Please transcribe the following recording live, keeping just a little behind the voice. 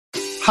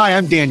Hi,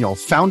 I'm Daniel,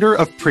 founder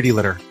of Pretty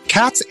Litter.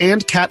 Cats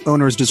and cat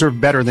owners deserve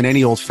better than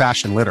any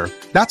old-fashioned litter.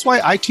 That's why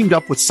I teamed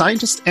up with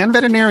scientists and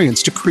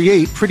veterinarians to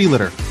create Pretty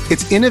Litter.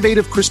 Its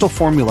innovative crystal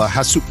formula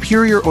has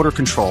superior odor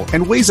control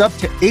and weighs up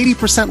to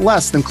 80%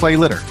 less than clay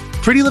litter.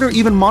 Pretty Litter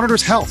even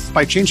monitors health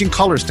by changing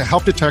colors to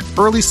help detect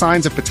early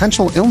signs of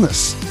potential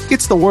illness.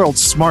 It's the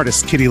world's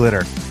smartest kitty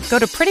litter. Go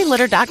to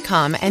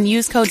prettylitter.com and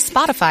use code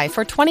SPOTIFY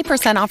for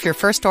 20% off your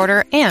first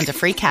order and a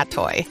free cat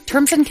toy.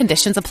 Terms and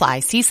conditions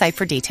apply. See site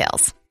for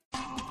details.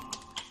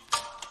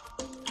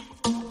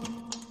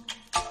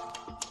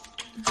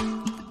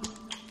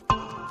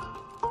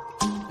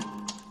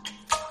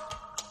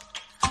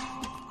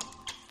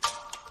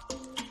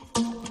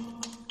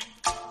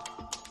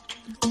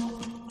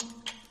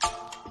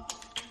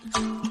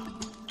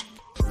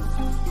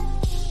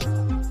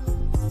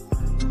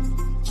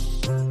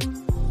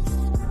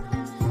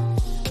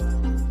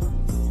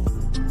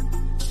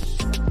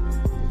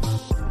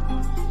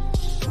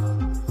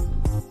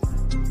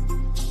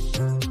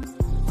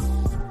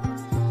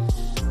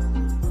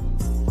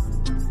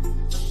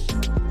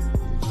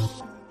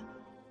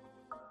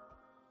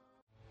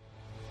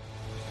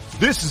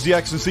 This is the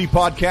X&C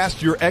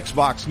Podcast, your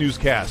Xbox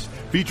newscast,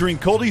 featuring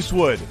Colt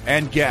Eastwood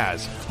and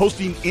Gaz,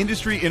 hosting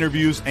industry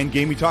interviews and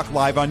gaming talk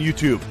live on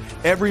YouTube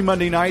every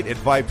Monday night at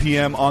 5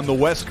 p.m. on the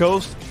West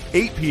Coast,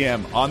 8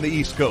 p.m. on the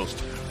East Coast.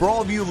 For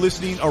all of you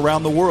listening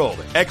around the world,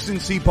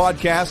 X&C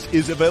Podcast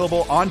is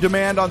available on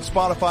demand on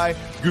Spotify,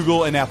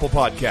 Google, and Apple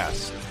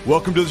Podcasts.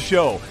 Welcome to the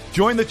show.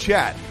 Join the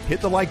chat, hit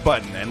the like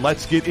button, and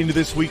let's get into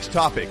this week's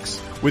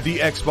topics with the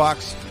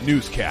Xbox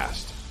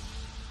newscast.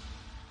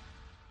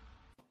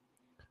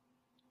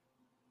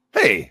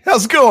 Hey,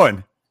 how's it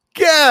going?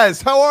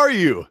 Gaz, how are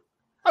you?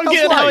 I'm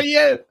good. Life? How are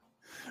you?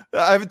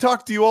 I haven't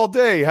talked to you all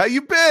day. How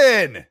you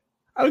been?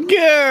 I'm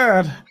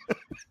good.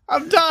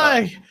 I'm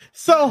dying.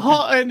 So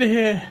hot in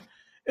here.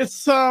 It's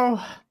so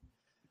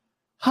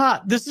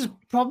hot. This is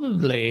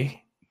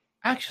probably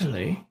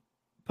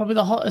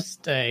the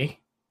hottest day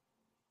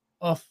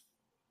of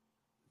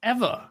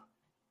ever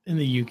in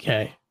the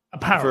UK.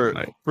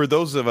 Apparently, for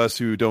those of us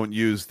who don't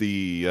use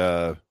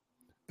the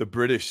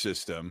British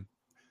system,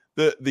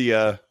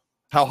 the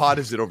how hot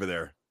is it over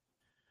there?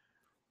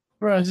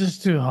 Bro, it's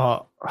just too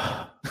hot.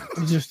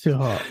 It's just too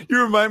hot.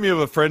 You remind me of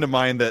a friend of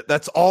mine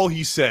that's all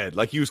he said.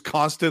 Like, he was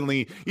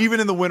constantly, even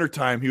in the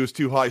wintertime, he was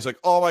too hot. He's like,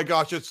 oh my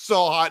gosh, it's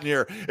so hot in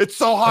here. It's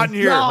so hot in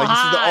here. Like, he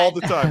said that all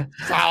the time.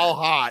 So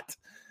hot.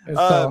 It's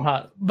so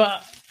hot.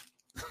 But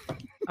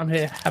I'm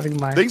here having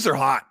my... Things are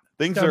hot.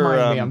 Things Don't are...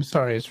 mind me. I'm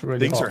sorry. It's really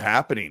Things hot. are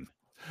happening.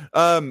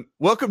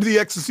 Welcome to the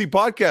X&C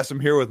Podcast. I'm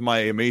here with my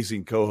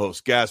amazing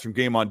co-host, Gaz from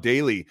Game On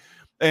Daily.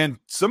 And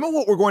some of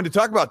what we're going to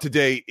talk about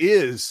today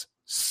is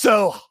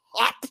so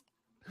hot.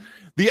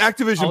 The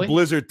Activision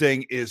Blizzard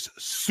thing is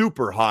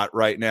super hot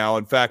right now.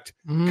 In fact,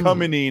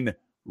 coming in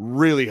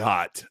really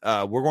hot.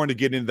 We're going to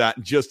get into that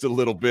in just a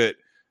little bit.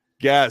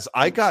 Gaz,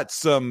 I got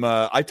some,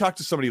 I talked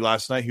to somebody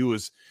last night who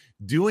was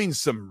doing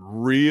some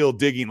real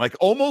digging, like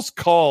almost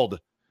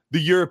called the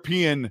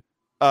European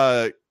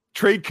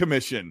Trade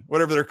Commission,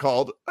 whatever they're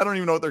called. I don't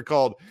even know what they're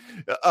called.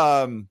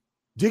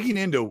 Digging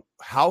into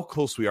how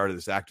close we are to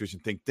this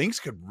Activision thing. Things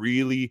could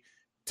really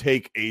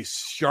take a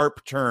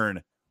sharp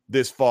turn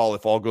this fall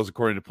if all goes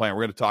according to plan.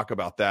 We're going to talk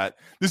about that.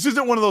 This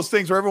isn't one of those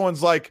things where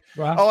everyone's like,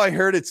 wow. Oh, I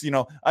heard it's,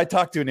 I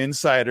talked to an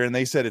insider and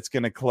they said it's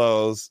going to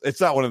close. It's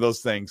not one of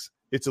those things.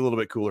 It's a little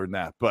bit cooler than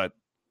that. But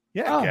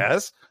yeah,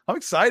 Guys, I'm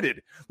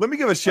excited. Let me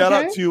give a shout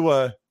out to,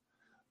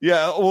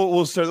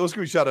 we'll start. Let's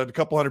give a shout out to a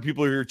couple hundred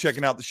people who are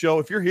checking out the show.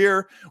 If you're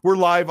here, we're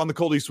live on the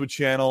Colt Eastwood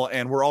channel,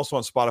 and we're also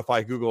on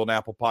Spotify, Google, and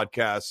Apple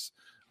Podcasts.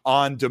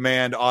 On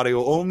demand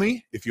audio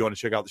only if you want to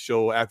check out the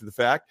show after the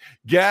fact.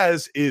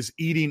 Gaz is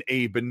eating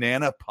a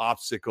banana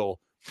popsicle,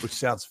 which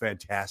sounds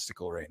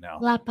fantastical right now.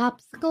 A lot of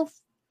popsicles?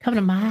 Come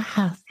to my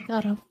house. I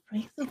got a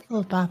freezer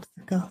full of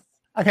popsicles.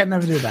 I can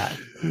never do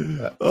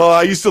that. Oh,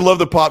 I used to love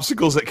the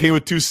popsicles that came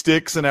with two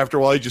sticks, and after a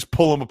while you just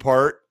pull them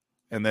apart.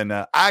 And then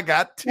I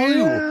got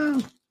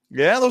two.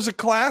 Yeah, those are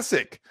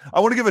classic. I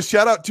want to give a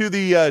shout out to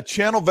the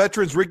channel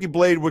veterans, Ricky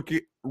Blade,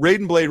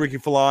 Raiden Blade, Ricky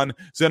Fallon,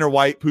 Zener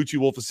White, Poochie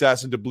Wolf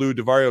Assassin, DeBlue,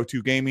 Devario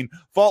 2 Gaming,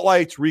 Fault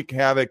Lights, Wreak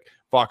Havoc,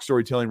 Fox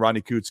Storytelling,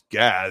 Rodney Coots,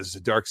 Gaz,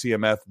 Dark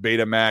CMF,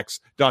 Beta Max,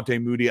 Dante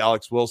Moody,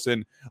 Alex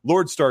Wilson,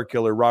 Lord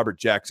Starkiller, Robert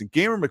Jackson,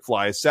 Gamer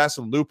McFly,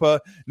 Assassin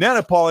Lupa,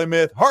 Nana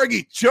Polymyth,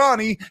 Hargy,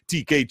 Johnny,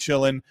 TK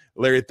Chillin,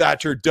 Larry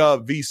Thatcher,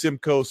 Dove, V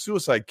Simcoe,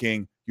 Suicide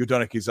King,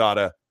 Yodana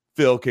Kizada,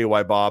 Phil,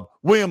 KY Bob,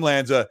 William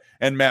Lanza,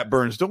 and Matt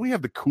Burns. Don't we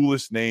have the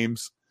coolest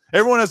names?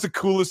 Everyone has the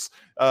coolest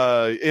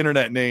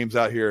internet names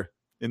out here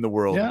in the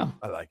world. Yeah.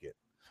 I like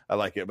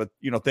it. But,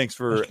 thanks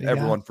for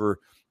everyone for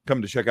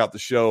coming to check out the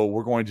show.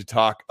 We're going to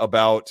talk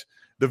about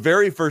the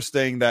very first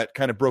thing that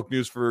kind of broke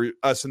news for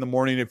us in the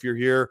morning. If you're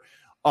here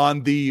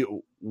on the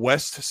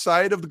west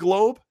side of the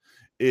globe,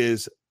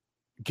 is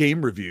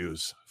game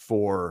reviews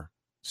for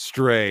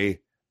Stray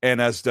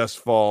and As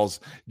Dusk Falls.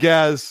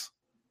 Gaz,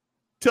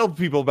 tell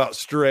people about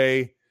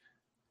Stray.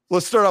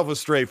 Let's start off with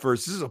Stray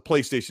first. This is a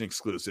PlayStation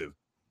exclusive.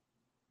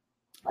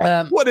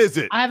 What is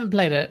it? I haven't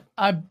played it.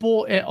 I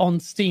bought it on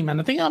Steam, and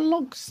I think it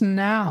unlocks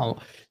now,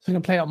 so I'm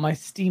gonna play it on my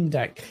Steam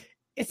Deck.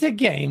 It's a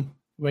game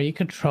where you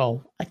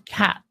control a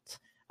cat,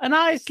 a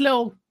nice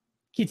little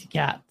kitty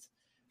cat,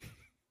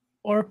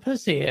 or a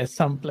pussy, as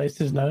some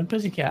places know,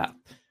 pussycat.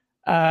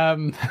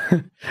 Don't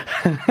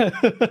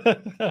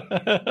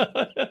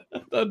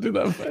do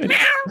that face.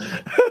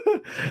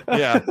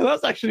 Yeah,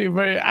 that's actually a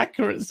very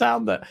accurate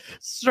sound. That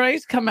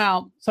Stray's come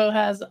out, so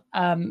has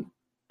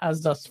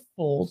As Dusk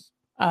Falls,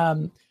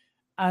 and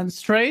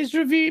Stray's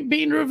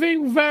been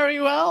reviewing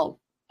very well.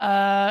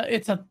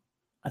 It's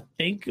I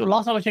think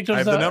last time I checked, it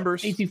was the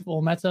numbers.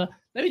 84 meta.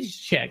 Let me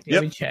just check.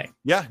 Let me check.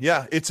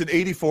 Yeah, it's an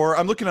 84.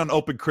 I'm looking on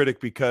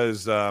OpenCritic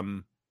because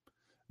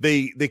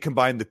they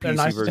combined the PC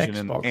nice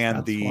version Xbox,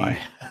 and the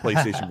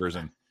PlayStation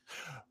version.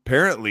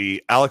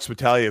 Apparently, Alex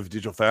Battaglia of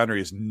Digital Foundry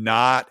is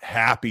not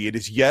happy. It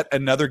is yet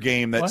another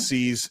game that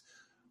sees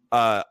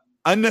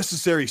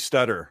unnecessary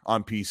stutter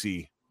on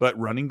PC, but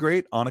running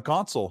great on a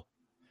console.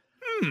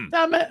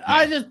 Damn it,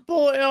 I just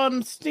bought it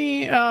on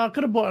Steam.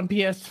 Could have bought it on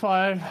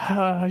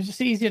PS5. It's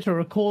just easier to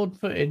record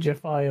footage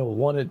if I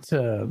wanted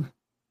to.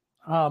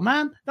 Oh,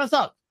 man, that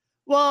sucks.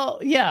 Well,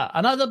 yeah,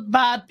 another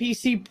bad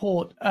PC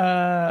port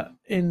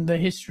in the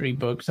history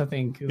books. I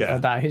think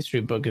that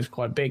history book is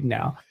quite big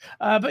now.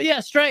 But yeah,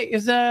 Stray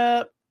is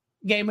a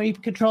game where you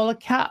control a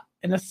cat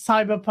in a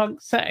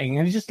cyberpunk setting,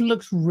 and it just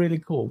looks really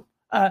cool.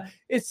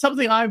 It's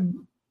something I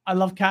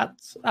love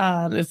cats,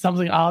 and it's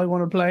something I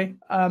want to play.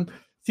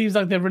 Seems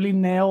like they really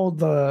nailed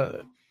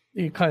the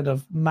kind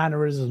of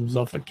mannerisms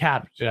of a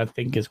cat, which I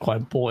think is quite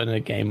important in a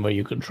game where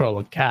you control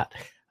a cat.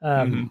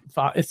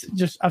 It's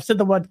just, I've said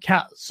the word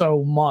cat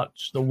so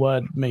much, the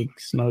word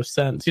makes no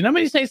sense. You know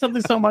when you say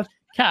something so much,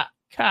 cat,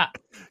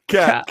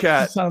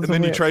 and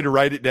then you try to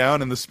write it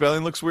down and the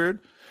spelling looks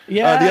weird.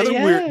 Yeah,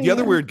 the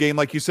other weird game,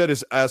 like you said,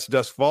 is As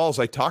Dusk Falls.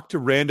 I talked to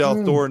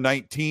Randall Thor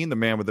 19, the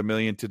man with $1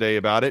 million, today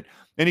about it,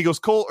 and he goes,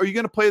 "Cole, are you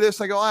going to play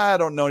this?" I go, "I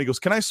don't know." And he goes,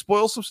 "Can I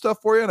spoil some stuff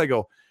for you?" And I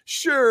go,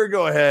 "Sure,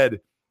 go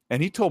ahead."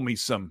 And he told me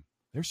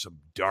there's some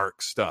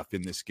dark stuff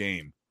in this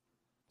game.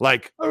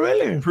 Like, oh,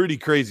 really? Pretty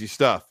crazy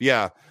stuff.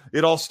 Yeah.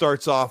 It all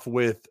starts off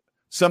with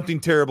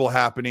something terrible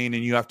happening,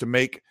 and you have to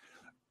make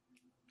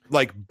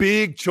like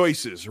big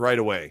choices right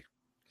away,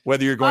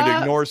 whether you're going to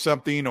ignore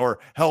something or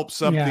help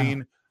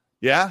something.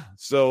 Yeah.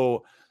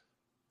 So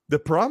the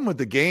problem with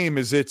the game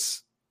is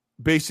it's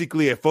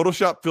basically a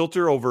Photoshop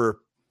filter over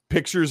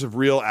pictures of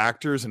real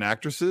actors and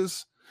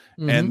actresses.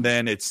 And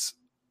then it's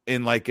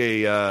in like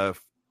a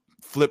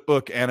flip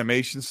book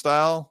animation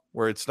style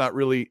where it's not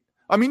really,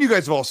 I mean, you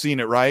guys have all seen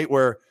it, right?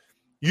 Where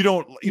you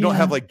don't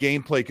have like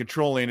gameplay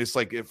controlling. It's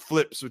like it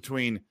flips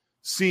between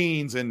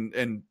scenes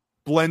and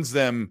blends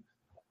them.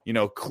 You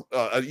know,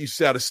 you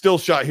set a still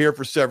shot here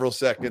for several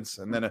seconds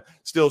and then a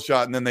still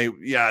shot. And then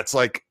it's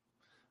like,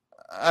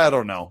 I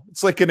don't know.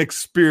 It's like an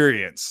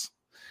experience.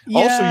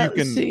 Also, you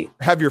can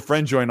have your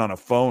friend join on a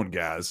phone,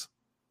 Gaz.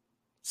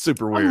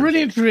 Super weird. I'm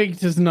really intrigued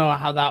to know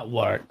how that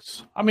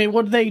works. I mean,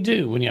 what do they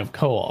do when you have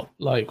co-op?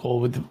 Like, or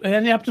with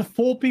any up to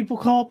 4 people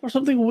co-op or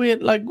something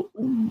weird? Like,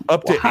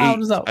 up to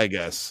 8, I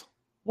guess.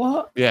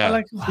 What? Yeah.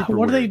 Like,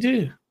 what do they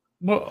do?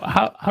 Well,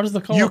 how does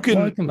the co-op work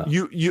in that?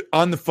 You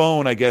on the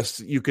phone, I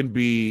guess you can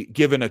be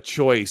given a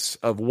choice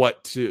of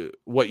what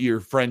your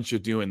friend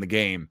should do in the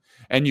game,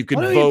 and you can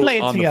vote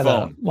on the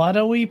phone. Why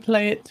don't we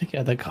play it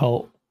together,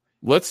 Colt?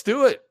 Let's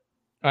do it.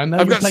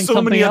 I've got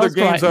so many other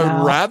games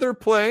I'd rather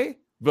play,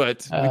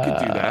 but we could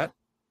do that.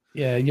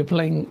 Yeah, you're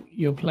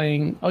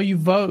playing. Oh, you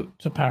vote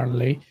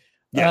apparently.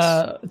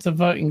 Yes, it's a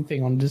voting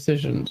thing on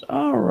decisions.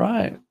 All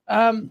right.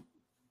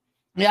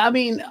 Yeah, I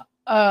mean,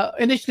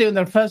 initially when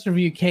the first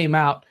review came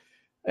out,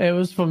 it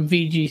was from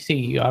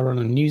VGC. I run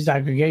a news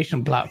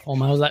aggregation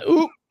platform. I was like,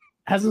 "Ooh,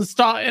 hasn't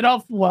started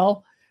off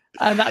well,"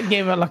 and that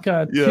gave it like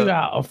a 2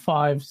 out of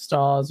 5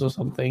 stars or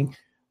something,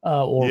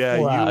 or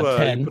 4 out of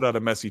 10. You put out a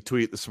messy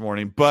tweet this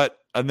morning,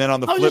 and then on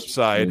the flip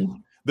side,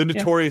 the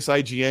notorious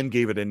IGN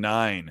gave it a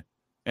 9,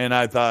 and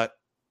I thought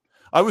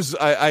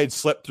I had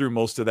slept through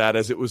most of that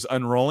as it was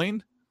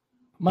unrolling.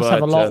 Must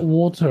have a lot of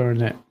water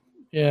in it.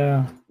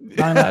 Yeah,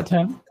 9 out of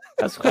 10.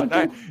 That's quite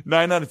good.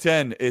 9 out of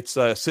 10. It's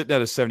sitting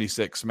at a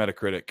 76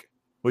 Metacritic,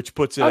 which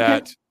puts it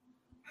at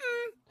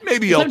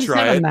maybe I'll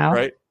try it now.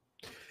 Right?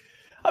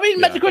 I mean,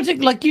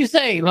 Metacritic, like you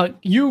say, like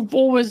you've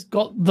always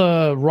got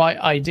the right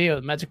idea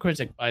of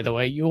Metacritic. By the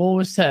way, you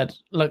always said,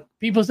 like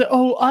people say,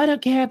 "Oh, I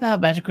don't care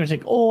about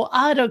Metacritic," or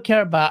 "I don't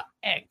care about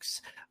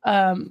X,"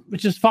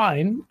 which is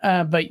fine.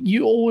 But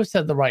you always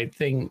said the right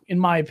thing, in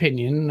my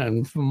opinion,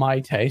 and for my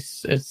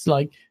tastes. It's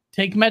like,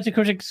 take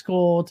Metacritic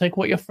score, take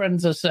what your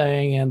friends are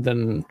saying, and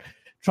then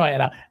try it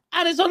out.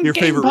 And it's on your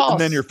Game favorite, Pass. and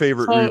then your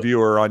favorite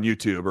reviewer on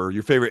YouTube or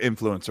your favorite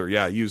influencer.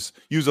 Yeah, use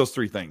those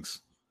 3 things.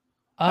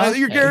 Okay.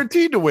 You're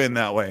guaranteed to win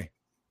that way.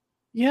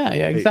 Yeah,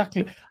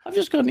 exactly. I've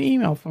just got an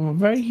email from a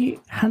very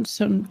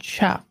handsome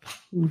chap.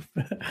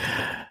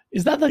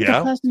 Is that the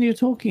person you're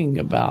talking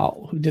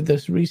about who did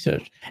this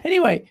research?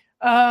 Anyway,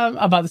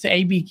 about this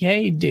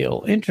ABK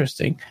deal.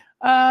 Interesting.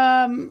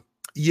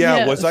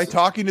 Was I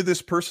talking to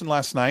this person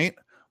last night?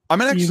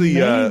 I'm actually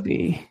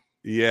Maybe.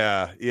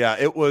 Yeah,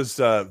 it was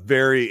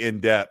very in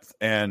depth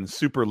and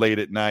super late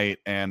at night,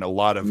 and a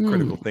lot of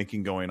critical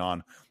thinking going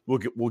on.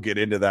 We'll get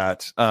into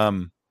that. Yeah,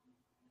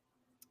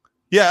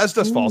 as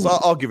Dust Falls,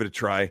 I'll give it a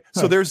try.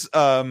 So there's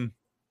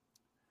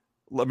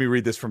let me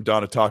read this from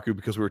Don Otaku,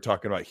 because we were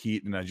talking about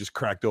heat, and I just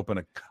cracked open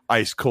a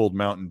ice cold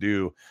Mountain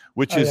Dew,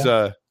 which is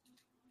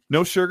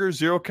no sugar,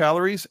 0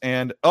 calories,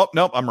 and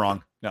nope, I'm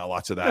wrong. No,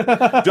 lots of that.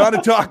 Don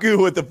Otaku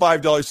with the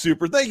 $5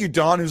 super. Thank you,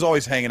 Don, who's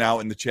always hanging out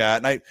in the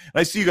chat. And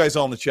I see you guys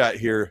all in the chat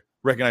here.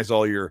 Recognize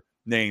all your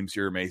names.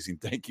 You're amazing.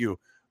 Thank you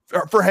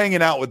for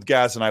hanging out with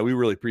Gaz and I. We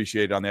really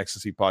appreciate it on the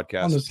XSC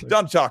podcast. Honestly.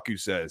 Don Otaku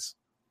says,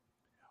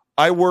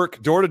 I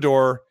work door to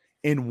door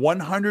in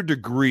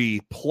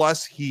 100-degree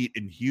plus heat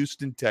in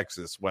Houston,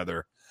 Texas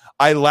weather.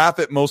 I laugh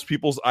at most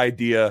people's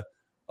idea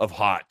of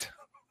hot.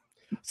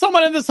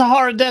 Someone in the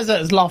Sahara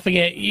Desert is laughing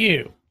at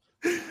you.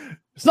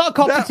 It's not a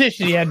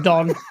competition yet,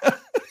 Don.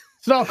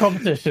 It's not a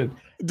competition.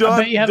 Don,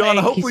 I bet you have Don,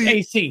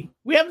 AC.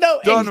 We have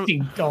no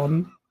AC,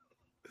 Don.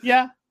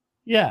 Yeah.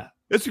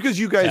 It's because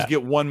you guys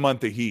get 1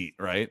 month of heat,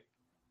 right?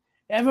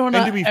 Everyone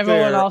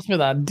asks me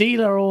that.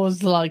 Dealer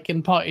always, like,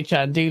 in party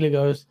chat, Dealer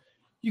goes,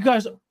 you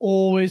guys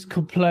always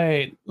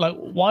complain. Like,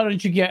 why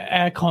don't you get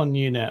aircon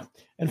unit?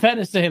 In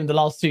fairness to him, the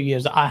last 2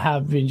 years, I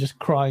have been just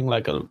crying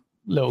like a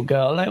little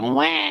girl. Like,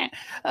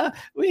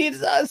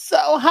 it's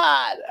so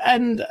hot.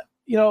 And,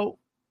 you know,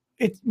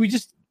 we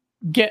just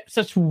get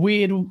such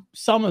weird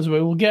summers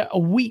where we'll get a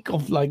week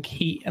of like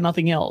heat and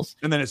nothing else,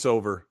 and then it's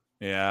over.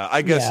 Yeah,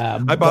 I guess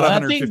I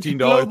bought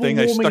 $115 thing.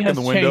 I stuck in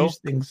the window.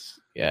 Things.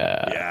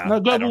 Yeah.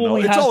 No, global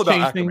warming. It's all about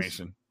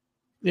acclimation. Things.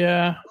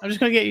 Yeah, I'm just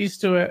gonna get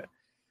used to it.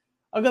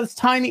 I've got this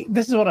tiny.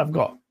 This is what I've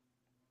got.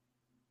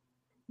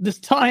 This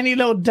tiny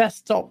little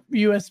desktop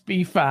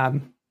USB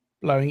fan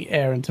blowing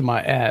air into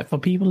my air for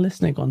people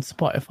listening on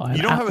Spotify.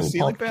 You don't have a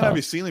ceiling fan? I have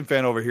a ceiling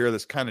fan over here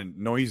that's kind of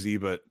noisy,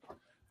 but.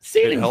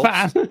 Ceiling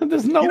fan.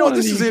 There's no. You know,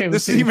 this is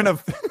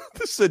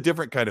a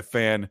different kind of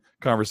fan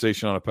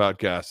conversation on a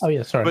podcast. Oh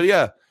yeah, sorry. But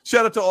yeah,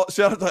 shout out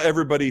to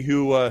everybody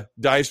who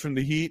dies from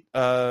the heat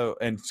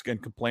and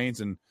complains,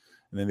 and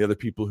then the other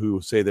people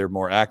who say they're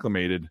more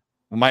acclimated.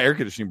 Well, my air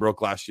conditioning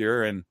broke last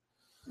year, and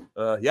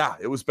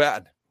it was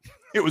bad.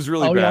 It was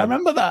really bad. Yeah, I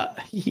remember that.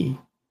 He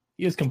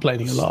was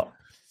complaining a lot.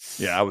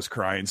 Yeah, I was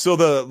crying. So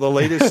the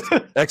latest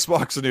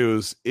Xbox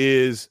news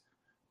is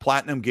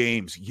Platinum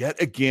Games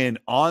yet again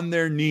on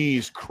their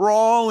knees,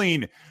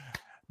 crawling,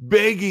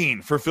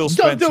 begging for Phil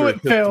Spencer to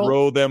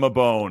throw them a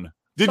bone.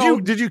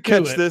 Did you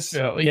catch this?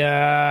 Phil.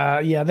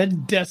 Yeah, they're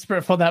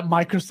desperate for that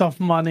Microsoft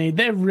money.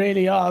 They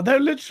really are. They're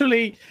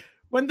literally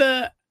when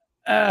the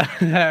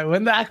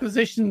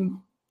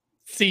acquisition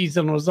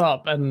season was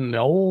up and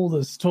all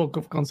this talk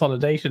of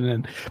consolidation,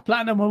 and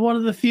Platinum were one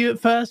of the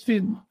first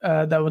few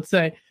that would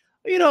say,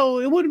 you know,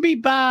 it wouldn't be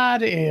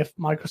bad if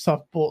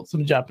Microsoft bought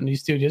some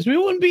Japanese studios. We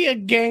wouldn't be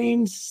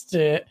against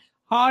it.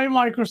 Hi,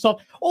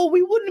 Microsoft. Or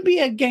we wouldn't be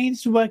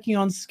against working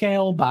on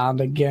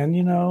Scalebound again,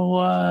 you know,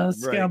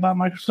 Scalebound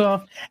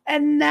Microsoft.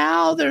 And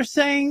now they're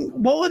saying,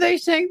 what were they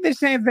saying? They're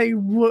saying they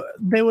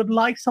would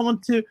like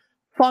someone to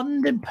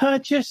fund and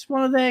purchase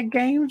one of their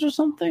games or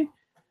something.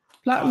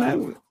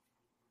 Platinum.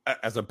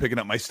 As I'm picking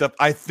up my stuff,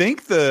 I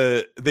think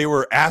they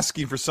were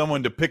asking for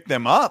someone to pick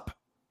them up.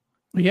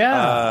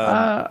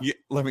 Yeah.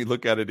 Let me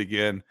look at it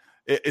again.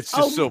 It's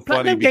just so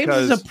funny because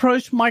because Games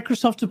approached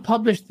Microsoft to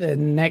publish their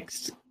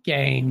next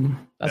game.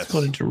 That's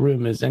according to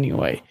rumors,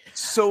 anyway.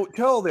 So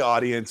tell the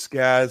audience,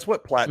 guys,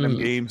 what Platinum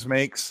Games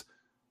makes.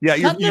 Yeah,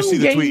 you see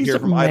the tweet here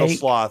from Idle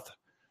Sloth.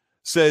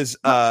 Says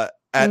I'll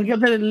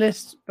get the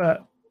list,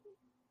 but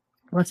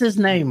what's his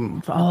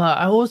name?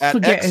 I always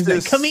forget his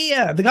name. Come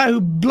here, the guy who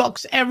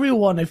blocks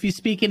everyone if you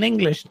speak in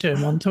English to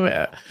him on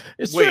Twitter.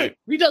 It's true.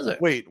 He does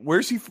it. Wait,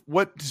 where's he?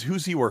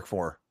 Who's he work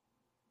for?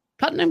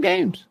 Platinum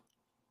Games.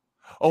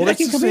 Oh, that's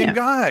the same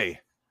guy.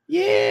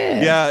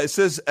 Yeah. It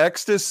says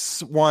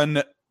Extus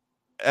One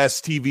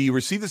STV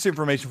received this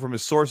information from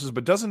his sources,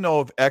 but doesn't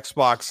know if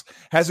Xbox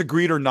has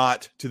agreed or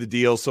not to the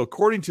deal. So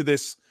according to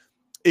this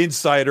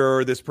insider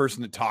or this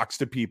person that talks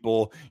to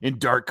people in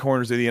dark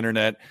corners of the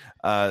internet,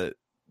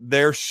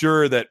 they're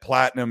sure that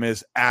Platinum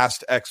has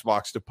asked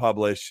Xbox to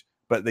publish,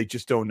 but they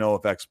just don't know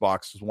if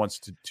Xbox wants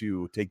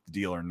to take the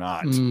deal or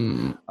not.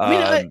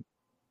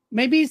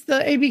 Maybe it's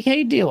the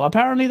ABK deal.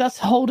 Apparently that's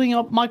holding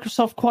up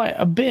Microsoft quite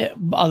a bit,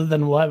 other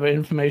than whatever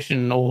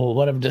information or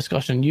whatever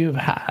discussion you've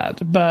had.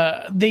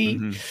 But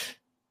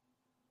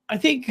I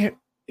think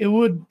it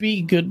would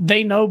be good.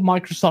 They know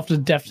Microsoft is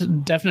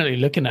definitely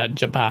looking at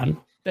Japan.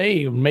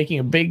 They're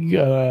making big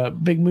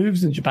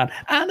moves in Japan.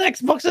 And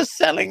Xbox is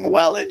selling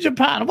well in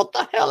Japan. What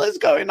the hell is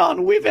going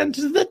on? We've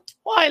entered the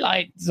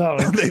twilight zone.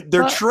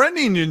 They're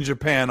trending in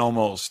Japan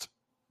almost.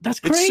 That's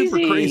crazy. It's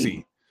super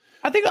crazy.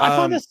 I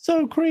find this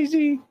so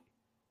crazy.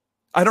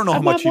 I don't know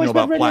how much you know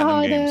about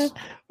Platinum Games.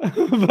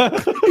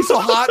 It's so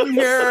hot in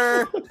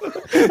here.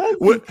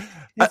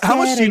 How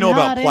much do you know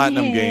about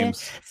Platinum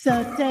Games?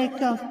 So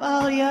take off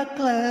all your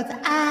clothes.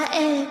 I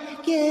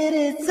ain't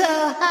getting so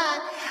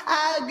hot.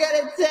 I'm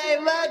gonna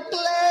take my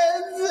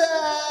clothes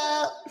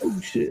off.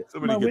 Oh shit!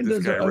 Somebody my get this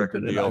windows guy are a record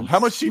open and deal. I'm How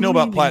much do you know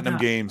about screaming Platinum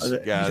that. Games,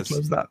 Just guys?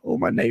 close that. All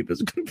my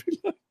neighbors are gonna be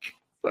like,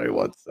 sorry,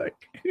 1 sec.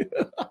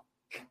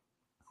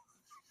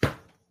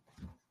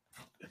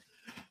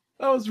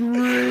 That was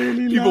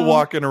really People loud.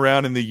 walking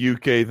around in the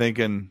UK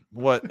thinking,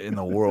 "What in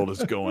the world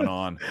is going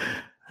on?"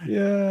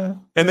 Yeah,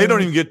 And they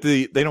don't even get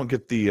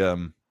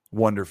the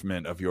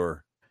wonderment of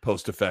your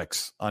post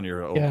effects on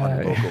your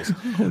vocals.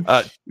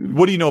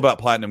 What do you know about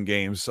Platinum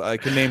Games? I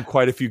can name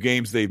quite a few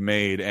games they've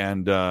made,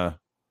 and I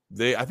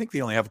think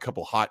they only have a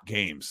couple hot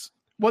games.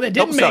 Well, they did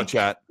Help us out, make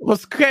chat.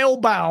 was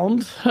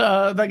Scalebound,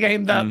 the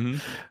game that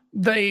Mhm.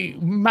 the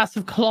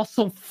massive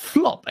colossal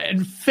flop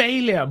and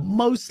failure,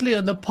 mostly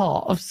on the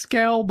part of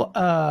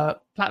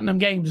Platinum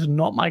Games,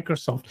 not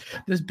Microsoft.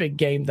 This big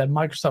game that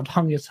Microsoft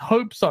hung its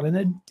hopes on in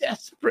a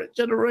desperate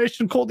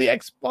generation called the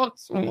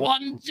Xbox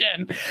One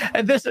Gen.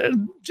 And this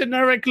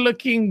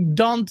generic-looking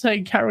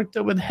Dante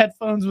character with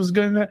headphones was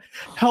going to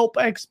help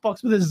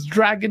Xbox with his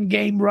dragon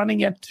game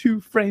running at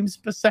 2 frames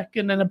per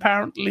second. And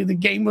apparently the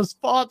game was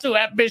far too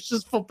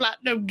ambitious for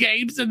Platinum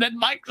Games. And then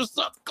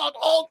Microsoft got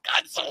all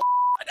kinds of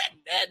and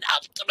then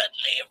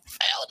ultimately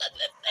failed, and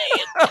then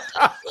it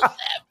was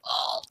their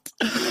fault.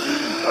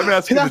 I'm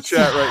asking the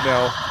chat right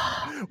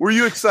now. Were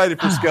you excited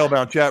for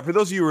Scalebound, chat? For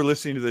those of you who are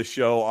listening to this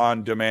show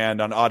on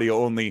demand, on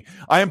audio only,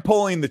 I am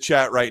polling the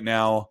chat right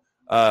now.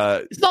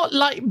 It's not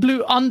light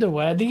blue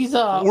underwear. These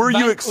are. Were you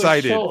Vanquish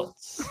excited?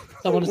 Shorts.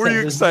 Were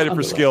you excited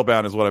for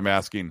Scalebound is what I'm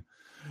asking.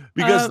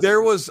 Because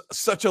there was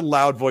such a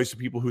loud voice of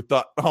people who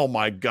thought, oh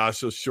my gosh,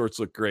 those shorts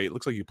look great.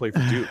 Looks like you play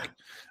for Duke.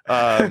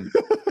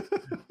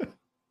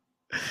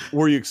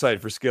 Were you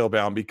excited for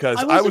Scalebound? Because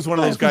I was one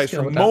of those guys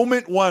from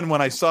moment one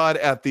when I saw it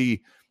at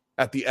the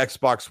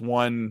Xbox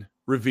One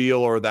reveal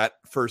or that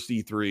first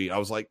E3. I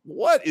was like,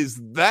 what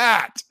is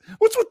that?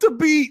 What's with the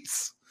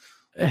beats?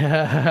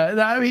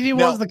 I mean,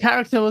 the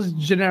character was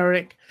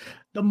generic.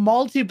 The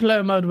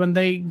multiplayer mode, when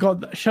they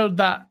showed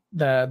that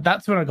there,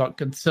 that's when I got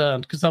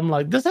concerned, because I'm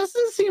like, this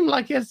doesn't seem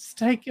like it's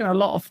taken a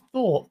lot of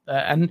thought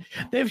there, and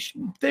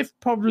they've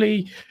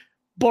probably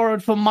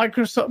borrowed from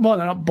Microsoft. Well,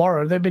 they're not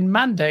borrowed. They've been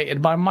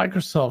mandated by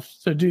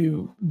Microsoft to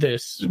do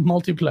this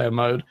multiplayer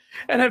mode.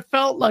 And it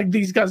felt like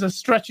these guys are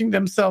stretching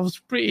themselves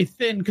pretty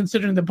thin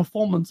considering the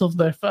performance of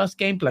their first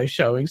gameplay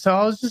showing. So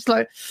I was just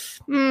like,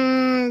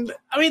 I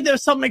mean,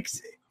 there's some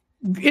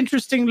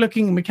interesting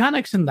looking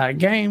mechanics in that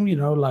game,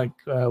 like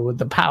with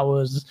the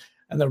powers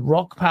and the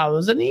rock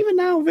powers. And even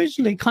now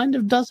visually kind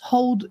of does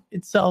hold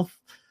itself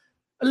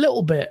a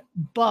little bit,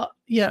 but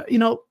yeah,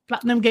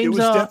 Platinum Games. It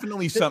was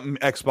definitely something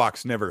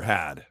Xbox never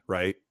had,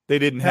 right? They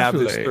didn't have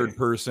this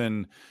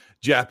third-person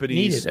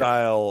Japanese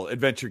style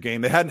adventure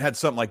game. They hadn't had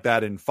something like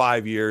that in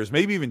 5 years,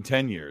 maybe even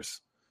 10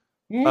 years.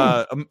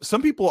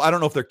 Some people, I don't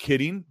know if they're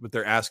kidding, but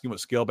they're asking what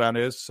Scalebound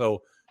is.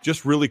 So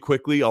just really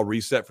quickly, I'll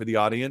reset for the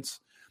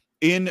audience.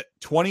 In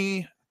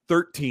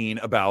 2013,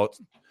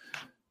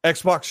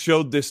 Xbox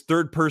showed this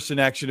third-person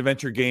action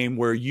adventure game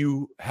where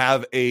you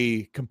have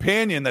a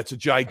companion that's a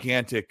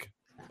gigantic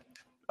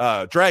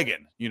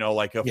dragon,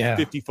 like a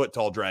 50-foot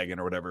tall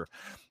dragon or whatever.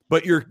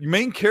 But your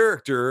main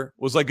character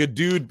was like a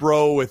dude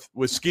bro with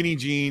skinny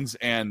jeans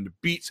and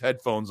Beats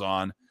headphones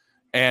on,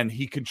 and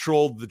he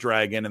controlled the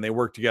dragon, and they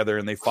worked together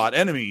and they fought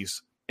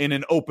enemies in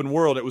an open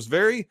world. It was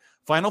very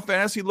Final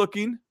Fantasy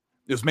looking.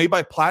 It was made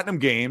by Platinum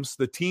Games,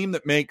 the team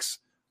that makes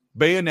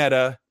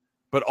Bayonetta,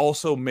 but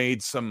also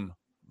made some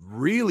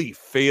really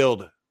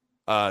failed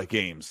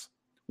games.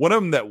 One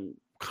of them that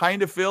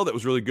kind of failed that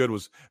was really good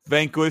was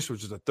Vanquish,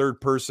 which is a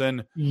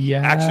third-person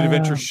action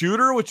adventure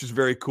shooter, which is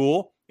very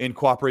cool in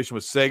cooperation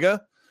with Sega.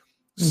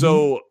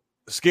 So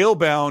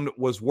Scalebound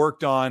was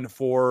worked on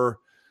for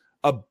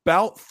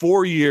about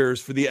 4 years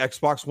for the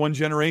Xbox One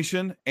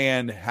generation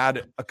and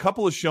had a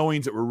couple of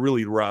showings that were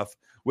really rough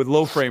with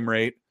low frame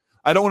rate.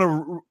 I don't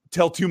want to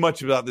tell too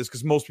much about this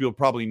because most people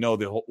probably know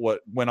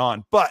what went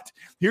on, but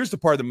here's the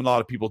part that a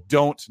lot of people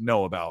don't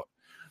know about.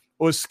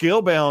 Was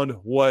Scalebound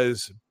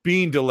was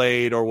being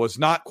delayed or was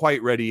not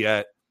quite ready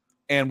yet.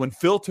 And when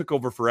Phil took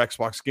over for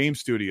Xbox Game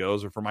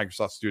Studios or for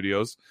Microsoft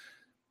Studios,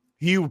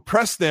 he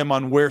pressed them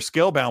on where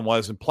Scalebound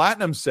was. And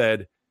Platinum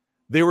said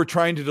they were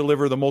trying to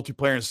deliver the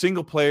multiplayer and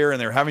single player, and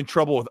they're having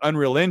trouble with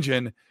Unreal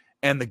Engine,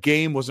 and the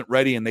game wasn't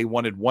ready, and they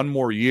wanted 1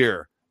 more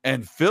year.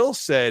 And Phil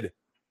said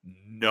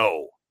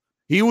no.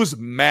 He was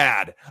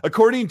mad.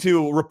 According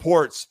to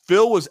reports,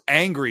 Phil was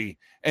angry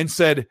and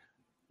said,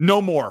 no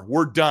more.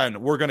 We're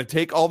done. We're going to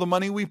take all the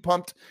money we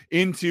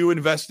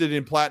invested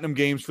in Platinum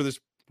Games for this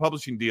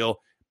publishing deal,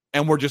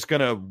 and we're just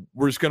going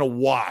to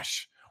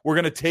wash.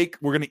 We're going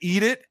to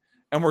eat it,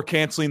 and we're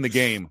canceling the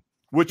game,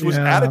 which was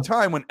at a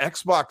time when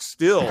Xbox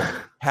still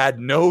had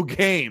no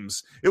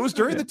games. It was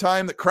during the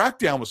time that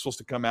Crackdown was supposed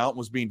to come out and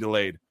was being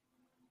delayed.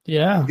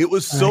 Yeah. It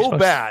was so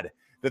bad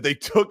that they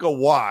took a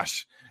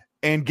wash.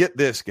 And get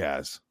this,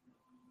 guys.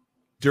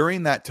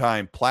 During that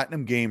time,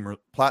 Platinum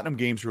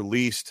Games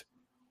released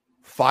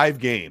 5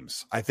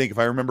 games. I think if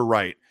I remember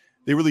right,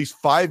 they released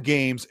 5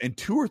 games and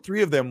 2 or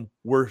 3 of them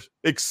were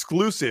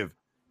exclusive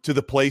to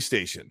the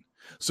PlayStation.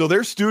 So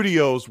their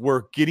studios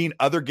were getting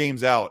other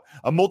games out.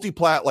 A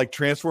multi-plat like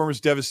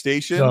Transformers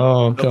Devastation,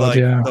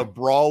 the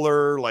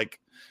brawler, like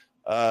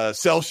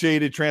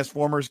cell-shaded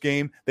Transformers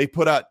game. They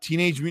put out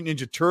Teenage Mutant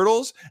Ninja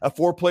Turtles, a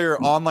 4-player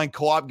online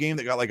co-op game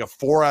that got like a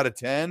 4 out of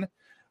 10.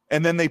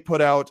 And then they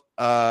put out,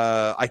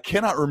 I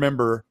cannot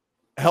remember,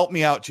 help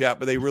me out, chat,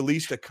 but they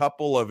released a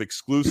couple of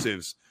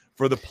exclusives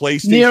for the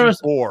PlayStation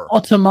 4.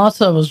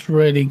 Automata was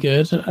really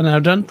good, and I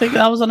don't think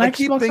that was an Xbox. I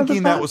keep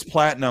thinking that was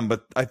Platinum,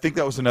 but I think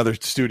that was another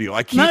studio.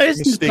 I keep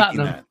mistaking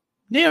that.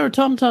 Nier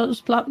Automata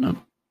was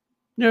Platinum.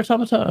 Nier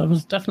Automata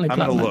was definitely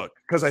Platinum. I'm going to look,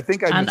 because I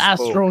think I And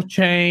Astral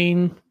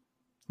Chain,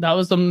 that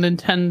was on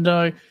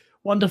Nintendo.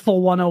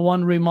 Wonderful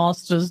 101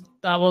 remasters,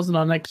 that wasn't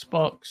on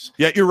Xbox.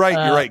 Yeah, you're right.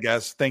 You're right,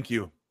 guys. Thank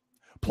you.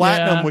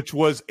 Platinum, which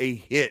was a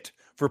hit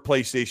for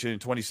PlayStation in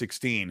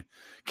 2016,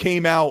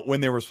 came out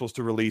when they were supposed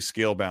to release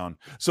Scalebound.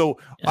 So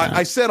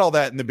I said all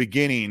that in the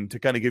beginning to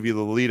kind of give you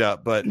the lead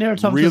up, but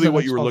really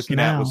what you were looking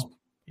at was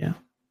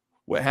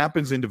what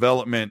happens in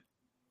development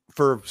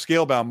for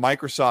Scalebound.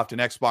 Microsoft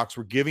and Xbox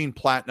were giving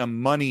Platinum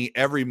money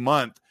every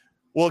month.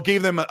 Well, it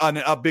gave them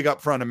a big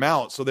upfront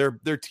amount. So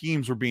their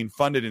teams were being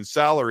funded in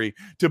salary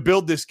to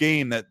build this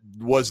game that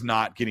was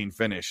not getting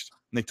finished.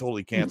 And they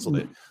totally canceled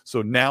it.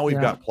 So now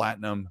we've got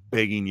Platinum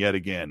begging yet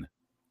again.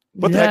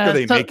 What the heck are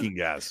they making,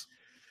 guys?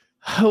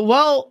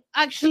 Well,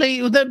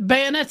 actually, the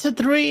Bayonetta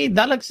 3,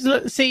 that looks...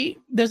 See,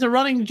 there's a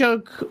running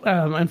joke.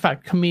 In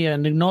fact,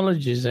 Kamiya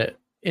acknowledges it.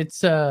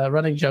 It's a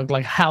running joke,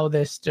 like how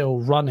they're still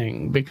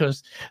running,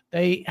 because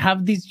they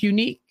have these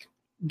unique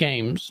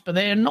games, but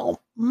they are not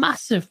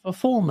massive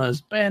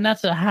performers.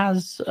 Bayonetta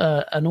has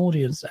an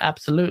audience,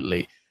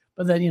 absolutely.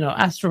 But then,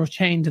 Astral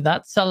Chain, did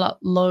that sell out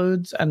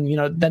loads? And,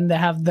 then they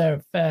have their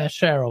fair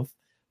share of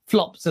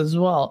flops as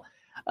well.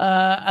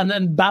 And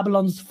then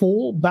Babylon's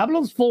Fall.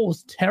 Babylon's Fall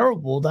was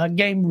terrible. That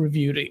game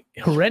reviewed it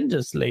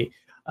horrendously.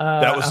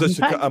 That was just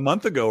a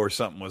month ago or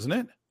something, wasn't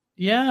it?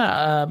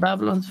 Yeah,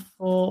 Babylon's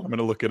Fall. I'm going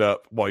to look it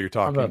up while you're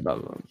talking.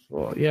 Babylon's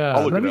Fall. Yeah,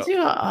 let me see.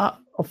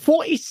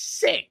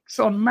 46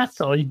 on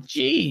Metal.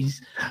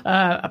 Jeez.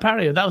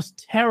 Apparently, that was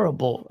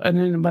terrible. And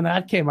then when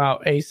that came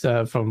out,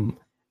 Asa from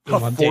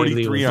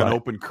 43 on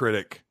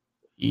OpenCritic,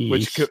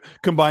 which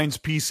combines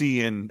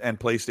PC and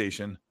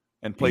PlayStation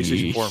and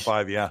PlayStation 4 and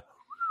 5. Yeah.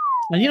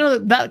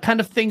 And that kind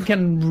of thing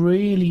can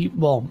really,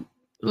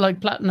 like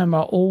Platinum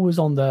are always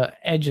on the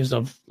edges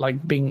of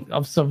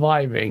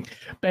surviving.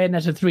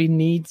 Bayonetta 3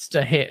 needs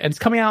to hit. And it's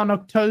coming out on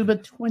October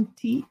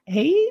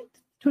 28th,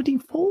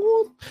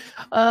 24th.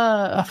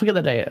 I forget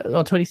the date,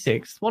 or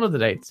 26th, one of the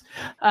dates.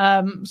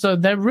 So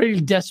they're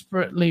really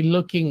desperately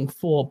looking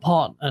for a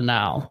partner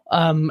now,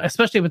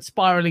 especially with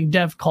spiraling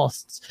dev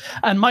costs.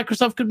 And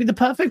Microsoft could be the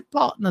perfect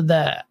partner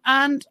there.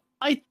 And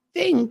I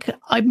think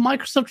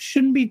Microsoft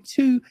shouldn't be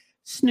too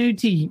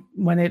snooty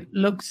when it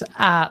looks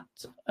at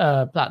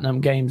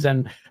Platinum Games,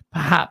 and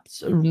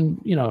perhaps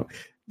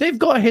they've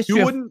got a history.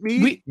 You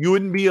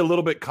wouldn't be a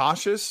little bit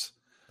cautious?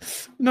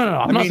 No.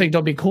 I'm not saying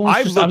don't be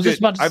cautious. I've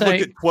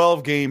looked at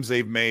 12 games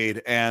they've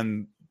made,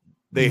 and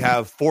they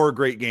have 4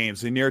 great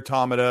games: the Nier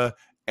Automata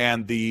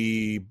and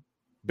the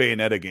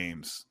Bayonetta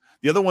games.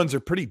 The other ones are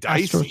pretty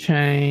dicey. Astral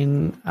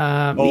Chain.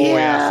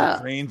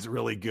 Astral Chain's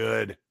really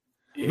good.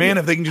 Man,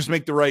 if they can just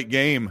make the right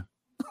game.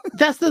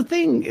 That's the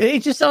thing.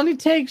 It just only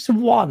takes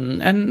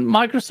one, and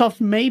Microsoft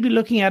may be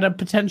looking at a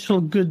potential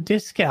good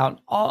discount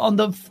on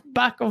the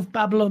back of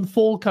Babylon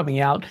Fall coming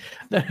out.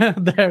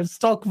 Their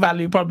stock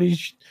value probably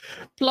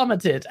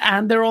plummeted,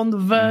 and they're on the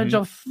verge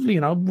of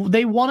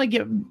they want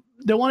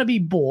to be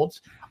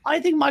bought. I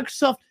think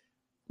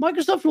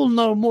Microsoft will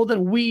know more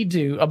than we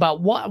do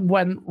about what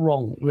went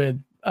wrong with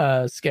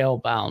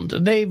Scalebound.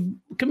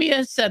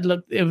 Kamiya said,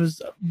 look, it was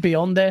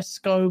beyond their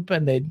scope,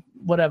 and they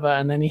whatever,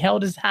 and then he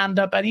held his hand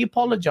up and he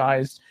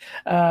apologized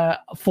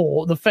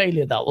for the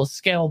failure that was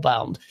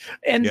Scalebound.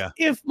 And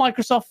if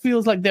Microsoft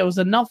feels like there was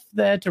enough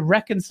there to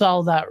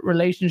reconcile that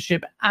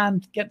relationship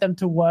and get them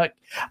to work,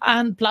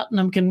 and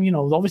Platinum can,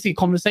 obviously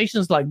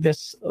conversations like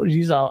this,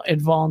 these are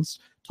advanced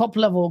top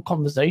level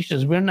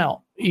conversations we're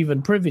not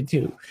even privy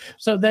to.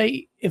 So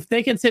if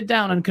they can sit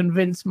down and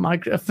convince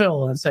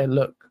Phil and say,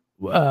 look,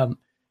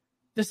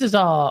 this is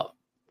our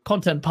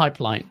content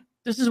pipeline,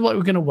 this is what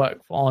we're going to work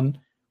on.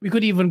 We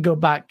could even go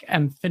back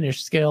and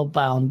finish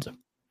Scalebound,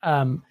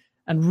 and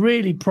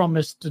really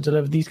promise to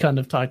deliver these kind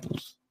of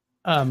titles.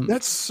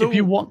 If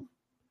you want.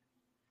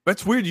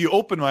 That's weird. You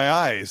open my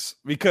eyes,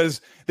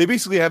 because they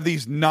basically have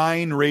these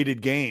 9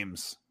 rated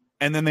games,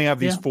 and then they have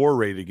these 4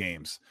 rated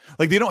games.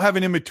 Like, they don't have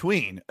an in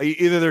between.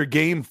 Either their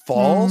game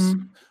falls,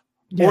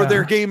 or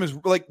their game is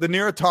like the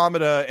Nier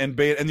Automata and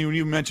when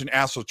you mentioned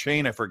Astral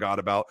Chain, I forgot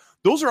about.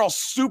 Those are all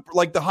super,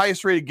 like the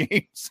highest rated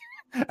games.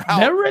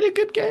 They're really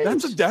good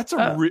games.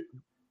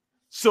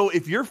 So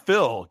if you're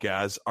Phil,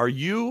 guys, are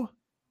you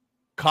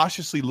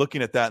cautiously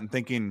looking at that and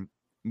thinking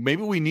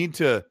maybe we need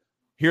to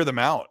hear them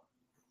out?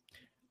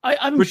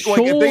 I'm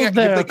sure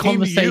there are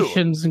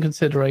conversations and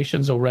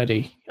considerations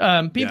already.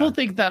 People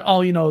think that,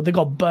 they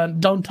got burnt.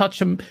 Don't touch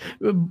them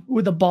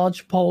with a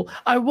barge pole.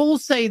 I will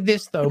say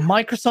this, though.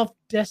 Microsoft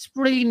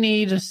desperately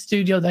need a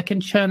studio that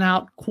can churn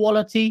out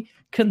quality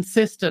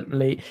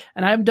consistently.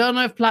 And I don't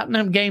know if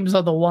Platinum Games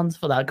are the ones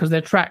for that, because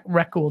their track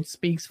record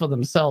speaks for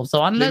themselves.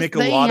 So unless they make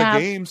a lot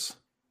of games.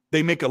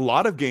 They make a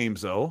lot of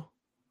games, though.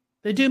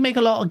 They do make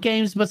a lot of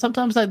games, but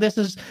sometimes like this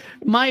is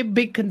my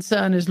big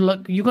concern is,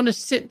 look, you're going to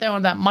sit there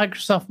on that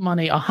Microsoft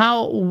money.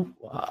 Or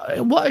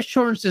what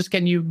assurances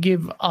can you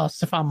give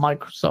us, if I'm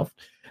Microsoft,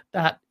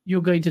 that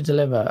you're going to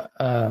deliver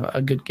a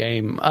good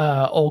game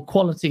or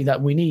quality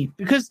that we need?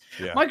 Because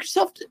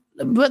Microsoft,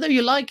 whether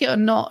you like it or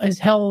not, is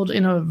held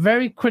in a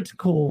very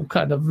critical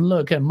kind of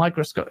look at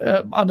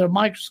under a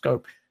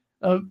microscope.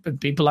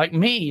 People like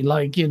me, you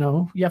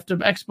have to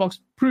Xbox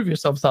prove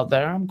yourselves out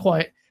there. I'm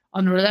quite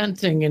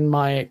unrelenting in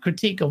my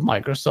critique of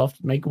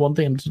Microsoft, make one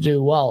thing to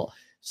do well.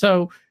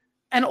 So,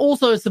 and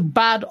also it's a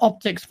bad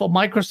optics for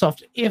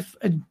Microsoft if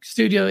a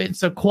studio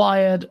it's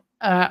acquired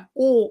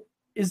or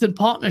is in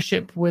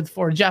partnership with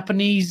for a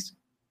Japanese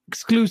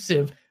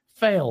exclusive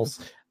fails,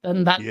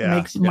 then that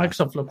makes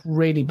Microsoft look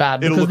really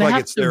bad. It'll look like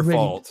it's their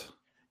fault.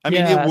 I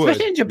mean, it would.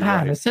 Especially in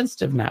Japan, it's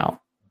sensitive now.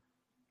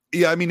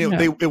 Yeah, I mean,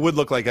 it would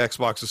look like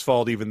Xbox's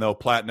fault, even though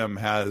Platinum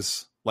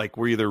has...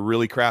 we're either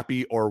really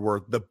crappy or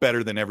we're the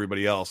better than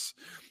everybody else.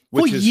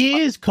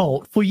 Years,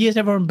 Colt. For years,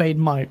 everyone blamed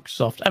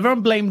Microsoft.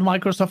 Everyone blamed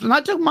Microsoft, and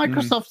I took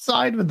Microsoft's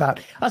side with that.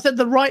 I said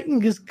the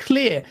writing is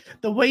clear.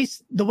 The way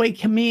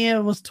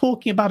Kamiya was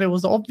talking about it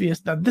was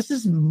obvious that this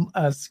is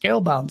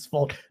Scalebound's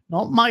fault,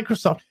 not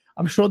Microsoft.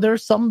 I'm sure there are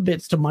some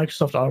bits to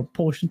Microsoft are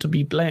portioned to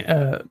be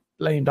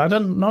blamed. I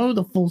don't know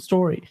the full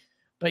story,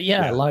 but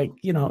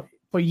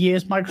for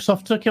years,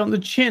 Microsoft took it on the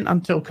chin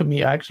until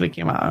Kamiya actually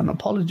came out and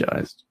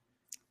apologized.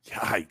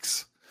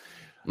 Yikes.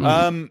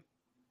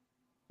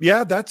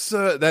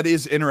 That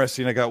is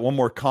interesting. I got one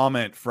more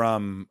comment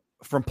from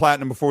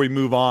Platinum before we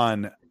move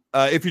on.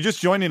 If you're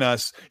just joining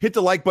us, hit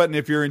the like button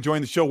if you're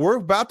enjoying the show. We're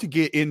about to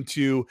get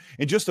into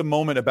in just a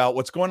moment about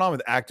what's going on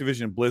with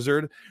Activision and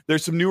Blizzard.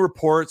 There's some new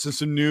reports and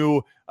some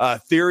new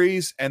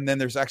theories, and then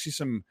there's actually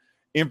some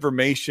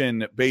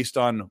information based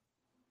on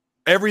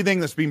everything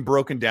that's being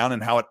broken down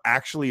and how it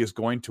actually is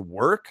going to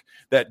work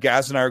that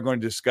Gaz and I are going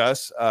to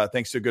discuss,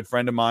 thanks to a good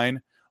friend of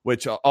mine,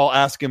 which I'll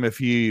ask him if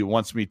he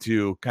wants me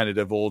to kind of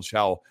divulge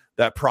how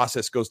that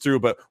process goes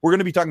through. But we're going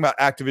to be talking about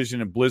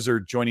Activision and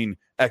Blizzard joining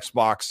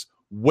Xbox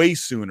way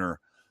sooner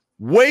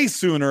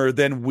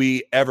than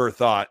we ever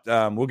thought.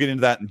 We'll get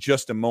into that in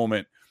just a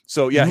moment.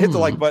 So hit the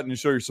like button and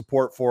show your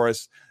support for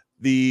us.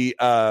 The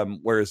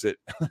where is it?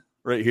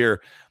 Right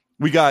here.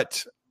 We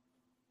got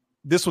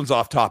this one's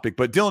off topic,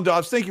 but Dylan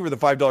Dobbs, thank you for the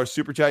 $5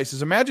 super chat. He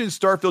says, imagine in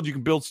Starfield you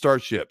can build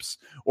starships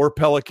or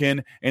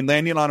Pelican and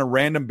landing on a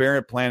random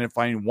barren planet,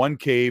 finding one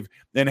cave,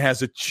 then it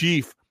has a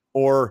Chief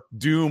or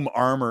Doom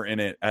armor in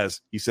it, as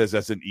he says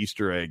that's an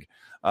Easter egg.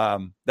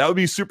 That would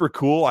be super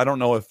cool. I don't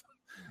know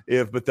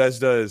if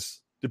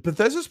Bethesda's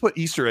put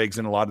Easter eggs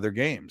in a lot of their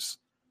games.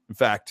 In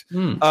fact,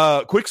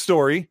 quick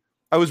story.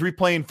 I was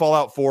replaying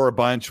Fallout 4 a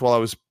bunch while I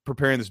was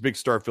preparing this big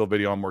Starfield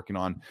video I'm working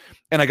on.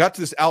 And I got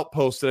to this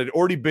outpost that I'd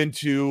already been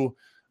to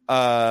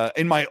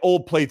in my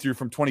old playthrough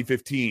from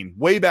 2015.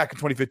 Way back in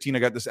 2015, I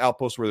got this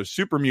outpost where there's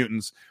super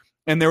mutants.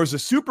 And there was a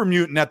super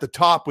mutant at the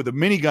top with a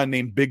minigun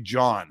named Big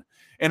John.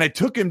 And I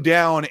took him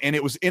down, and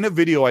it was in a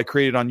video I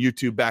created on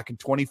YouTube back in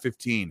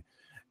 2015.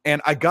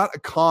 And I got a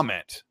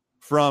comment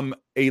from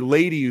a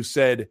lady who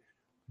said,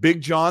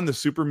 Big John, the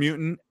super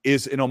mutant,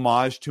 is an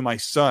homage to my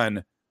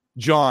son,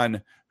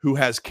 John, who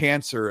has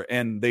cancer.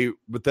 And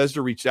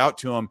Bethesda reached out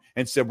to him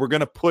and said, we're going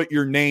to put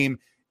your name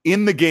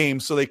in the game.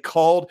 So they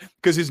called,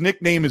 because his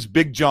nickname is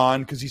Big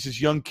John, because he's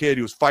this young kid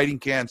who was fighting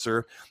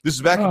cancer. This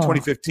is back in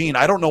 2015.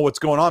 I don't know what's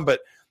going on,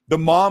 but the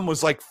mom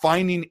was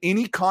finding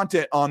any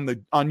content on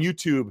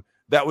YouTube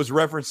that was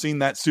referencing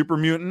that super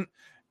mutant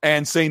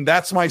and saying,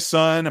 that's my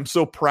son. I'm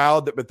so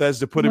proud that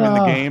Bethesda put him in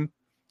the game.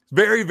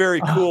 Very, very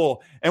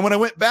cool. And when I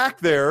went back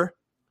there,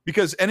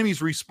 because enemies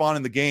respawn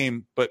in the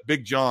game, but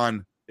Big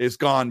John is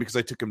gone because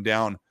I took him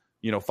down,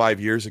 5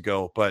 years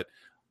ago. But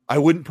I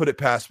wouldn't put it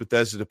past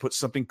Bethesda to put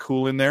something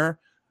cool in there.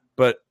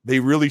 But they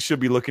really should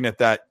be looking at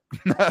that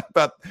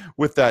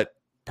with that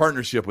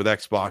partnership with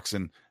Xbox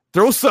and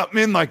throw something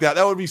in like that.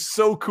 That would be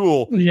so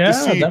cool. Yeah, to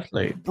see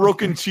definitely.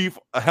 Broken Chief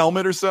a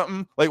helmet or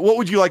something. What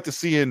would you like to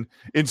see in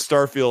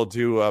Starfield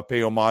to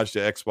pay homage to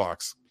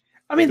Xbox?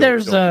 I mean,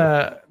 there's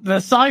the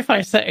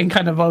sci-fi setting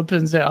kind of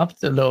opens it up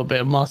a little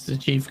bit of Master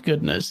Chief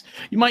goodness.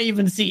 You might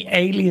even see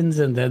aliens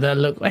in there that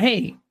look,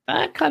 hey,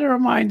 that kind of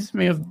reminds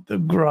me of the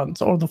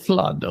Grunt or the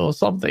Flood or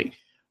something.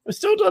 We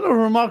still don't know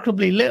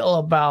remarkably little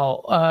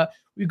about.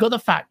 We've got the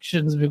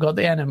factions, we've got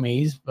the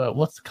enemies, but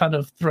what kind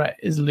of threat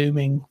is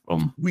looming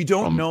from? We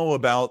don't know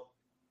about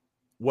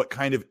what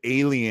kind of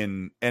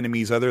alien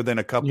enemies other than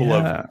a couple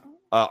of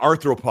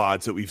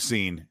arthropods that we've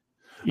seen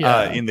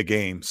in the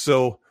game.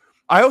 So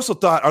I also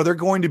thought, are there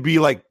going to be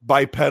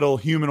bipedal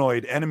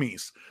humanoid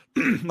enemies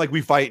like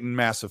we fight in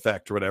Mass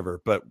Effect or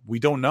whatever? But we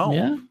don't know.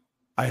 Yeah.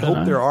 I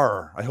hope there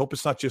are. I hope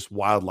it's not just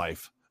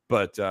wildlife,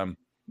 but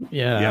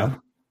yeah.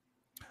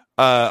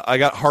 I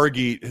got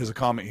Hargeet has a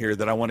comment here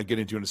that I want to get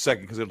into in a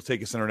second because it'll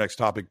take us in our next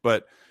topic.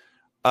 But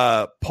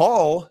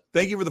Paul,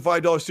 thank you for the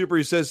 $5 super.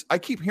 He says, I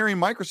keep hearing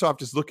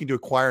Microsoft is looking to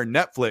acquire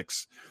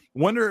Netflix.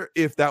 Wonder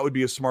if that would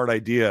be a smart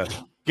idea.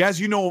 Gaz,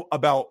 you know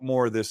about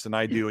more of this than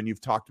I do, and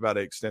you've talked about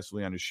it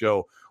extensively on the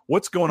show.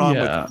 What's going on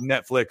with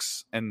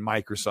Netflix and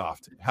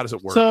Microsoft? How does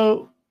it work?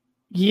 So,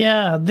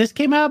 yeah, this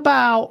came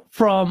about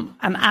from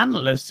an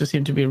analyst who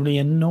seemed to be really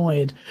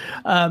annoyed.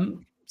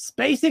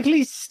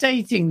 Basically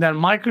stating that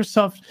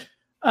Microsoft,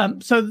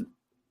 so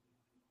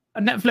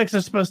Netflix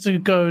is supposed to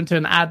go into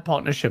an ad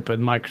partnership with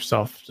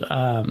Microsoft.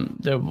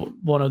 They're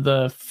one of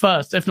the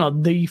first, if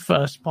not the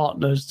first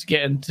partners to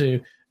get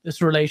into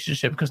this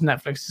relationship because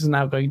Netflix is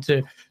now going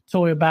to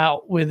toy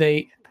about with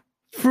a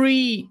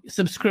free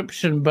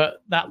subscription,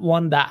 but that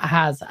one that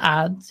has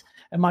ads.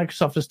 And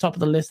Microsoft is top of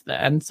the list there.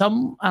 And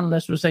some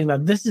analysts were saying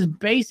that this is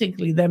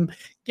basically them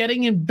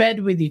getting in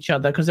bed with each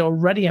other because they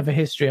already have a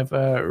history of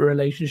a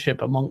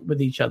relationship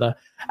with each other.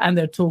 And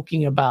they're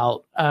talking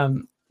about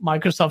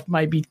Microsoft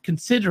might be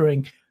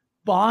considering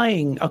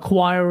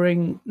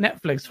acquiring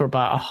Netflix for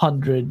about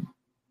 100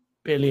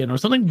 billion or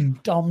something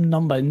dumb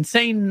number,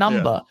 insane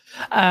number.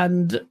 Yeah.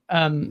 And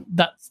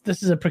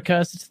this is a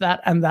precursor to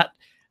that. And that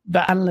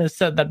the analyst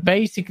said that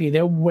basically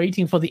they're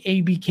waiting for the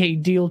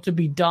ABK deal to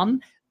be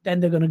done. Then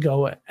they're going to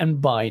go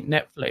and buy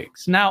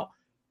Netflix. Now,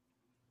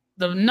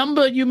 the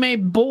number you may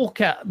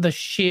balk at the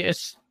sheer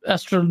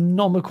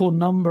astronomical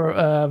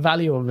number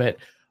value of it,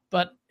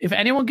 but if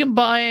anyone can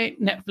buy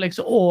Netflix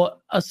or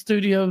a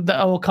studio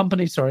or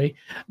company,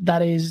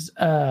 that is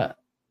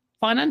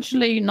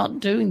financially not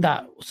doing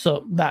that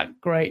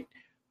great,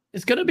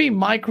 it's going to be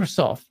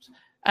Microsoft.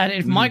 And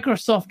if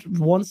Microsoft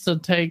wants to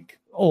take,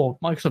 or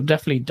Microsoft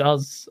definitely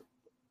does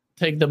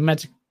take the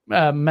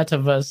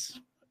metaverse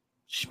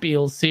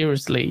spiel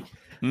seriously,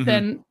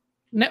 then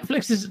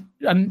Netflix is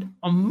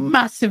a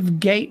massive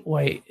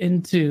gateway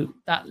into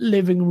that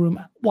living room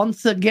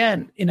once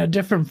again in a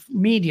different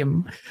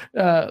medium,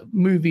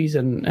 movies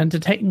and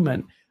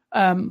entertainment.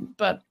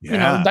 But you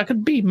know, that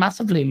could be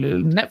massively.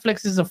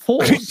 Netflix is a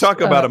force. Talk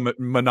about a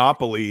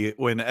monopoly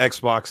when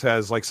Xbox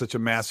has like such a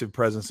massive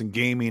presence in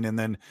gaming, and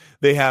then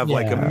they have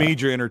like a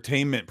major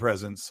entertainment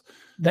presence.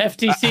 The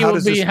FTC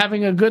will be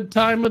having a good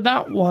time with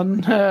that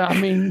one. I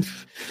mean,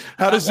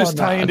 how does this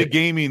tie into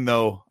gaming,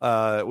 though?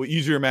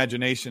 Use your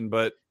imagination,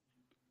 but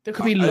there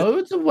could be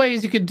loads of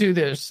ways you could do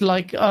this.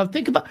 Like,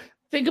 think about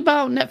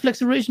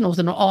Netflix originals,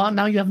 and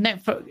now you have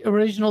Netflix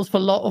originals for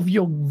a lot of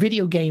your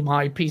video game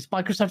IPs.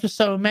 Microsoft has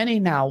so many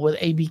now with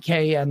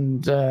ABK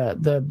and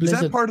the Blizzard.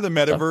 Is that part of the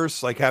metaverse,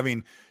 stuff? Like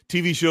having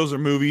TV shows or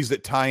movies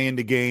that tie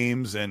into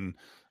games and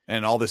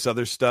all this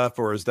other stuff,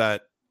 or is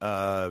that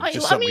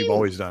just something we've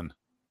always done?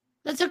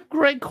 That's a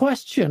great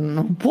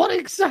question. What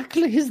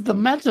exactly is the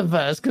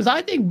metaverse? Because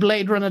I think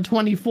Blade Runner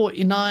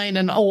 2049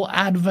 and all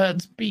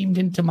adverts beamed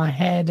into my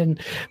head and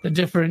the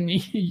different,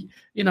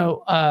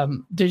 digital...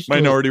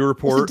 Minority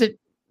Report.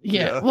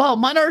 Well,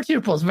 Minority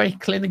Report is very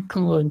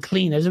clinical and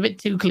clean. It's a bit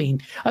too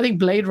clean. I think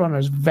Blade Runner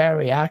is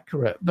very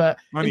accurate. But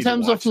in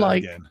terms of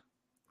like... I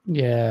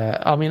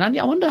mean,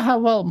 I wonder how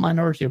well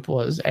Minority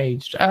Report is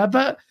aged.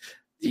 But,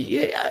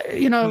 the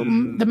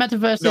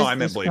metaverse No, I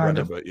meant Blade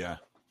Runner, but yeah.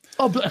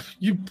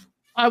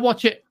 I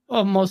watch it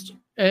almost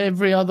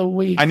every other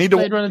week. I need to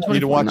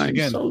watch it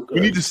again. So we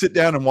need to sit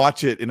down and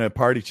watch it in a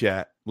party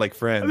chat like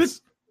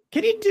friends.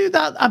 Can you do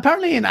that?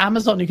 Apparently in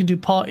Amazon you can do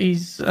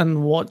parties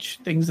and watch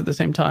things at the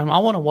same time. I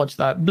want to watch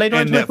that. Blade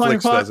Runner. And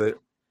Netflix does it.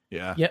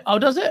 Yeah. Oh,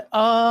 does it?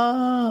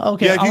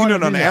 Okay. Yeah, if you can do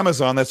it on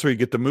Amazon, that's where you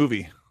get the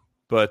movie.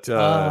 But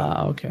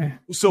okay.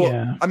 So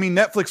I mean,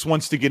 Netflix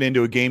wants to get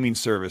into a gaming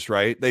service,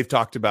 right? They've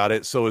talked about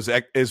it. So is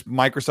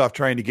Microsoft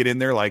trying to get in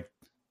there? Like,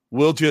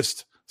 we'll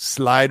just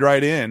slide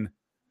right in,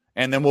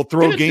 and then we'll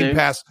throw Game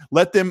Pass.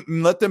 Let them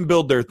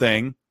build their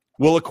thing.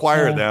 We'll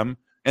acquire them,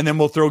 and then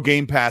we'll throw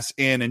Game Pass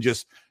in and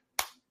just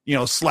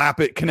slap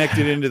it, connect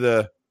it into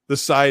the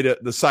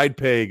side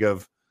peg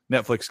of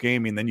Netflix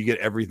gaming. Then you get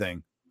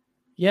everything.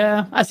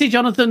 Yeah, I see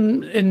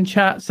Jonathan in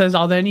chat says,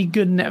 "Are there any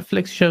good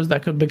Netflix shows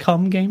that could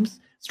become games?"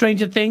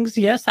 Stranger Things,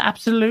 yes,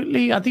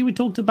 absolutely. I think we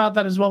talked about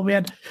that as well. We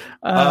had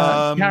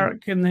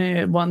Garrick in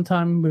here one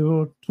time. We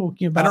were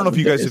talking about. I don't know if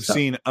you guys have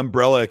seen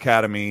Umbrella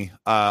Academy.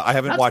 I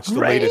haven't watched the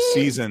latest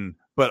season,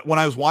 but when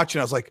I was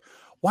watching, I was like,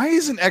 "Why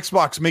isn't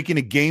Xbox making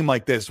a game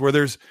like this where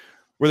there's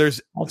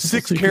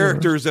six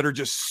characters that are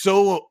just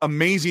so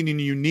amazing and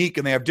unique,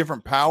 and they have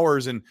different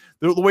powers, and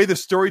the way the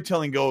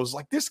storytelling goes,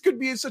 like this could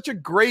be such a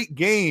great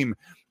game,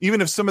 even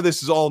if some of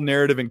this is all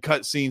narrative and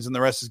cutscenes and the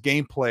rest is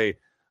gameplay."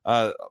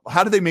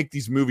 How do they make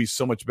these movies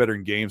so much better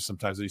in games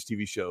sometimes, these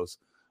TV shows?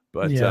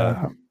 But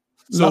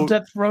Love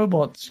Death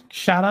Robots,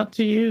 shout out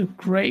to you.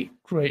 Great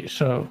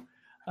show.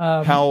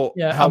 How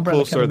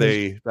close are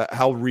they?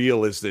 How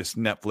real is this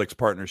Netflix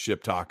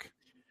partnership talk?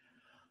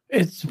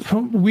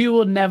 We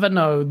will never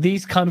know.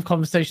 These kind of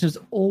conversations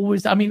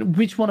always. I mean,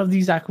 which one of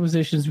these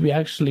acquisitions we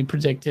actually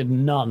predicted?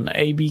 None.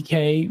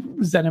 ABK,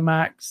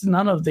 ZeniMax,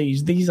 none of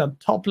these. These are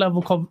top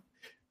level.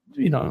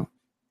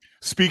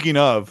 Speaking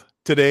of,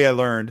 today I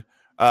learned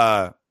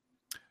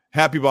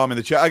Happy Bomb in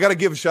the chat. I got to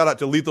give a shout out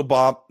to Lethal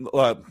Bomb.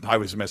 I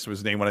always mess with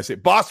his name when I say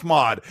Boss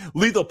Mod,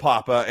 Lethal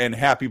Papa, and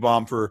Happy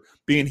Bomb for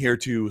being here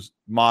to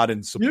mod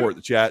and support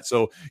the chat.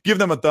 So give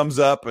them a thumbs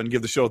up and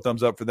give the show a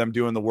thumbs up for them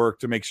doing the work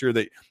to make sure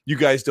that you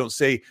guys don't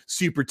say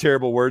super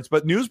terrible words.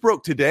 But news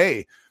broke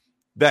today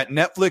that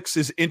Netflix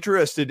is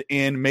interested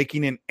in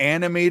making an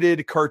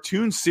animated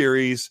cartoon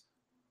series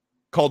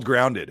called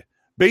Grounded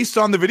based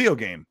on the video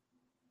game.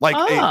 Like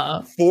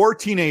a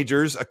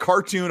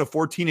cartoon of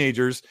 4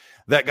 teenagers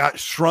that got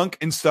shrunk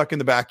and stuck in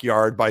the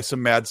backyard by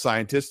some mad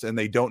scientists, and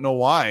they don't know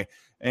why.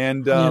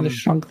 And they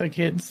shrunk the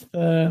kids.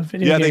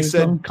 Video they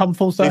said come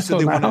full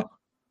circle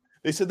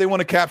they said they want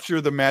to capture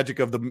the magic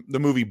of the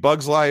movie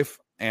Bug's Life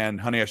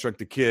and Honey, I Shrunk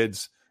the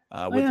Kids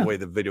with the way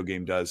the video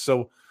game does.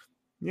 So,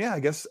 yeah,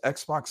 I guess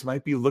Xbox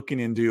might be looking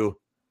into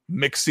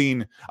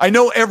mixing. I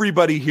know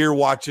everybody here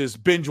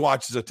binge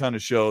watches a ton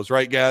of shows,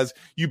 right, guys?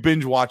 You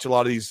binge watch a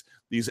lot of these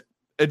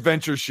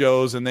adventure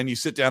shows, and then you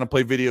sit down and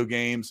play video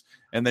games,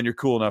 and then you're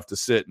cool enough to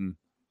sit and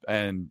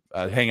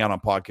hang out on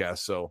podcasts.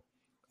 So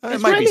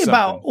it's really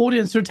about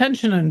audience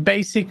retention and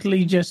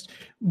basically just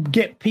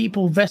get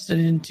people vested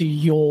into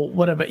your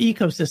whatever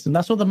ecosystem.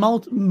 That's what the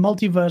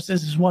multiverse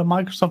is why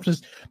Microsoft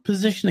is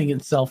positioning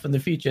itself in the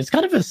future. It's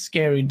kind of a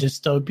scary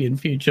dystopian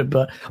future,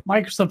 but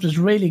Microsoft is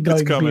really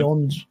going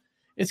beyond.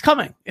 It's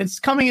coming.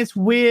 It's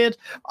weird.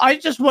 I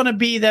just want to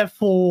be there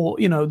for,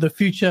 the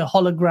future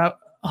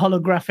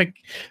holographic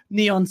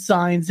neon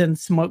signs and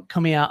smoke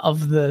coming out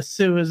of the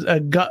sewers.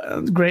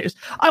 Greatest.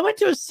 I went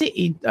to a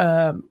city,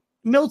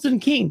 Milton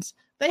Keynes.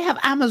 They have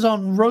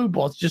Amazon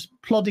robots just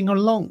plodding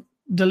along,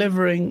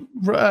 delivering.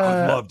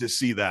 I'd love to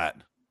see that.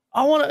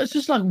 It's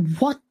just like,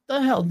 what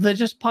the hell? They're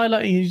just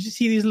piloting. You just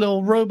see these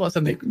little robots,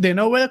 and they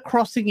know where the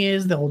crossing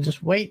is. They'll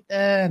just wait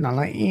there, and I'm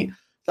like, it's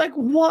like,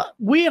 what?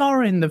 We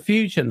are in the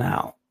future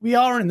now. We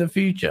are in the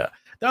future.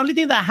 The only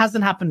thing that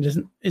hasn't happened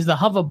is the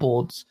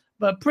hoverboards.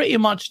 But pretty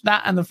much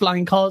that and the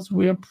flying cars,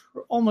 we're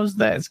almost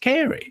there. It's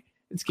scary.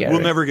 We'll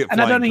never get flying cars.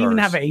 And I don't even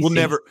have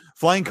AC.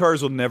 Flying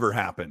cars will never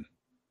happen.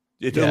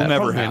 It'll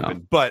never happen.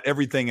 Not. But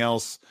everything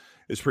else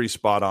is pretty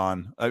spot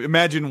on.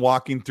 Imagine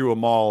walking through a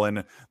mall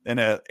and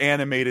an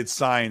animated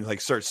sign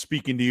starts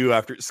speaking to you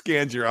after it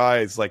scans your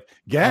eyes. Like,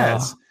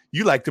 Gaz,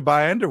 you like to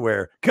buy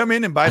underwear. Come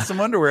in and buy some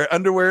underwear.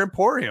 Underwear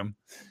Emporium.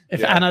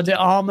 If Ana de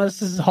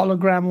Armas's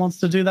hologram wants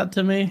to do that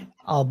to me,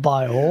 I'll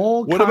buy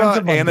all kinds of underwear.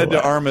 What about Ana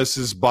de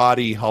Armas's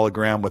body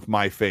hologram with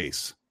my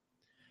face?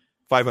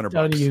 $500.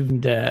 Don't even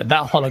dare.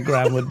 That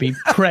hologram would be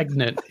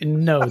pregnant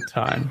in no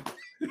time.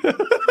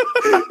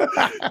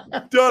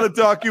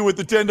 Donataku with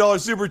the $10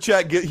 super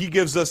chat. He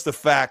gives us the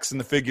facts and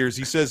the figures.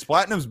 He says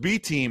Platinum's B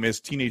team is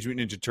Teenage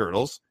Mutant Ninja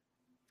Turtles,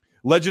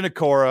 Legend of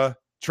Korra,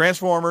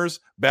 Transformers,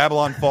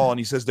 Babylon Fall, and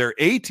he says their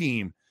A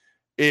team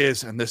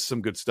is, and this is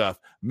some good stuff,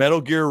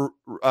 Metal Gear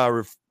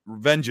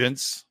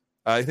Vengeance.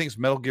 I think it's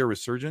Metal Gear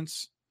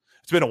Resurgence.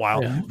 It's been a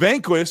while. Yeah.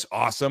 Vanquish,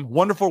 awesome.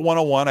 Wonderful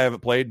 101, I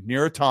haven't played.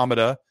 Nier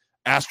Automata,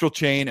 Astral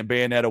Chain, and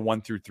Bayonetta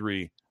 1 through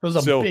 3.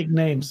 Those are big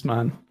names,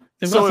 man.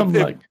 They've got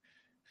some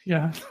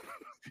yeah.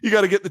 You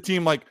got to get the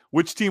team,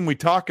 which team we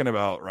talking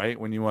about, right?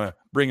 When you want to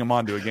bring them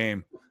onto a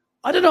game.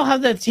 I don't know how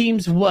their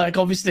teams work.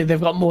 Obviously,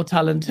 they've got more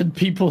talented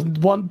people in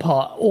one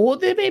part, or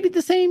they may be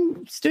the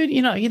same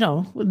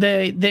studio.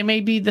 They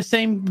may be the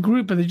same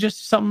group, but they're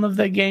just some of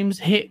their games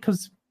hit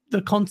because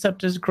the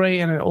concept is great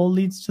and it all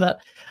leads to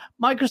that.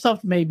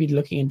 Microsoft may be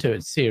looking into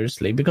it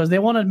seriously because they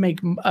want to make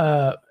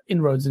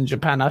inroads in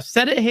Japan. I've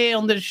said it here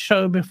on this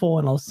show before,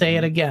 and I'll say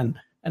it again.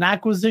 An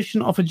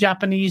acquisition of a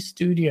Japanese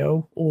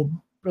studio or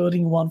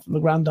building one from the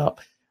ground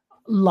up,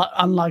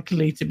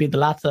 unlikely to be the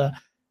latter.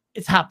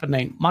 It's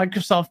happening.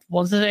 Microsoft,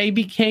 once the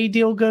ABK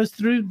deal goes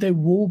through, they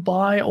will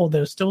buy, or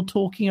they're still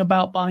talking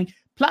about buying.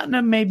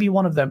 Platinum may be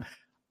one of them.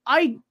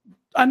 I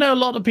know a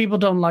lot of people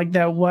don't like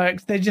their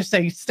works. They just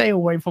say, stay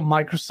away from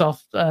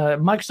Microsoft.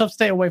 Microsoft,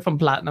 stay away from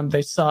Platinum.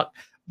 They suck.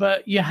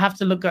 But you have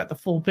to look at the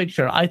full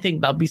picture. I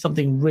think that'll be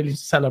something really to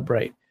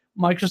celebrate.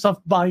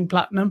 Microsoft buying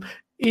Platinum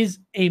is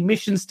a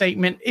mission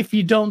statement. If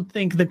you don't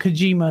think the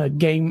Kojima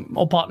game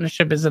or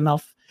partnership is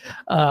enough,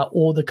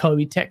 or the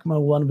Koei Tecmo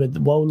one with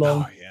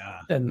Wolong,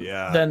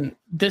 then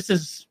this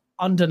is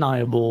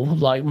undeniable.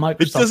 Like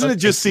Microsoft, doesn't it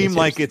just seem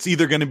like it's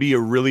either going to be a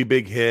really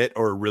big hit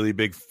or a really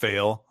big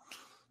fail?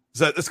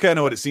 That's kind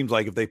of what it seems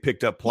like if they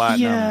picked up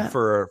Platinum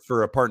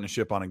for a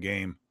partnership on a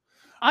game.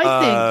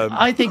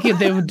 I think if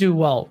they would do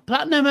well.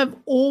 Platinum have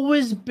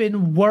always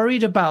been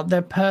worried about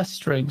their purse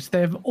strings.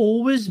 They've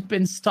always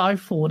been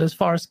stifled as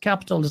far as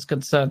capital is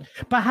concerned.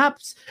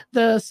 Perhaps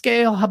the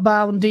scale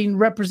abounding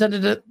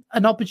represented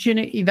an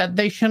opportunity that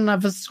they shouldn't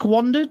have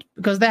squandered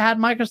because they had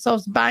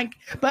Microsoft's bank.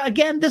 But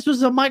again, this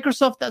was a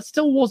Microsoft that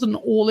still wasn't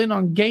all in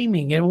on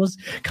gaming. It was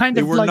kind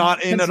of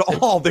not in at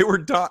all. They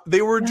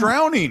were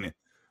drowning.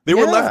 They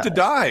were left to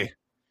die.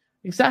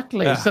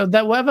 Exactly. Yeah. So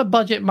that whatever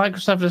budget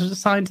Microsoft has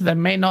assigned to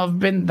them may not have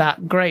been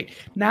that great.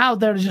 Now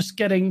they're just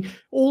getting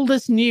all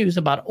this news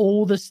about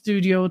all the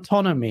studio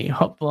autonomy,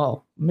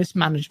 well,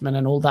 mismanagement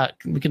and all that.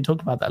 We can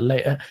talk about that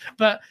later.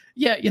 But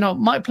yeah,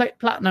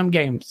 Platinum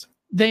Games,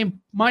 they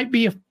might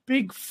be a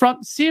big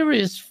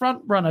serious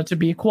front runner to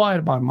be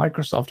acquired by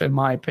Microsoft, in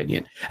my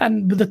opinion.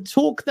 And with the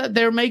talk that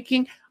they're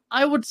making,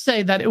 I would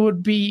say that it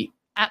would be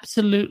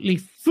absolutely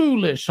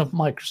foolish of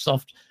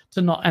Microsoft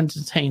to not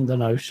entertain the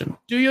notion.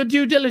 Do your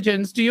due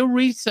diligence, do your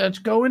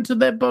research, go into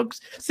their books,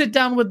 sit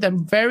down with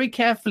them very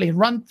carefully,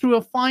 run through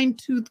a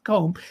fine-tooth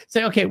comb,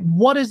 say, okay,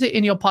 what is it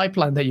in your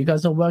pipeline that you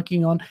guys are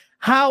working on?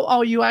 How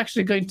are you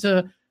actually going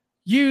to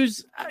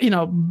use,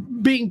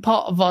 being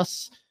part of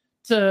us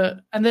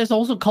and there's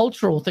also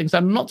cultural things.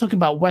 I'm not talking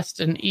about West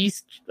and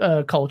East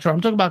culture.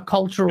 I'm talking about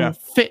cultural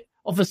fit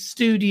of a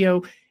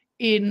studio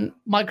in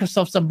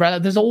Microsoft's umbrella.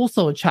 There's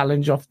also a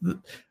challenge of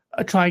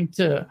trying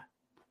to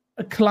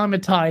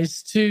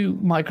acclimatize to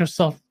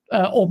Microsoft,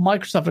 or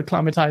Microsoft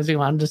acclimatizing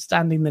or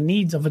understanding the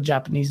needs of a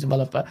Japanese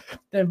developer.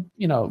 I'm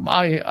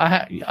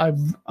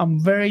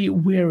very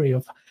weary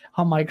of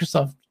how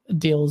Microsoft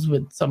deals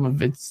with some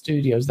of its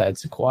studios that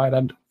it's acquired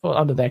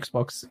under the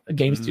Xbox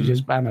Game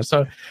Studios banner.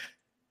 So,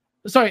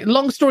 sorry.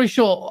 Long story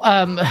short,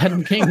 I'm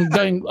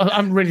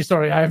really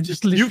sorry. I've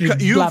just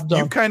literally blabbed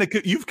on.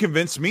 You've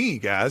convinced me,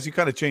 guys. You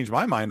kind of changed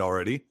my mind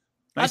already.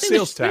 Nice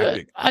sales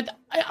tactic.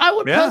 I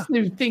would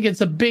personally think it's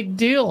a big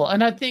deal.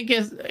 And I think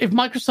if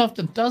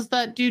Microsoft does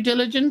that due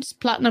diligence,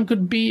 Platinum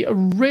could be a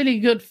really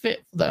good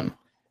fit for them.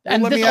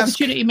 And this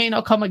opportunity may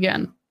not come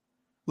again.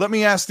 Let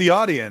me ask the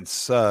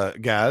audience,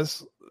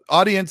 guys.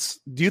 Audience,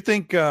 do you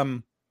think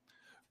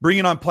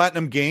bringing on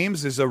Platinum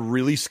Games is a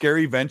really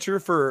scary venture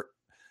for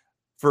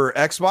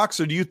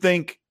Xbox? Or do you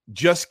think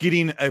just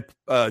getting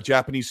a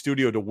Japanese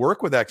studio to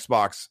work with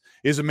Xbox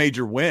is a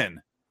major win?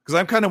 Because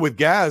I'm kind of with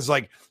Gaz,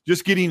 like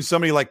just getting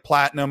somebody like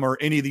Platinum or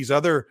any of these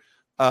other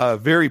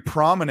very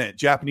prominent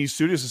Japanese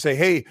studios to say,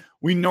 hey,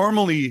 we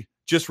normally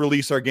just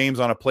release our games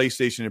on a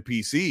PlayStation and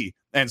PC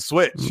and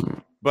Switch.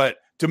 But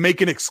to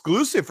make an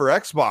exclusive for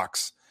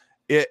Xbox,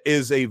 it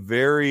is I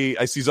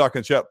see Zoc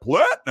in chat,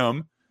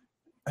 Platinum,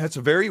 that's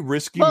a very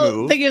risky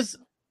move. The thing is,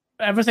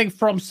 everything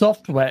from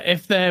software,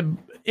 if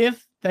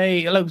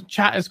they look,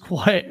 chat is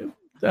quite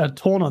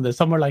torn on this.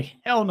 Some are like,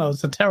 hell no,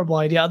 it's a terrible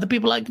idea. Other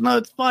people are like, no,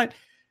 it's fine.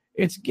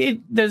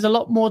 There's a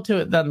lot more to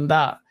it than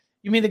that.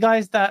 You mean the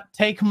guys that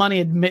take money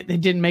admit they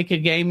didn't make a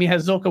game? Yeah,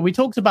 Zoka, we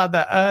talked about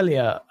that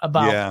earlier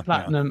about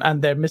Platinum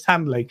and their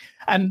mishandling.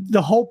 And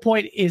the whole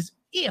point is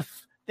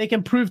if they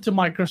can prove to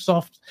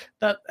Microsoft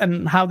that,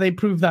 and how they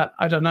prove that,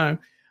 I don't know.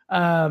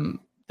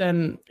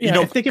 Then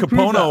if they can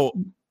prove that,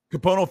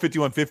 Capono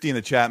 5150 in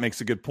the chat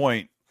makes a good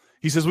point.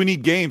 He says we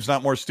need games,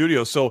 not more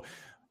studios. So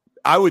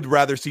I would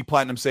rather see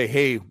Platinum say,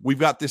 hey, we've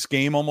got this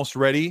game almost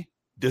ready.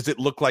 Does it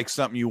look like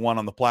something you want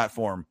on the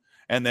platform?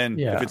 And then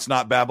if it's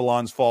not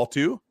Babylon's Fall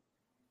 2,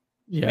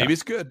 maybe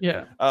it's good.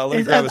 Yeah.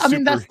 That's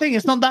the thing.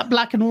 It's not that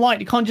black and white.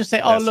 You can't just say,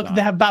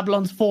 they have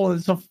Babylon's Fall.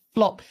 It's a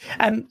flop.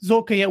 And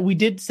Zorka, we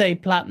did say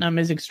Platinum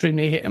is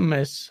extremely hit and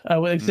miss.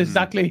 It's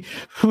exactly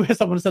where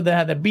someone said they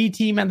had a B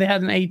team and they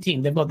had an A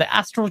team. They've got the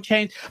Astral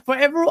Chain. For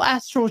every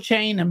Astral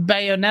Chain and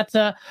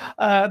Bayonetta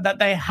that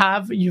they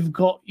have, you've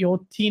got your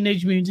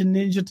Teenage Mutant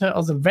Ninja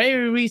Turtles and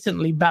very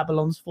recently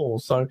Babylon's Fall.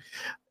 So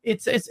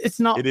it's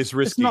not. It is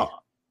risky.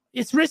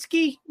 It's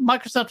risky.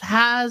 Microsoft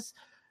has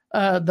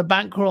the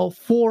bankroll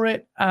for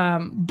it,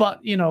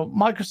 but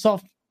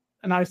Microsoft,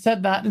 and I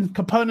said that, and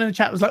Capone in the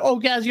chat was like, "Oh,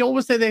 guys, you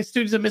always say their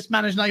studios are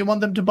mismanaged. Now you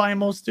want them to buy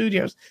more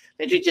studios."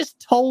 They just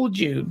told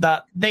you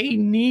that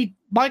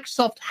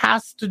Microsoft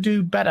has to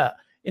do better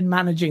in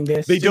managing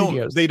their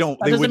studios. They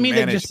doesn't mean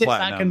they just sit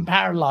back and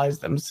paralyze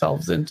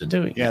themselves into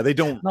doing. Yeah, they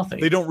don't. Nothing.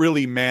 They don't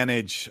really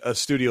manage a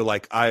studio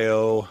like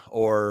IO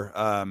or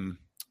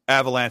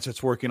Avalanche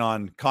that's working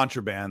on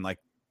Contraband. Like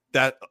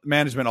that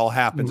management all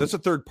happens. That's a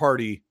third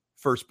party,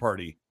 first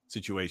party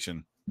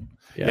situation.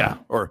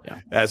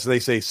 As they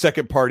say,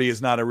 second party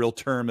is not a real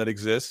term that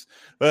exists.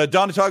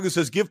 Donatagu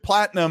says, give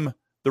Platinum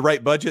the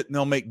right budget and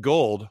they'll make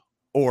gold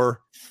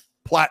or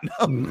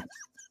platinum.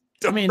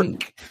 I mean,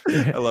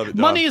 I love it.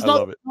 Don. Money is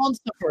not the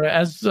answer for it,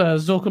 as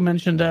Zorka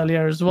mentioned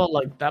earlier as well.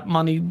 Like that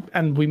money,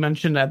 and we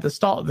mentioned at the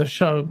start of the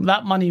show,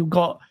 that money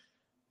got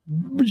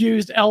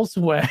used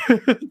elsewhere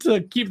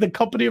to keep the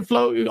company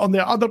afloat on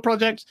their other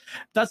projects.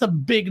 That's a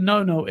big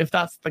no-no if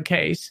that's the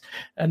case,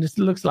 and it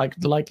looks like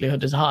the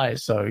likelihood is high.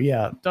 So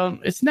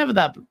it's never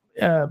that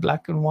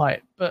black and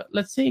white, but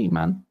let's see,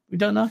 man. We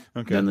don't know.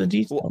 Okay. We don't know the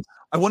details. Well,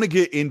 I want to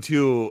get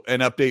into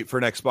an update for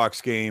an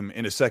Xbox game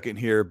in a second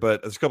here,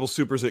 but there's a couple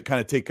supers that kind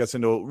of take us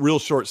into a real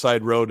short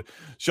side road.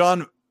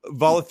 Sean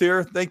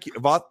Volathier, thank you.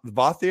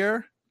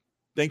 Vothier,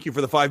 thank you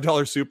for the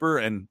 $5 super,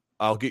 and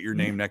I'll get your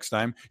name next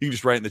time. You can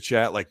just write in the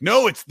chat like,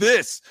 no, it's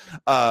this.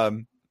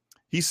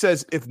 He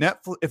says, if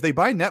they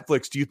buy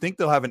Netflix, do you think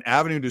they'll have an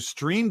avenue to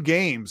stream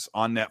games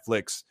on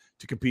Netflix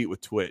to compete with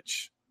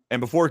Twitch?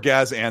 And before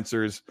Gaz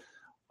answers,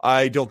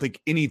 I don't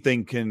think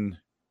anything can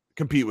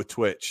compete with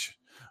Twitch.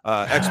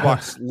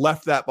 Xbox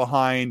left that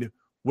behind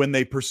when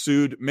they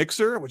pursued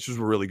Mixer, which was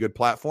a really good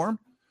platform.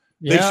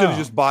 They should have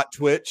just bought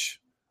Twitch,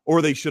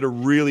 or they should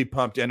have really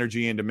pumped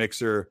energy into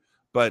Mixer.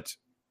 But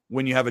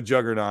when you have a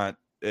juggernaut,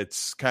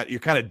 you're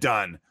kind of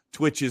done.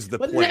 Twitch is the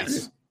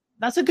place.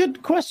 That's a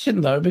good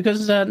question, though,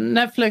 because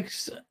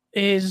Netflix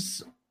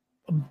is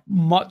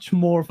much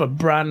more of a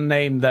brand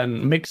name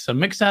than Mixer.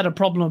 Mixer had a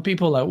problem with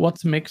people like,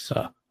 what's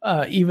Mixer?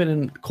 Even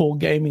in core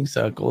gaming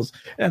circles.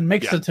 And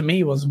Mixer to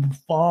me was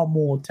far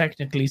more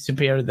technically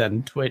superior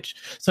than Twitch.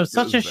 So it's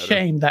such a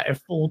shame that it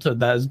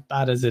faltered as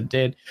bad as it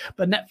did.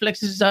 But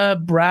Netflix is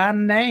a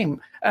brand name.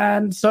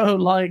 And so,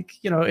 like,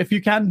 you know, if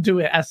you can do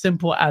it as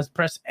simple as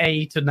press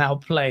A to now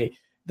play,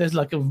 there's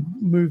like a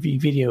movie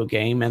video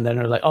game, and then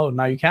they're like, oh,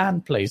 now you can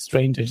play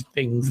Stranger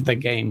Things, the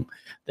game,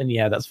 then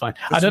yeah, that's fine.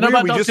 I don't know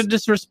about Dr.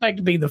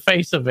 Disrespect being the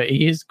face of it.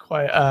 He is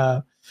quite,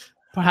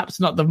 perhaps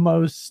not the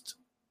most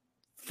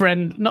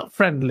not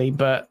friendly,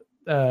 but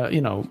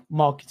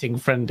marketing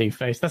friendly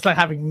face. That's like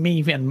having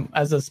me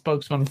as a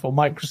spokesman for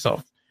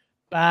Microsoft.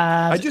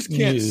 Bad. I just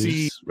can't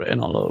see written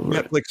all over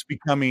Netflix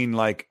becoming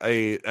like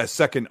a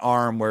second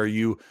arm where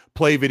you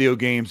play video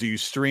games or you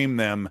stream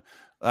them.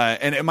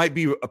 And it might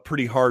be a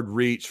pretty hard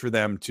reach for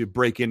them to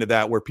break into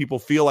that, where people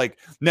feel like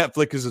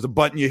Netflix is a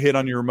button you hit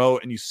on your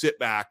remote and you sit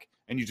back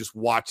and you just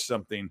watch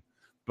something.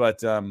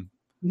 But Sean,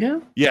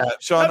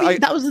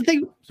 that was the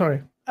thing.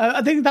 Sorry.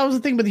 I think that was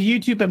the thing with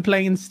YouTube and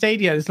playing in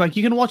Stadia. It's like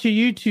you can watch a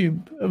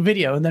YouTube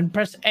video and then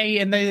press A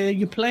and then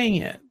you're playing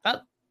it.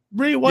 That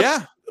really was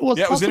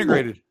it was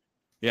integrated.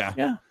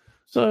 Yeah.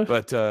 So,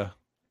 but good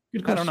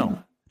I don't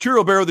know.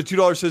 Churro Bear with the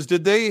 $2 says,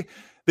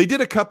 they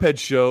did a Cuphead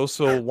show,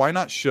 so why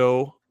not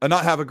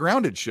have a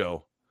Grounded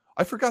show?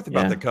 I forgot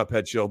about the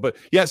Cuphead show, but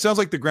yeah, it sounds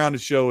like the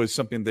Grounded show is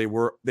something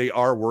they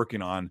are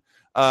working on.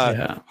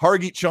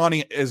 Hargeet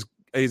Shawnee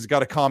has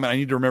got a comment. I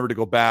need to remember to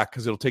go back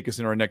because it'll take us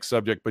into our next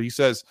subject. But he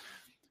says,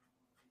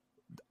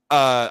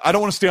 I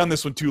don't want to stay on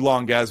this one too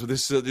long, guys, but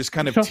this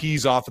kind of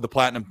tease off of the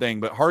Platinum thing.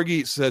 But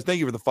Hargeet says, thank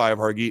you for the 5,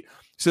 Hargeet. He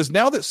says,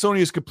 now that Sony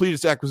has completed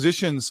its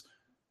acquisitions,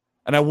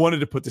 and I wanted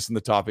to put this in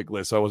the topic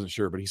list, so I wasn't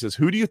sure, but he says,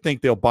 who do you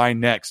think they'll buy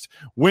next?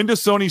 When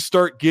does Sony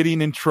start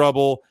getting in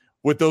trouble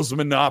with those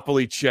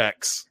monopoly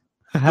checks?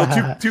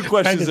 So two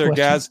questions there,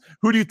 Gaz.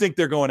 Who do you think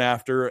they're going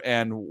after,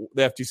 and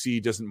the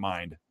FTC doesn't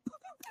mind?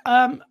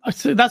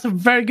 So that's a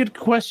very good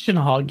question,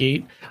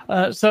 Hargeet.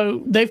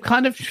 So they've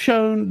kind of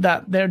shown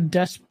that they're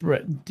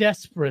desperate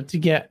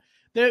to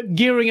they're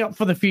gearing up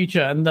for the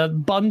future, and the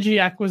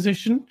Bungie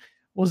acquisition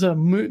was a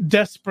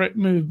desperate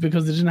move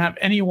because they didn't have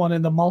anyone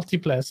in the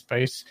multiplayer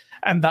space,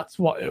 and that's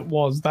what it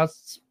was.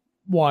 That's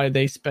why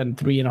they spent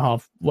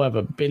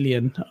 $3.5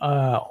 billion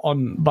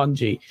on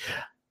Bungie.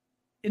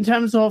 In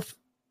terms of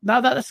now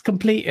that it's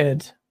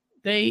completed,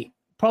 they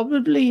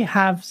probably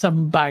have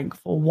some bank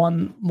for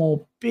one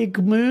more big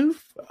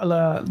move,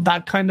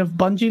 that kind of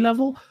Bungie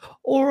level,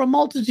 or a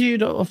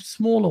multitude of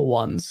smaller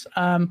ones.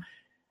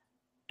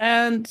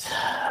 And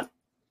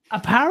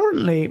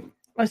apparently,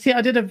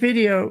 I did a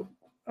video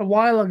a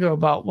while ago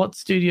about what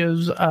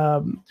studios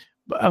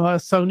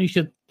Sony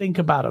should think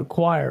about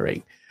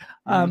acquiring.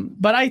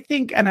 But I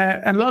think, and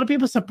a lot of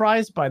people are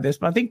surprised by this,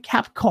 but I think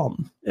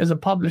Capcom as a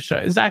publisher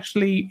is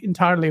actually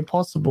entirely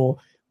possible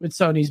with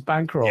Sony's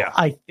bankroll. Yeah.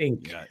 I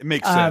think it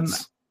makes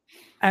sense,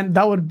 and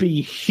that would be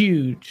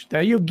huge.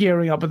 There, you're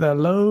gearing up with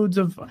loads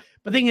of.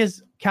 The thing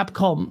is,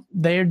 Capcom,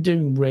 they're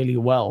doing really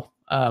well.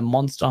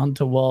 Monster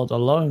Hunter World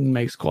alone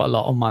makes quite a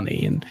lot of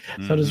money, and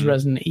so does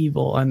Resident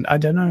Evil. And I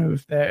don't know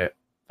if their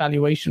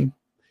valuation.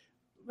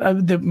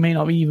 They may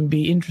not even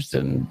be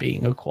interested in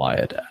being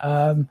acquired.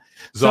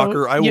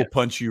 Zocker, I will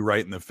punch you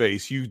right in the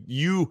face.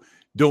 You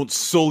don't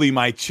sully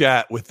my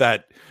chat with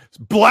that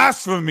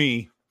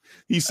blasphemy.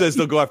 He says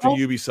they'll go after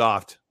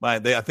Ubisoft. I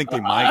think they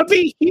might. That'd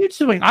be huge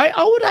to me.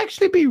 I would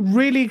actually be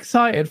really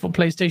excited for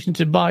PlayStation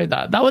to buy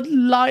that. That would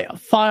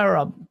fire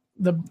up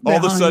all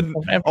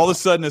of a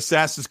sudden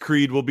Assassin's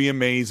Creed will be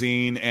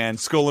amazing, and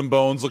Skull and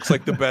Bones looks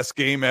like the best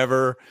game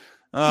ever.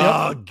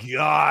 Oh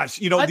gosh.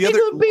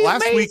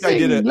 Last week I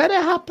did it. Let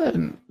it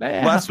happen.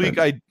 Last week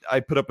I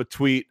put up a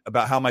tweet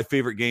about how my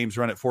favorite games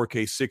run at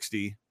 4K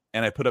 60,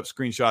 and I put up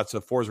screenshots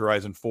of Forza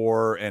Horizon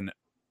 4 and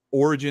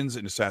Origins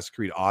and Assassin's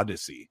Creed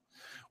Odyssey,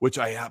 which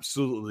I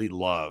absolutely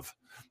love.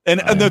 And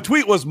the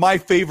tweet was my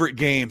favorite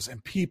games,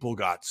 and people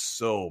got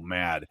so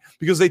mad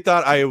because they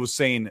thought I was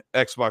saying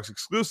Xbox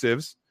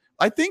exclusives.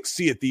 I think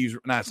Sea of Thieves,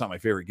 it's not my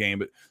favorite game,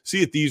 but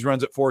Sea of Thieves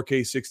runs at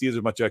 4K 60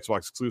 as much Xbox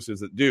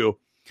exclusives that do.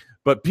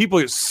 But people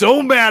get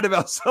so mad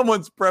about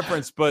someone's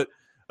preference. But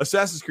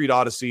Assassin's Creed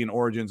Odyssey and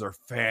Origins are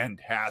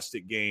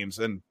fantastic games,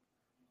 and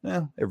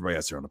everybody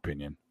has their own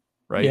opinion,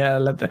 right? Yeah,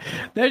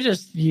 they're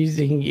just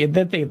using it.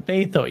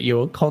 They thought you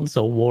were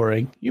console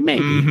warring. You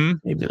maybe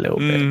a little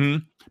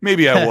bit.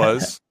 Maybe I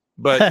was,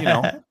 but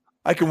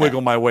I can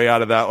wiggle my way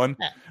out of that one.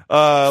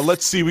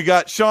 Let's see. We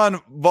got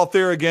Sean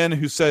Valther again,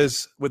 who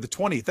says with the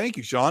 20. Thank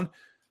you, Sean.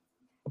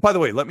 By the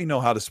way, let me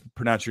know how to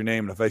pronounce your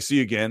name. And if I see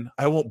you again,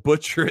 I won't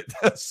butcher it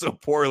so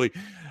poorly.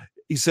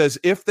 He says,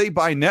 if they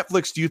buy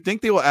Netflix, do you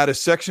think they will add a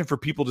section for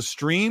people to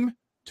stream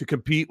to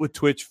compete with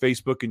Twitch,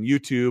 Facebook, and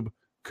YouTube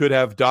could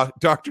have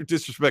Dr.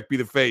 Disrespect be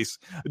the face.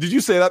 Did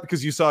you say that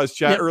because you saw his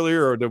chat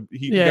earlier, or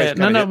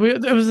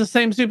it was the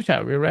same super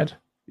chat we read.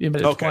 You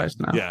read it twice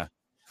now. Yeah.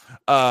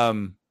 I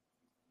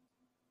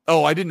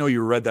didn't know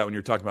you read that when you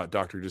were talking about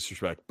Dr.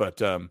 Disrespect,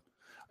 but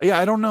yeah,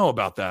 I don't know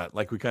about that.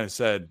 Like we kind of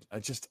said,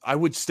 I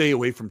would stay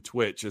away from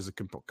Twitch as a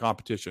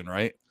competition,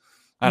 right?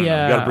 I don't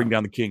know. You got to bring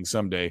down the king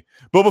someday.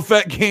 Boba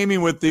Fett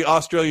Gaming with the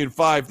Australian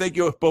 5. Thank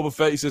you, Boba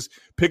Fett. He says,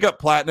 pick up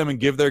Platinum and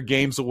give their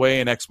games away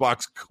in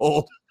Xbox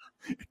Gold.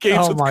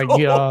 Oh my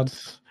God.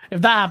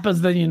 If that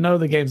happens, then you know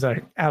the games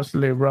are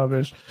absolute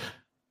rubbish.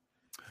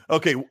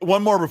 Okay,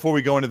 one more before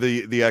we go into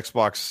the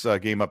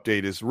Xbox game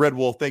update is Red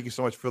Wolf. Thank you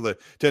so much for the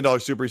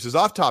 $10 super. He says,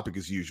 off topic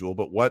as usual,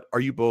 but what are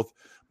you both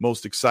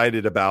most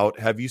excited about?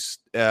 Have you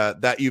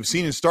that you've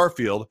seen in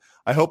Starfield?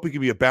 I hope we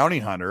can be a bounty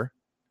hunter.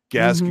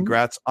 Gaz,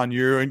 congrats on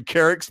you and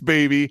Carrick's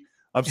baby.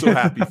 I'm so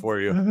happy for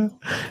you.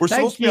 We're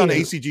supposed to be on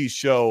ACG's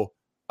show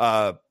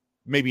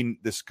maybe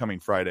this coming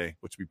Friday,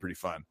 which would be pretty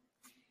fun.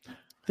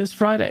 This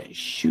Friday?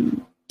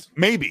 Shoot.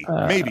 Maybe,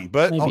 but maybe.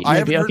 I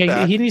haven't heard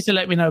back. He needs to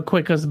let me know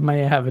quick because may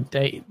have a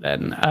date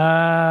then.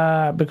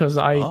 Because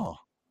I don't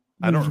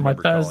remember my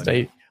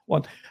Thursday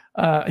one.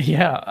 That was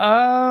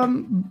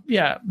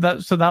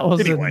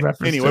in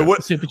reference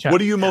to Super Chat.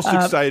 What are you most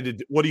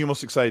excited? What are you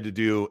most excited to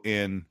do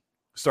in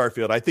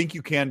Starfield? I think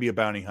you can be a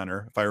bounty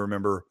hunter, if I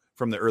remember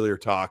from the earlier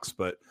talks.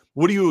 But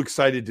what are you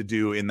excited to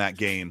do in that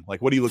game?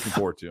 Like, what are you looking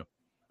forward to?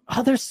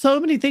 There's so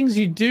many things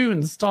you do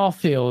in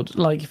Starfield.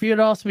 Like, if you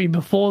had asked me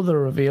before the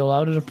reveal, I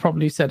would have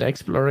probably said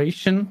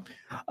exploration.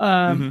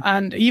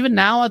 And even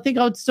now, I think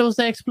I would still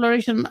say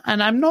exploration.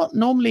 And I'm not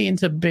normally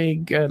into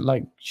big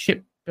like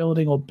ship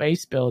building or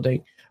base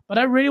building, but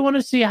I really want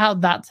to see how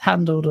that's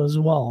handled as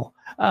well.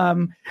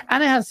 And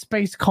it has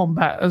space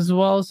combat as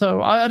well.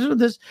 So I don't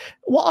know.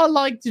 What I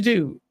like to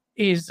do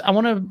is I'm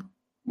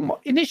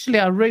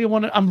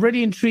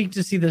really intrigued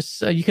to see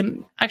this. You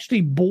can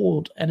actually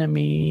board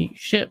enemy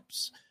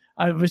ships.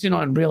 Obviously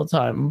not in real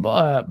time,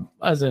 but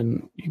as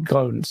in you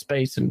go in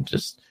space and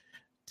just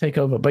take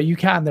over. But you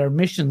can. There are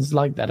missions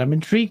like that. I'm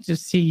intrigued to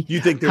see.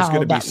 You think there's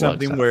going to be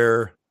something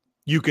where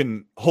you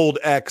can hold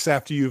X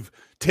after you've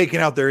taken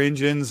out their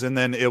engines, and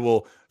then it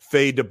will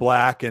fade to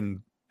black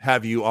and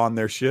have you on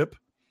their ship?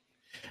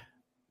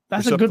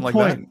 That's a good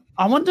point.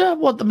 I wonder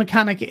what the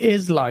mechanic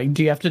is like.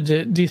 Do you have to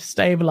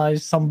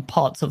destabilize some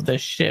parts of their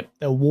ship,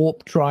 their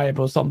warp drive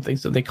or something,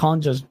 so they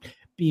can't just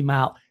beam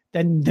out?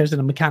 Then there's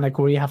a mechanic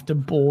where you have to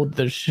board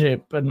the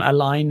ship and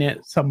align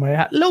it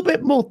somewhere. A little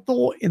bit more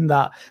thought in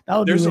that. That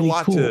would be really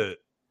cool.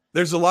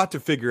 There's a lot to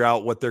figure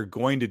out what they're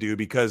going to do,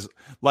 because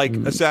like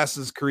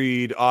Assassin's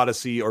Creed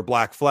Odyssey or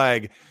Black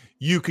Flag,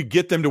 you could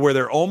get them to where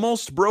they're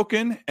almost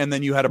broken, and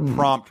then you had a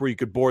prompt where you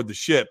could board the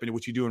ship, and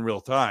which you do in real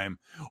time,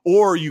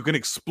 or you can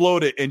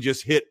explode it and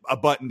just hit a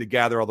button to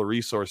gather all the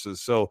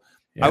resources. So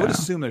I would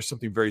assume there's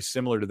something very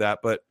similar to that,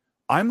 but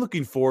I'm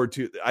looking forward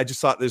to, I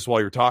just thought this while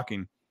you're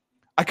talking,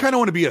 I kind of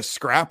want to be a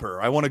scrapper.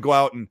 I want to go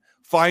out and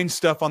find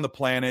stuff on the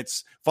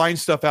planets, find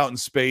stuff out in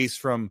space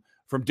from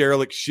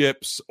derelict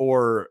ships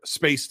or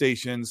space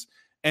stations,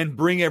 and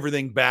bring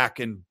everything back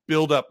and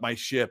build up my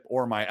ship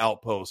or my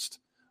outpost.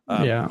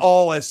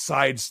 All as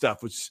side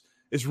stuff, which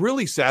is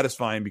really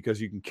satisfying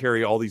because you can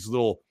carry all these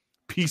little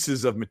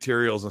pieces of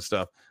materials and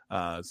stuff.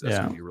 That's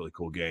going to be a really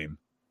cool game.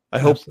 I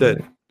hope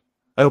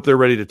they're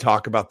ready to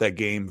talk about that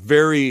game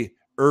very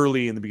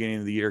early in the beginning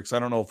of the year, because I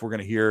don't know if we're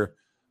going to hear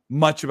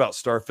much about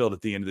Starfield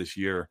at the end of this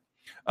year.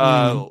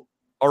 All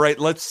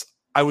right,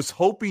 I was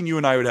hoping you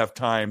and I would have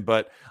time,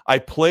 but I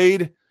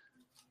played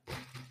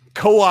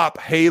co-op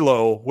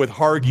Halo with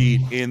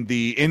Hargeet in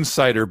the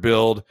Insider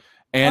build,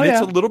 and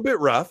it's a little bit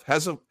rough.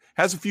 Has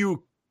a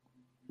few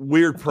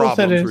weird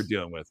problems we're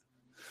dealing with.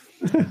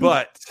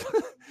 But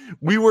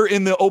we were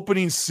in the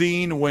opening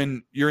scene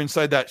when you're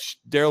inside that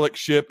derelict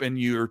ship and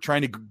you're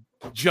trying to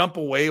jump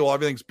away while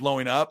everything's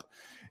blowing up.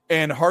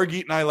 And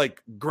Hargeet and I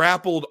like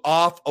grappled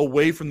off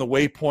away from the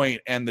waypoint,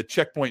 and the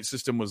checkpoint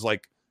system was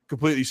like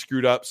completely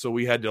screwed up. So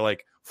we had to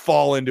like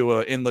fall into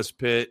an endless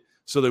pit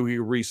so that we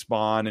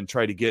respawn and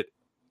try to get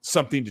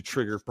something to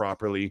trigger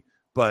properly.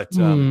 But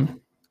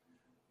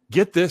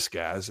get this,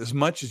 guys, as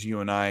much as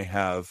you and I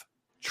have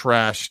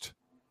trashed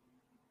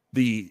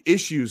the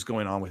issues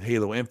going on with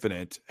Halo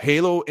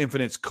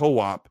Infinite's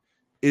co-op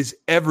is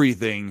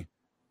everything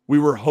we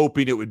were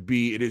hoping it would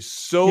be. It is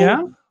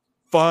so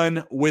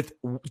fun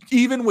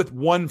even with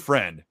one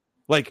friend.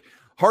 Like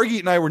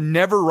Hargeet and I were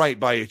never right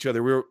by each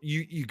other. We were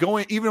you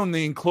going even in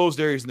the enclosed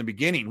areas in the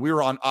beginning, we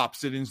were on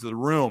opposite ends of the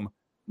room,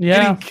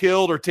 getting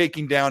killed or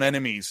taking down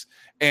enemies.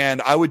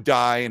 And I would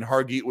die, and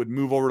Hargeet would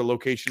move over to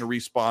location to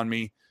respawn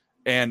me.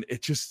 And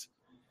it just,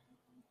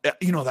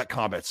 that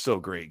combat's so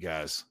great,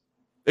 guys.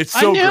 It's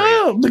so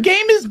great. The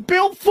game is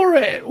built for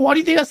it. Why do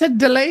you think I said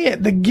delay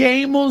it? The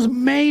game was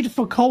made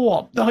for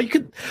co-op.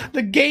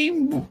 The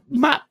game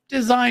map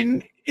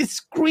design is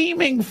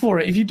screaming for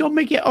it. If you don't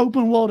make it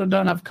open world and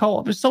don't have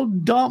co-op, it's so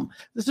dumb.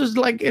 This is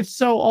like, it's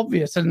so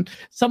obvious. And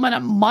someone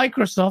at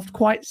Microsoft,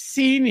 quite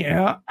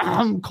senior,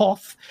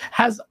 cough,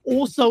 has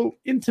also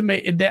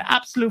intimated their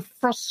absolute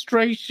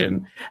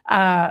frustration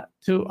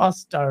to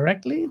us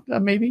directly,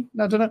 maybe,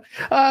 I don't know,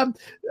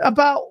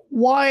 about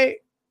why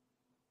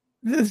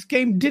this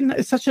game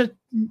it's such a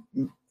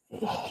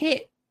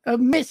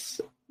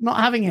miss not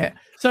having it.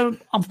 So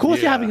of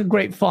course you're having a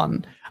great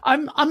fun.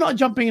 I'm not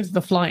jumping into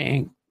the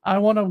flying. I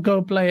want to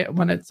go play it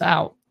when it's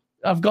out.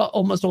 I've got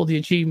almost all the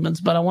achievements,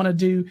 but I want to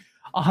do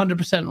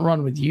 100%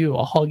 run with you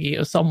or Hoggy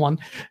or someone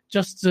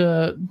just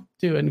to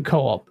do it in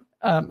co-op.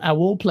 I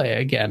will play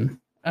it again.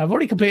 I've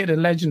already completed a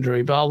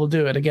legendary, but I will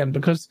do it again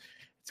because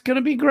it's going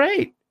to be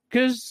great.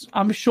 Because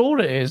I'm sure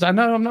it is. I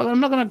know I'm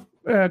not going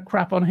to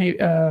crap on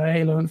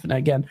Halo Infinite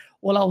again.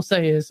 All I'll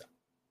say is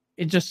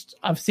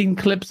I've seen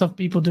clips of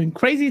people doing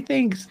crazy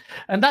things,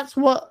 and that's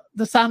what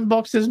the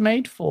sandbox is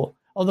made for.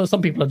 Although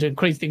some people are doing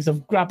crazy things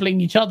of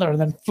grappling each other and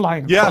then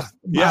flying. Yeah.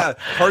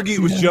 Hargy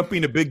was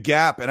jumping a big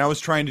gap, and I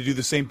was trying to do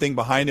the same thing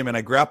behind him, and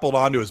I grappled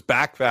onto his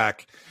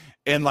backpack,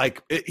 and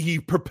he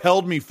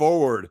propelled me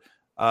forward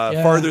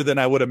farther than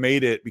I would have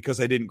made it because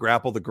I didn't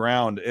grapple the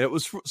ground. It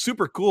was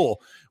super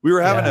cool. We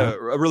were having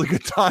a really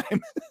good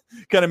time,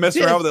 kind of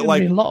messing around with it.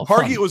 Like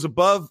Hargy was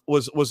above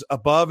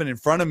and in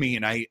front of me,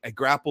 and I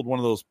grappled one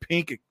of those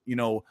pink,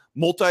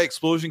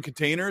 multi-explosion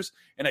containers,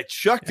 and I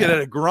chucked it at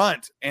a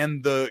grunt,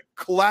 and the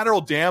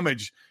collateral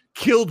damage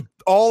killed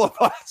all of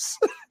us.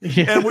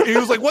 And he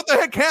was like, "What the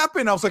heck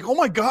happened?" I was like, "Oh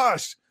my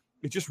gosh!"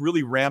 It just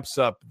really ramps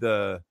up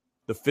the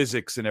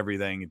physics and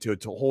everything to a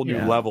whole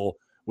new level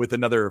with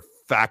another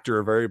factor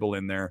or variable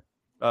in there.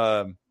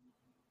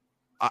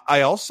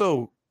 I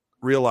also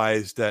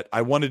realized that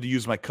I wanted to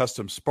use my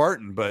custom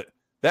Spartan, but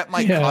that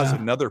might cause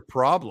another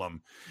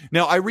problem.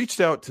 Now, I reached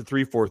out to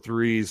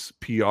 343's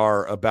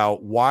PR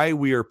about why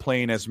we are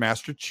playing as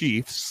Master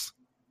Chiefs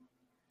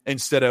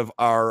instead of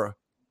our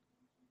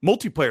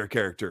multiplayer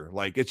character.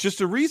 Like, it's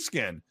just a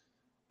reskin.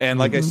 And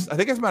like I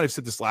think I might have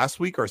said this last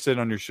week, or I said it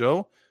on your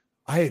show,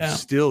 I have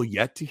still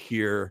yet to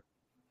hear,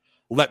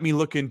 let me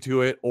look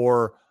into it,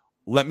 or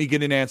let me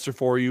get an answer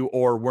for you,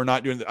 or we're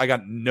not doing that. I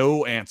got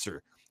no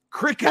answer.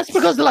 Crickets. That's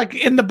because, like,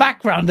 in the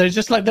background, there's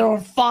just like they're on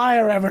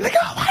fire ever. Like,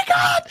 oh my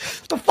god,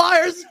 the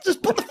fires!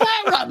 Just put the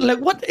fire out. Like,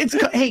 what?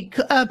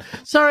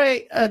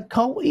 Sorry,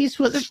 Cole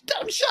Eastwood.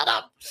 Shut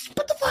up. Just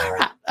put the fire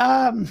out.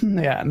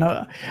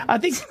 No. I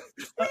think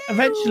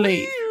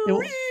eventually.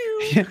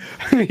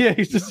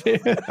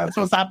 That's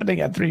what's happening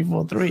at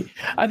 343.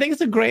 I think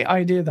it's a great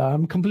idea, though.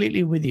 I'm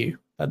completely with you.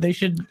 They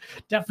should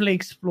definitely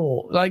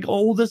explore. Like,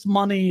 all this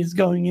money is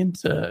going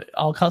into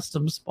our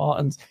custom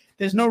Spartans.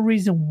 There's no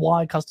reason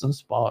why custom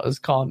Spartans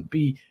can't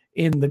be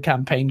in the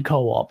campaign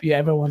co-op. Yeah,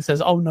 everyone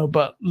says, "Oh no,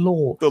 but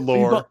lore." The lore.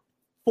 You've got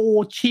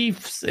 4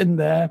 chiefs in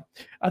there.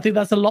 I think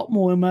that's a lot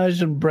more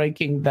immersion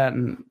breaking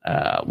than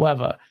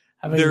whatever.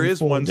 There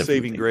is one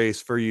saving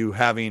grace for you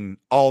having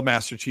all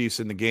Master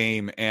Chiefs in the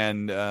game,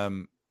 and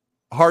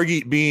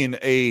Hargeet being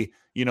a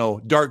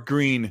dark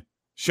green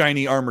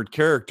shiny armored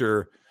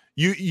character.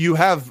 You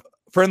have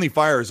friendly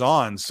fires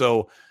on,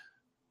 so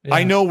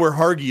I know where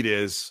Hargeet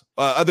is,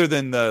 other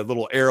than the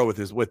little arrow with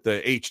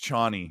the H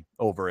Chani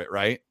over it,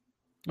 right?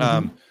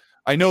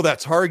 I know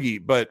that's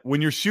Hargeet, but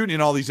when you're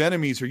shooting all these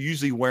enemies who are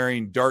usually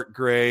wearing dark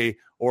gray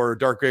or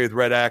dark gray with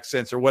red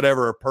accents or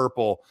whatever, or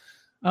purple,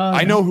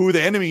 I know who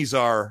the enemies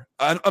are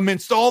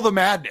amidst all the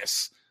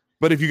madness.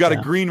 But if you got a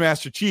green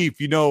Master Chief,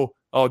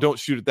 don't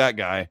shoot at that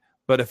guy.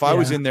 But if I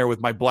was in there with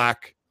my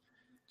black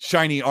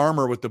shiny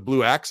armor with the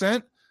blue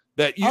accent,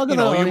 that you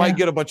might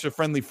get a bunch of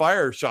friendly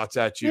fire shots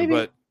at you.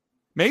 But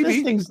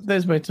maybe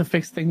there's way to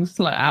fix things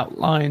like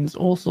outlines,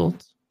 all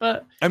sorts.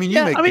 But I mean,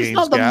 games, it's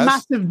not the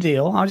massive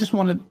deal. I just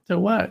wanted it to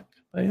work.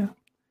 But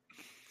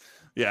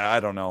I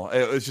don't know.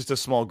 It was just a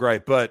small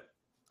gripe, but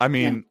I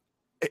mean,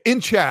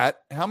 in chat,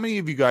 how many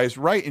of you guys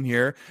write in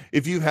here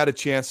if you had a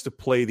chance to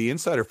play the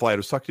Insider Flight? I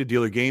was talking to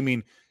Dealer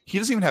Gaming. He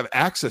doesn't even have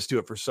access to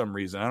it for some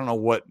reason. I don't know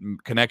what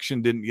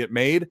connection didn't get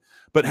made,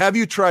 but have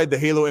you tried the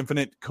Halo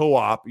Infinite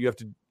co-op? You have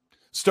to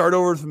start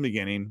over from the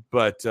beginning,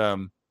 but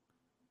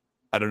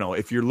I don't know.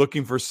 If you're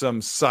looking for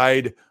some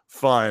side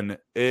fun,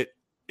 it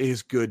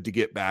is good to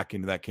get back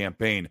into that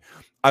campaign.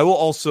 I will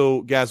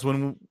also, Gaz,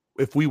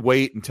 if we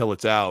wait until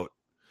it's out,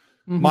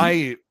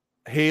 my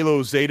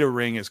Halo Zeta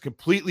ring is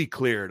completely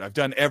cleared. I've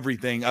done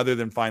everything other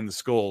than find the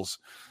skulls.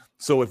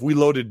 So if we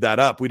loaded that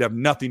up, we'd have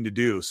nothing to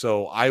do.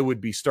 So I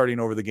would be starting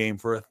over the game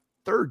for a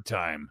third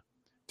time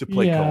to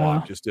play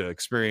co-op, just to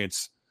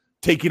experience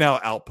taking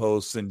out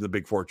outposts and the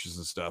big fortresses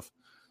and stuff.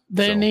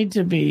 There needs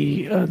to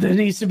be a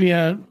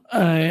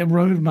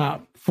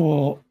roadmap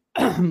for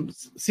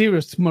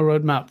serious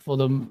roadmap for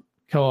the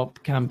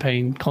co-op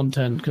campaign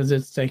content, because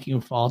it's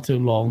taking far too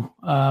long.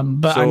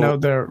 But I know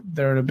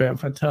they're in a bit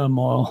of a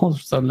turmoil,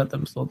 so let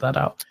them sort that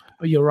out.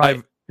 But you're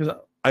right.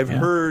 I've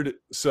heard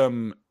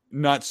some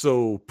not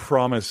so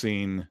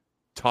promising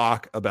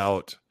talk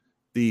about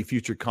the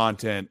future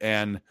content,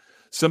 and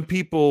some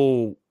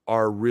people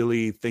are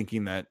really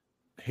thinking that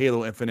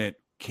Halo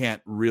Infinite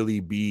can't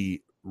really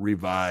be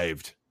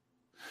revived.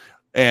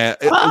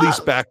 At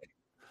least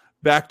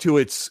back to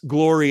its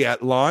glory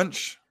at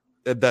launch,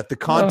 that the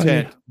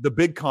content, the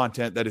big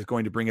content that is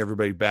going to bring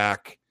everybody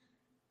back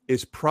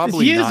is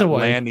probably not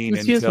landing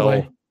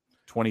until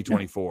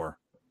 2024.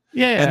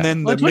 Yeah. And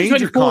then the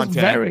major content,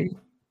 very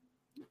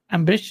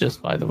ambitious,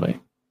 by the way.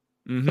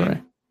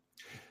 Sorry.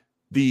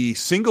 The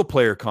single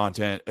player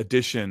content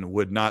edition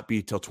would not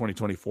be till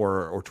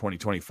 2024 or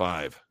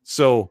 2025.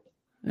 So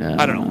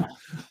I don't know.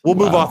 We'll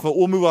move off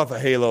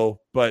of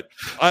Halo, but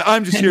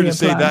I'm just here to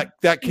say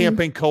that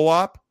campaign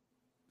co-op,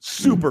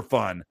 super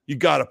fun. You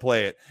got to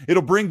play it.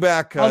 It'll bring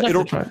back. We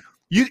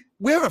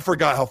haven't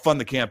forgot how fun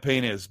the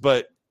campaign is,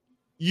 but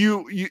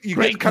you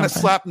get kind of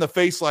slapped in the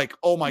face like,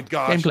 oh my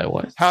gosh,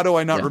 how do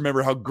I not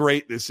remember how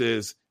great this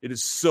is? It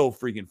is so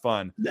freaking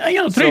fun.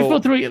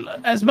 343.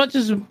 As much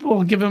as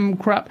we'll give them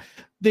crap,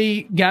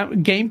 the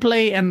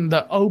gameplay and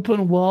the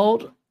open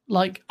world,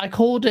 like I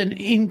called an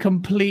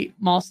incomplete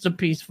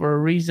masterpiece for a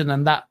reason,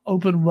 and that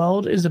open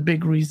world is a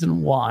big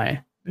reason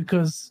why,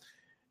 because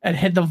it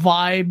had the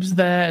vibes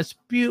there. It's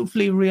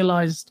beautifully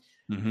realized,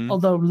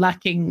 although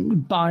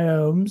lacking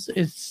biomes.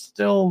 It's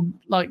still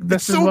like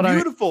this. It's so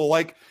beautiful.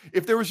 Like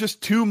if there was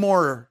just 2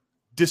 more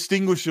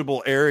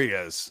distinguishable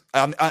areas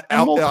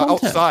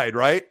outside,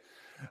 right?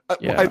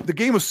 The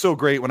game was so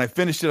great. When I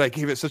finished it, I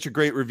gave it such a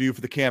great review for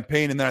the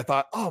campaign. And then I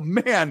thought, oh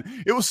man,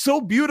 it was so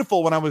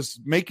beautiful when I was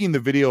making the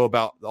video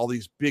about all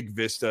these big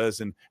vistas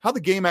and how the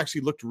game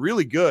actually looked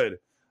really good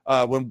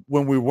when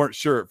we weren't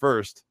sure at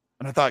first.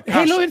 And I thought,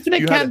 Halo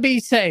Infinite can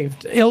be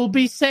saved. It'll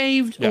be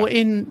saved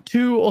in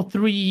 2 or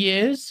 3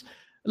 years.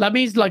 That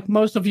means like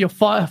most of your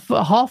half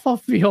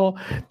of your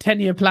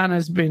 10-year plan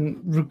has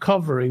been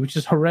recovery, which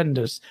is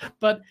horrendous.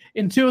 But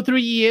in 2 or 3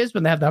 years,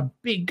 when they have that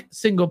big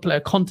single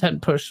player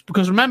content push,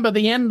 because remember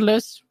the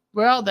Endless,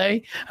 where are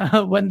they?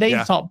 When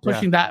they start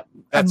pushing that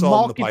and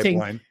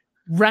marketing,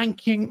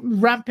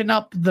 ramping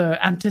up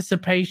the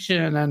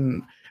anticipation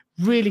and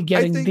really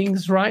getting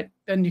things right,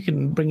 then you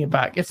can bring it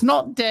back. It's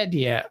not dead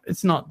yet. I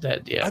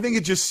think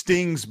it just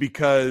stings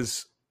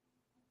because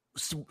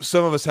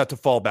some of us had to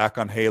fall back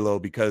on Halo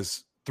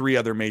because 3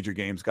 other major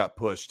games got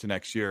pushed to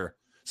next year.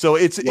 So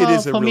it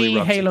is a really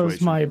rough Halo's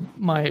situation.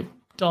 my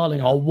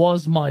darling, or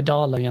was my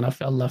darling, and I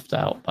felt left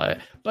out by it.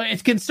 But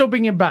it can still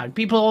bring it back.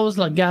 People always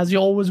like, Gaz, you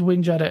always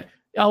whinge at it.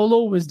 I will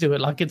always do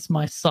it like it's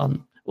my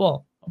son.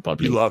 Well, I'll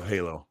probably. You love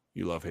Halo.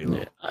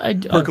 Yeah,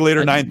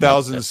 Percolator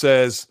 9000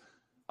 says,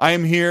 I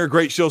am here.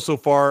 Great show so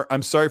far.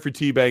 I'm sorry for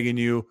teabagging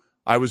you.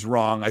 I was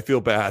wrong. I feel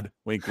bad.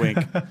 Wink, wink.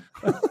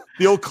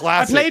 The old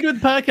classic. I played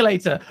with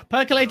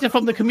Percolator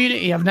from the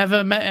community. I've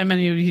never met him, and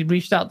he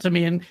reached out to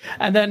me,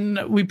 and then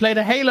we played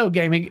a Halo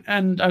game,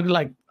 and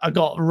I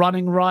got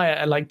running riot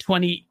at like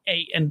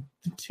 28 and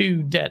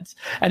 2 deaths,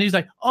 and he's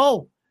like,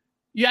 "Oh,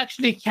 you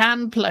actually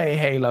can play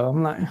Halo."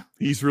 I'm like,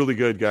 he's really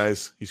good,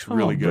 guys. He's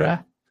really good.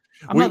 Bruh.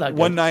 I'm not that good.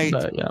 One night,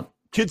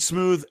 Kid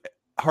Smooth,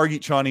 Hargeet,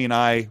 Chani, and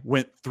I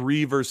went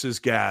 3 versus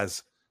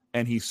Gaz,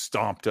 and he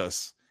stomped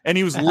us. And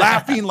he was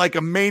laughing like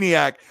a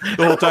maniac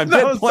the whole time.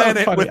 Dead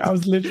Planet. So I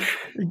was literally.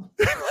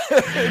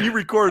 You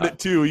recorded it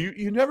too.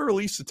 You never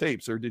released the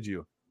tapes, or did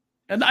you?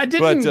 And I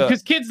didn't,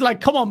 because kids like,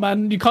 come on,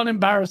 man, you can't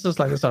embarrass us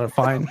like this.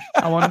 Fine.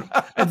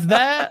 It's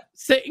there,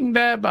 sitting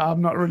there, but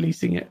I'm not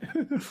releasing it.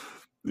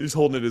 He's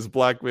holding it as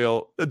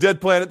blackmail. The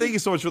Dead Planet, thank you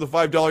so much for the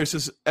 $5.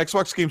 Says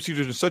Xbox game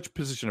studios in such a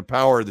position of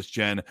power this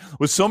gen,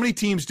 with so many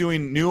teams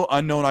doing new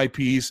unknown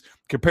IPs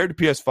compared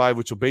to PS5,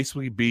 which will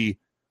basically be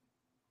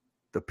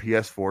the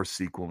PS4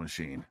 sequel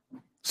machine.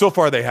 So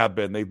far, they have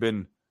been. They've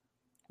been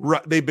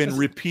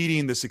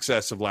repeating the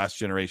success of last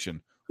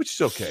generation, which is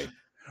okay.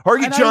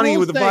 Hargeet Johnny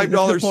with a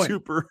 $5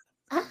 super.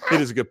 It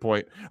is a good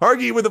point.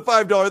 Hargeet with a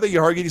 $5. Thank you,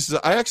 Hargeet. He says,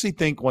 I actually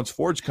think once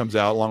Forge comes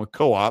out along with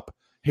co-op,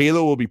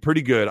 Halo will be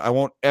pretty good. It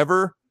won't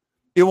ever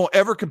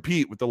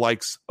compete with the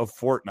likes of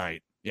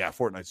Fortnite. Yeah,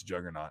 Fortnite's a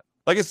juggernaut.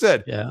 Like I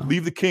said,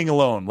 leave the king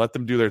alone. Let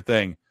them do their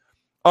thing.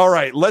 All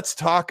right, let's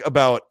talk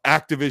about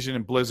Activision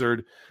and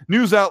Blizzard.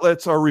 News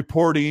outlets are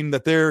reporting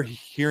that they're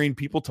hearing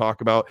people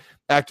talk about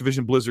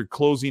Activision Blizzard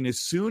closing as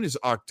soon as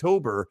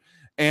October.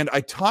 And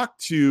I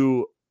talked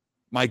to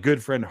my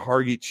good friend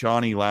Hargeet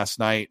Chani last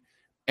night,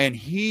 and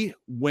he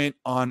went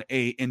on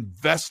a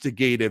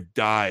investigative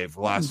dive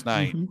last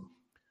night.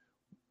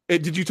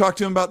 Did you talk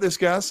to him about this,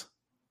 Gaz?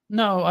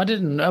 No, I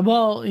didn't.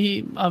 Well,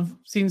 I've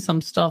seen some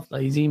stuff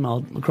that he's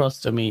emailed across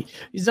to me.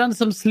 He's done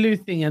some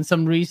sleuthing and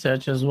some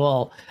research as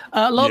well.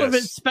 A lot of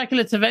it's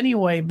speculative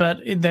anyway, but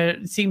there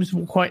seems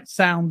quite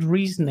sound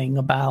reasoning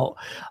about,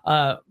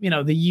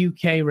 the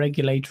UK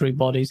regulatory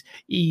bodies,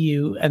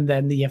 EU, and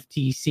then the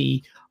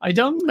FTC. I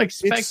don't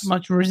expect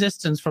much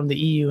resistance from the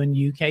EU and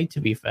UK,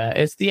 to be fair.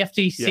 It's the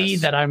FTC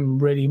that I'm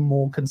really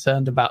more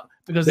concerned about,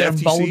 because they're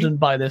emboldened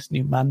by this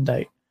new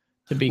mandate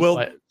to be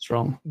quite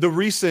strong. The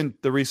recent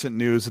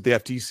news that the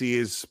FTC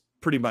is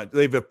pretty much,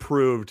 they've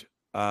approved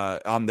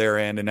on their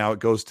end, and now it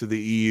goes to the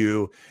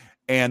EU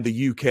and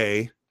the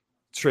UK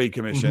trade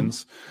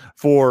commissions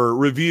for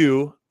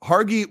review.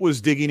 Hargeet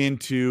was digging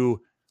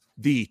into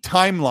the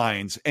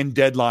timelines and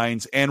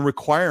deadlines and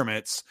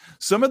requirements,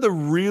 some of the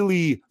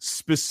really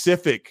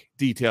specific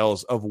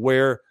details of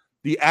where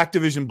the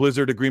Activision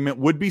Blizzard agreement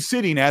would be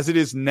sitting as it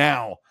is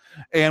now.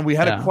 And we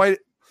had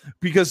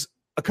because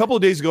a couple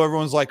of days ago,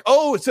 everyone's like,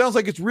 oh, it sounds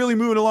like it's really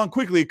moving along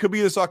quickly. It could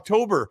be this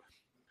October.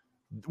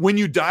 When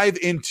you dive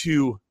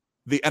into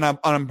and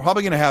I'm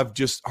probably going to have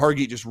just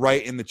Hargeet just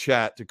write in the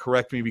chat to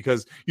correct me,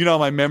 because,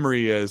 my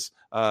memory is,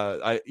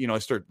 I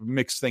start to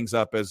mix things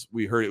up as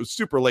we heard. It was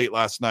super late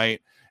last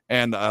night,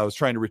 and I was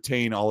trying to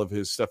retain all of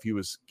his stuff he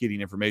was getting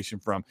information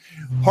from.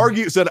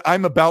 Hargeet said,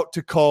 I'm about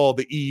to call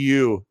the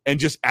EU and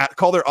just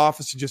call their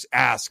office and just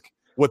ask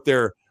what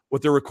their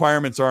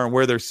requirements are and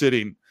where they're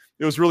sitting.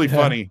 It was really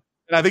funny.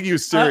 And I think he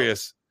was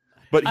serious.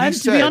 But he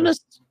said, to be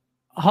honest,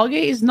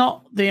 Hargeet is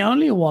not the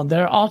only one.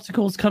 There are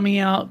articles coming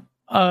out.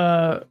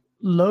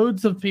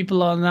 Loads of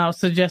people are now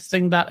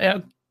suggesting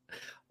that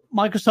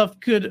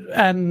Microsoft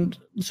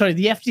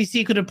the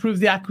FTC could approve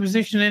the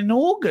acquisition in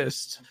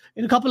August,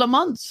 in a couple of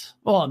months,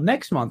 or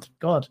next month.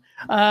 God.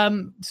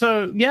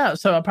 So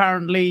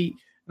apparently,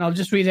 and I'll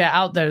just read it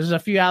out there. A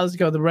few hours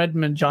ago, the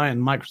Redmond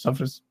giant, Microsoft,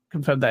 has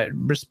confirmed that it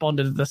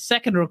responded to the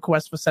second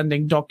request for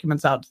sending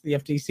documents out to the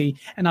FTC,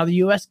 and now the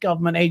U.S.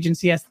 government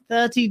agency has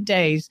 30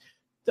 days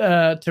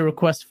to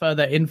request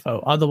further info.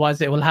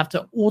 Otherwise, it will have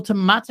to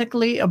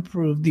automatically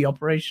approve the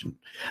operation.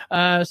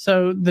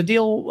 So the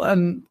deal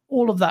and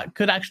all of that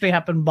could actually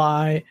happen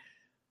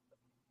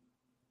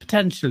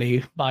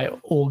potentially by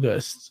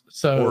August.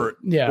 So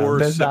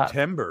or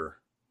September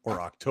or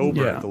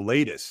October, the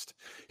latest.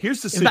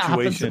 Here's the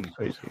situation.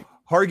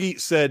 Hargeet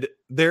said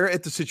they're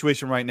at the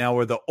situation right now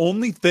where the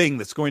only thing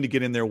that's going to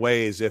get in their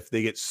way is if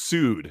they get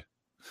sued.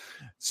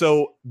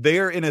 So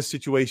they're in a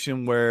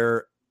situation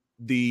where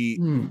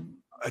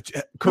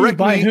correct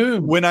me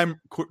when I'm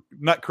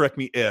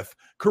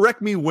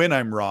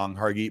wrong,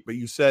 Hargeet, but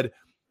you said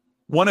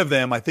one of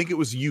them, I think it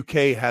was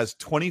UK, has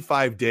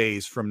 25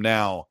 days from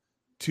now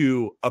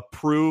to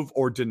approve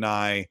or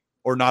deny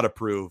or not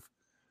approve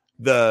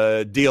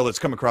the deal that's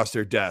come across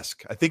their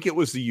desk. I think it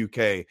was the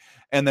UK.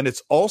 And then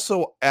it's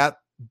also at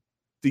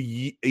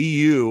the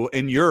EU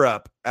and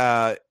Europe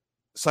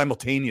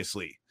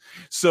simultaneously.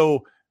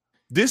 So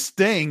this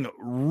thing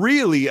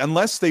really,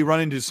 unless they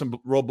run into some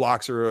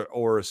roadblocks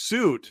or a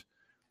suit,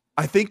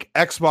 I think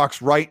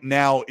Xbox right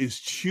now is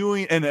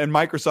chewing, and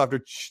Microsoft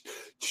are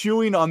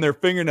chewing on their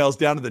fingernails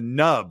down to the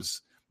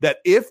nubs, that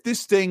if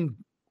this thing,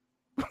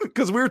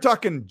 because we were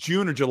talking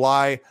June or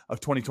July of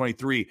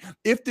 2023,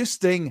 if this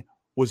thing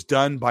was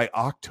done by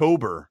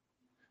October,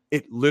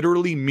 it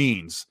literally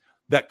means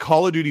that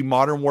Call of Duty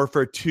Modern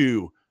Warfare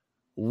 2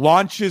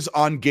 launches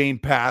on Game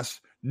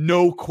Pass,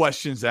 no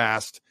questions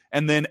asked,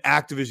 and then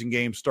Activision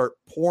games start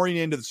pouring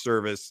into the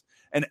service,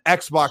 and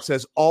Xbox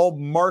has all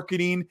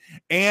marketing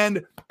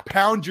and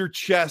pound your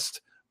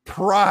chest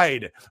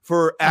pride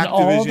for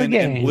Activision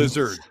and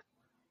Blizzard.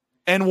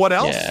 And what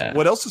else? Yeah.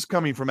 What else is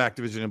coming from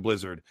Activision and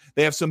Blizzard?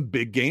 They have some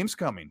big games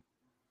coming.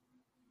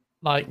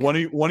 Like one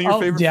of your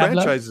favorite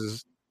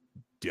franchises,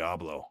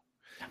 Diablo.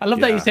 I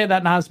love that you say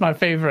that now. It's my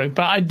favorite,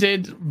 but I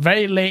did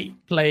very late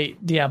play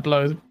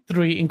Diablo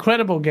 3.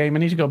 Incredible game. I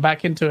need to go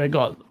back into it.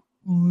 Got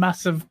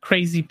massive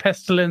crazy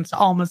pestilence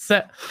armor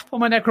set for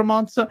my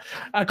necromancer.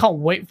 I can't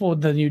wait for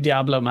the new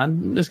Diablo,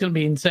 man. It's going to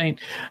be insane.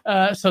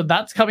 So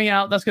that's coming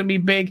out. That's going to be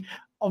big.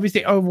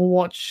 Obviously,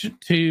 Overwatch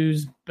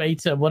 2's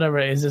beta, whatever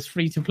it is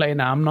free to play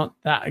now. I'm not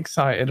that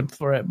excited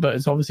for it, but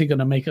it's obviously going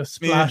to make a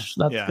splash.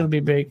 That's going to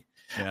be big.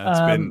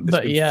 Yeah, it's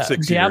been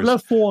 6 Diablo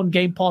years. 4 on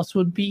Game Pass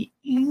would be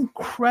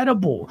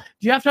incredible.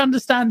 You have to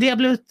understand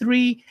Diablo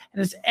 3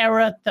 and its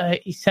era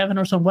 37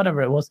 or something,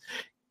 whatever it was.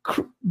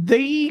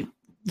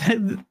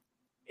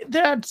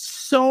 There are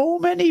so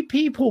many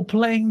people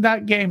playing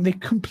that game. They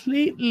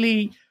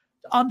completely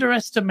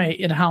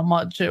underestimated how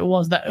much it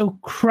was that it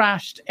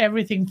crashed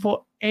everything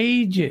for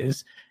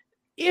ages.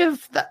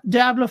 If that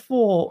Diablo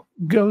 4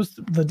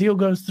 the deal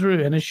goes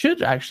through, and it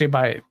should actually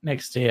by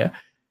next year,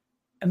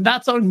 and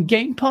that's on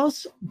Game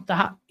Pass,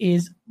 that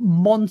is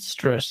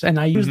monstrous. And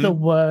I use the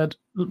word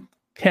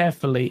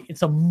carefully.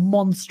 It's a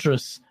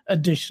monstrous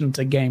addition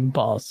to Game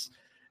Pass.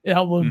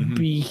 That would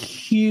be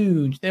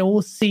huge. They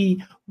will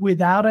see,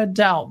 without a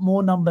doubt,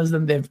 more numbers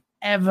than they've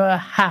ever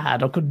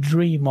had or could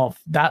dream of.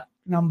 That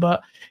number,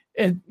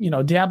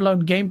 Diablo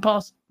and Game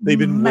Pass. They've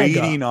been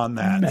waiting on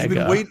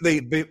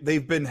that.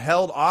 They've been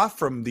held off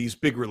from these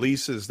big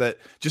releases that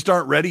just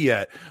aren't ready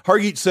yet.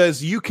 Hargeet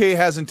says UK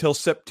has until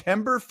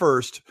September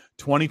 1st,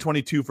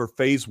 2022 for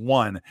Phase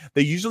 1.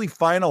 They usually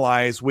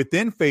finalize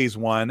within Phase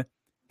 1.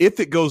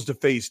 If it goes to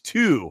Phase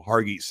 2,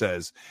 Hargeet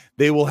says,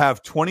 they will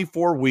have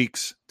 24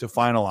 weeks to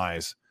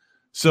finalize.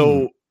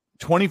 So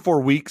 24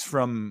 weeks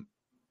from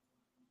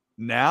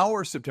now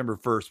or September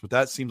 1st, but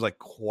that seems like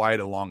quite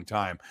a long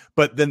time.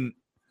 But then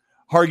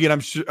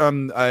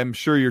Hargeet, I'm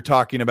sure you're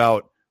talking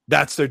about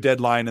that's their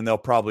deadline, and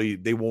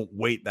they won't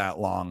wait that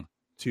long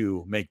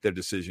to make their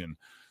decision.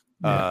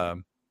 This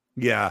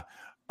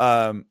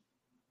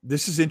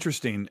is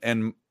interesting,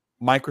 and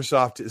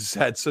Microsoft has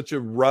had such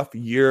a rough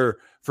year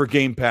for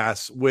Game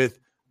Pass with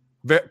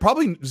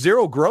probably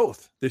zero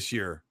growth this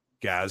year,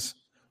 Gaz.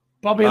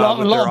 Probably a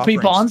lot of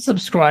people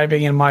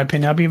unsubscribing, in my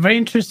opinion. I'd be very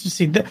interested to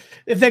see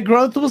if their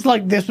growth was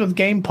like this with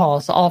Game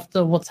Pass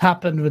after what's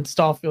happened with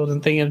Starfield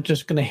and thinking it's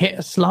just going to hit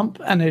a slump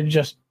and it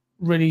just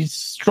really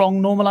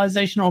strong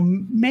normalization or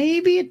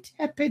maybe a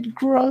tepid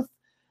growth.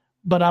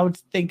 But I would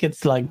think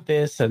it's like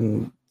this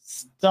and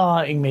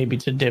starting maybe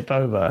to dip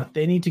over.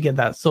 They need to get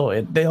that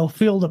sorted. They'll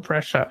feel the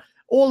pressure.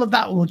 All of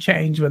that will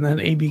change when an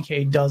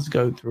ABK does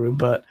go through.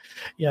 But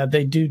yeah,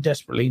 they do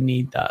desperately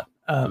need that.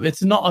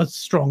 It's not a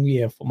strong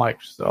year for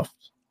Microsoft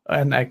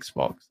and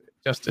Xbox. It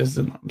just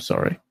isn't. I'm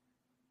sorry.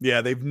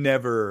 Yeah, they've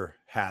never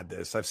had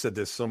this. I've said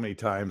this so many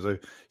times. I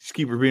just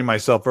keep repeating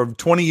myself. For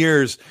 20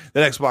 years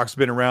that Xbox has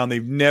been around,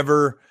 they've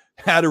never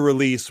had a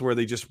release where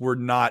they just were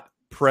not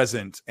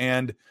present.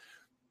 And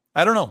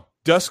I don't know.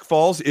 Dusk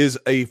Falls is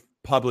a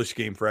published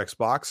game for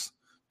Xbox,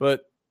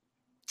 but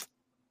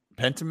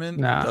Pentiment,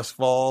 Dusk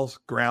Falls,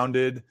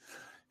 Grounded.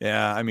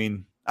 Yeah, I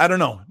mean, I don't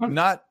know.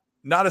 Not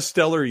a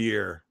stellar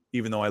year,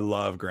 even though I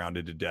love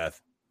Grounded to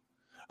death.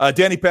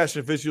 Danny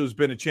Passion Official has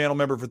been a channel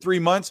member for 3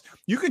 months.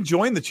 You can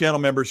join the channel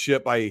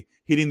membership by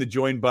hitting the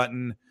join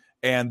button,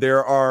 and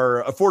there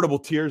are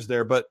affordable tiers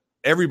there, but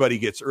everybody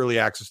gets early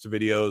access to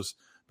videos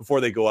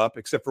before they go up,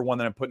 except for one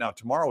that I'm putting out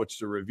tomorrow, which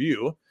is a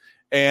review,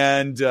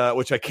 and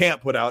which I can't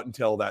put out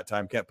until that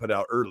time, can't put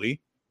out early.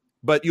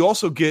 But you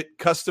also get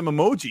custom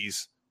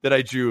emojis that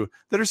I drew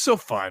that are so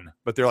fun,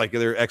 but they're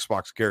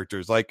Xbox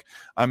characters. Like,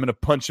 I'm going to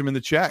punch them in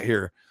the chat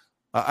here.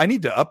 I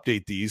need to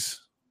update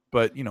these,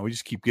 but we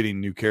just keep getting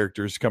new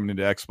characters coming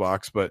into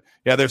Xbox. But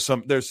yeah, there's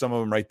some of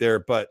them right there.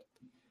 But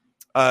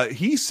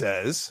he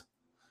says,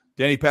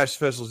 Danny Patch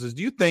Festival says,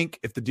 do you think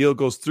if the deal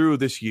goes through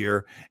this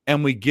year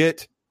and we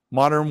get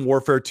Modern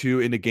Warfare 2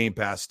 into Game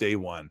Pass day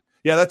one?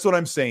 Yeah, that's what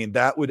I'm saying.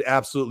 That would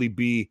absolutely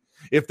be,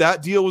 if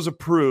that deal was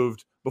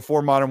approved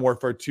before Modern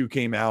Warfare 2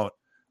 came out,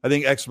 I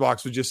think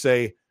Xbox would just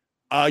say,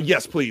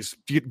 yes, please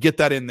get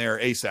that in there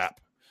ASAP.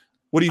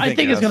 What do you think? I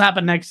think it's going to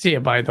happen next year,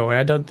 by the way.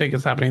 I don't think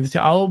it's happening this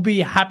year. I'll be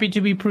happy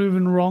to be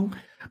proven wrong,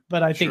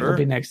 but I think it'll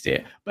be next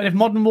year. But if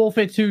Modern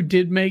Warfare 2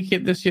 did make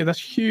it this year,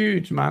 that's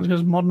huge, man,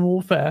 because Modern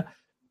Warfare,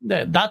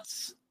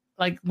 that's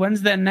like,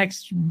 when's their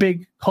next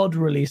big COD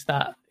release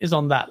that is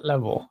on that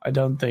level? I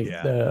don't think.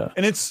 Yeah.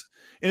 And it's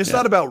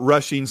not about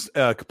rushing.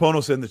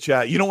 Capono said in the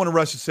chat, you don't want to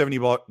rush a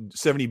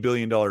 $70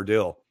 billion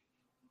deal.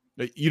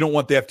 You don't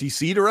want the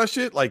FTC to rush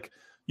it? Like,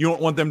 you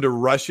don't want them to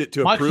rush it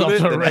to approve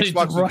it? Microsoft are ready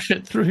to rush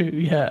it through,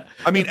 yeah.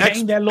 I mean,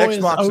 paying their lawyers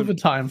Xbox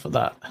overtime for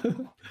that.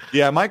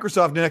 Yeah,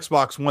 Microsoft and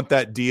Xbox want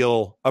that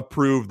deal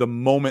approved the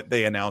moment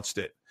they announced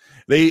it.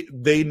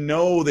 They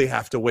know they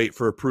have to wait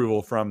for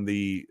approval from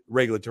the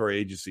regulatory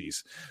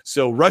agencies.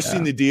 So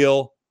rushing the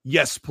deal,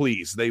 yes,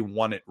 please. They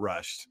want it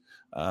rushed.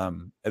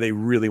 And they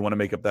really want to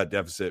make up that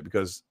deficit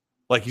because,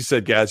 like you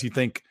said, Gaz, you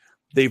think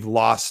they've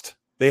lost.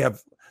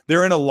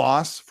 They're in a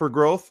loss for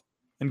growth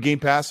in Game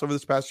Pass over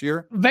this past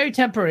year. Very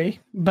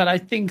temporary, but I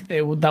think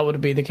that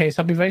would be the case.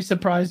 I'd be very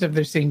surprised if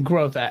they're seeing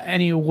growth at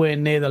anywhere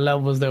near the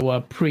levels they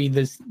were pre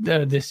this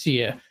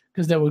year,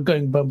 because they were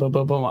going boom, boom,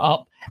 boom, boom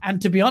up. And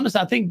to be honest,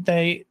 I think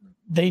they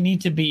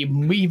need to be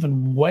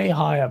even way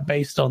higher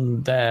based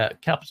on their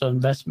capital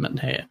investment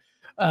here.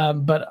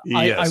 But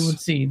I would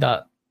see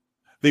that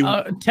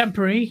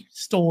temporary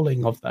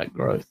stalling of that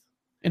growth,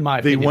 in my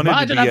opinion. But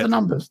I don't have the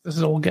numbers. This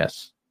is all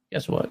guess.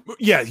 Guess what?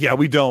 Yeah,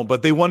 we don't.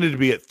 But they wanted to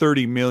be at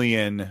 30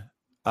 million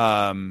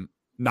 9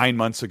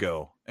 months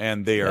ago,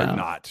 and they are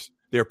not.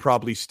 They're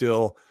probably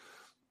still.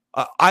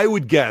 I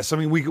would guess. I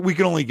mean, we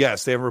can only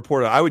guess. They haven't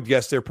reported. I would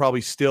guess they're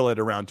probably still at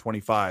around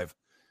 25.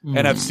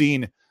 And I've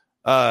seen.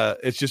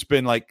 It's just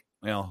been like,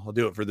 I'll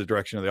do it for the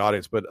direction of the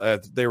audience, but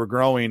they were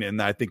growing,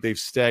 and I think they've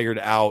staggered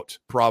out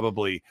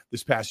probably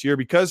this past year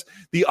because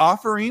the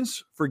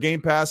offerings for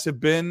Game Pass have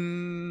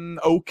been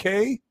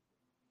okay.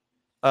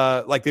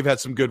 Like they've had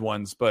some good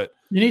ones, but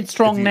you need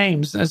strong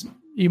names. As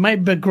you may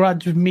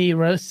begrudge me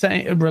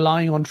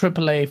relying on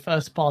AAA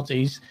first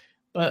parties,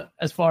 but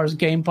as far as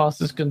Game Pass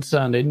is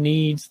concerned, it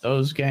needs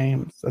those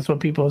games. That's what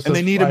people are. And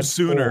they need them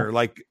sooner. For.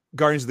 Like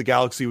Guardians of the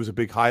Galaxy was a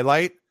big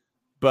highlight,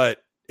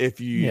 but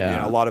if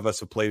a lot of us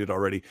have played it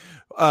already.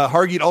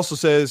 Hargeet also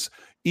says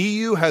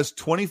EU has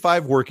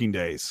 25 working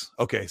days.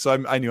 Okay,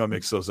 so I knew I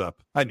mixed those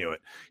up. I knew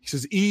it. He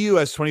says EU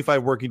has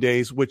 25 working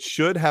days, which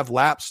should have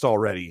lapsed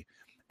already.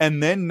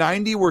 And then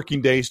 90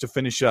 working days to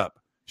finish up.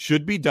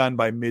 Should be done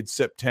by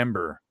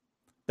mid-September.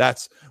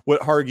 That's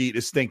what Hargeet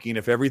is thinking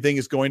if everything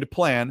is going to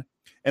plan.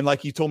 And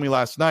like he told me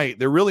last night,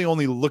 they're really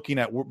only looking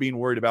at being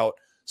worried about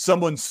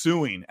someone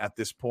suing at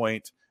this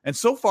point. And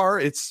so far,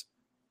 it's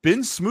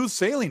been smooth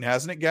sailing,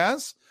 hasn't it,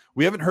 Gaz?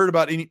 We haven't heard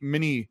about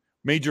many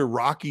major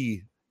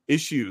rocky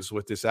issues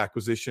with this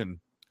acquisition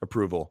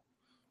approval.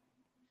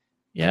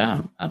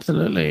 Yeah,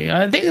 absolutely.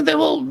 I think they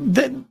will...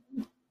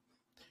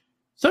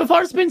 So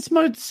far, it's been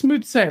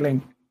smooth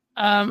sailing.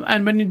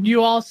 And when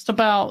you asked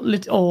about,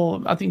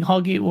 or I think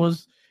Huggy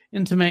was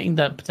intimating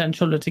that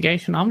potential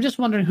litigation, I'm just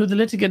wondering who the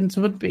litigants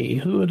would be.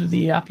 Who are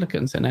the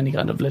applicants in any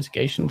kind of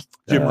litigation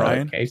Jim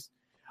Ryan case?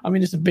 I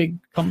mean, it's a big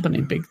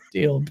company, big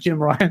deal, Jim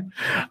Ryan.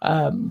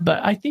 But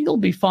I think it'll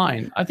be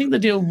fine. I think the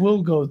deal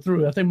will go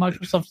through. I think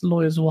Microsoft's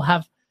lawyers will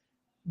have,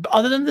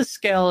 other than the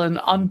scale and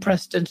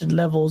unprecedented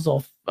levels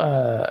of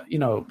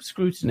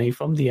scrutiny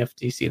from the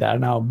FTC that are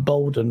now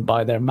emboldened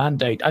by their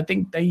mandate, I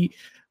think they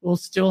will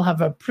still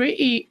have a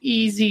pretty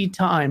easy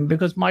time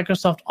because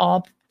Microsoft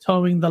are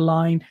towing the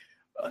line.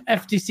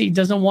 FTC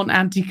doesn't want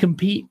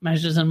anti-compete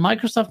measures, and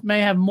Microsoft may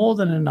have more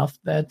than enough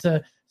there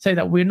to say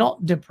that we're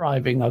not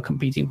depriving our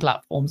competing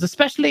platforms,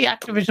 especially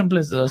Activision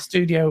Blizzard, a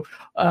studio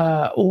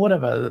or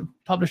whatever,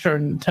 publisher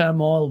in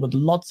turmoil with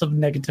lots of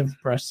negative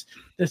press.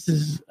 This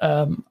is,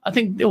 I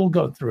think it will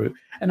go through,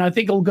 and I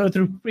think it will go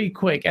through pretty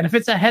quick. And if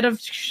it's ahead of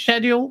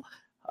schedule,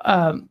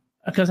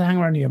 because I hang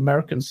around the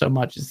Americans so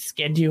much, it's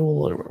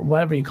schedule or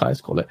whatever you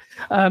guys call it.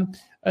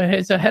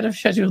 It's ahead of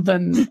schedule,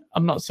 then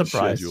I'm not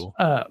surprised.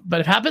 But if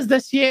it happens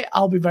this year,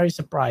 I'll be very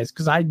surprised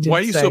because I did. Why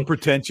are you so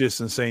pretentious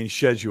in saying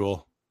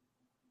schedule?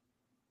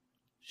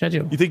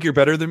 Schedule. You think you're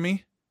better than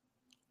me?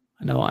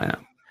 I know I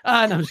am.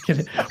 No, I'm just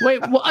kidding. Wait,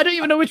 well, I don't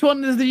even know which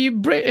one is the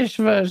British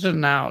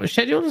version now.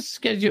 Schedule or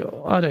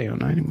schedule? I don't even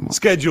know anymore.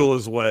 Schedule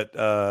is what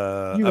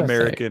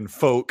American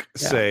folk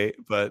say,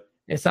 but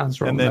it sounds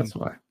wrong. That's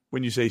why.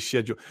 When you say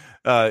schedule,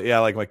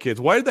 like my kids.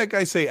 Why did that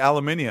guy say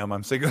aluminium?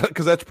 I'm saying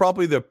because that's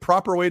probably the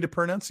proper way to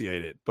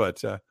pronunciate it.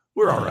 But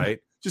we're all right.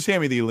 Just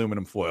hand me the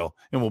aluminum foil,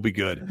 and we'll be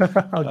good.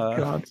 Oh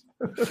God.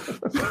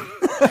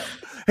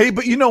 Hey,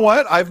 but you know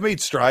what? I've made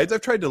strides.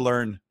 I've tried to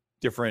learn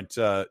different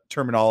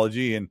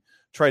terminology and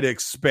try to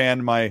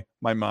expand my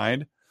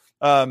mind.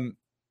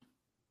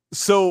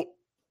 So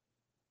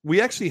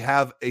we actually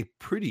have a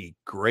pretty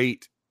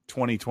great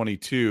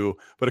 2022,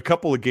 but a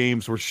couple of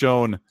games were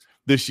shown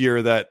this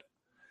year that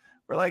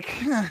we're like,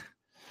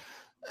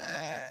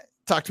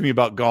 talk to me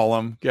about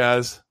Gollum,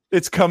 guys.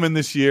 It's coming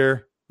this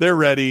year. They're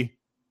ready.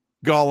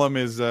 Gollum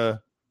is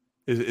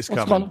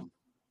coming.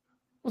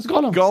 What's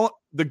Gollum?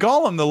 The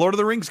Gollum, the Lord of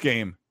the Rings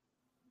game.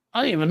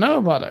 I didn't even know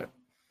about it.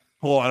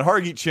 Hold on.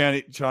 Hargeet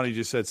Chani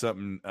just said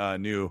something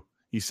new.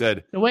 He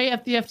said, the way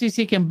the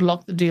FTC can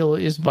block the deal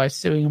is by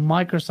suing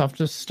Microsoft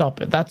to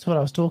stop it. That's what I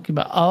was talking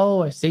about.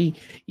 Oh, I see.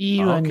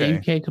 EU and the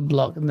UK can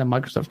block, and then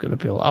Microsoft can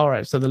appeal. All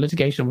right. So the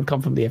litigation would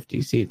come from the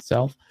FTC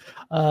itself,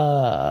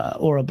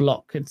 or a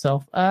block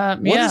itself.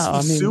 What is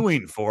he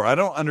suing for? I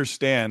don't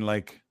understand.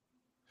 Like,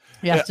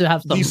 you have to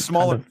have some these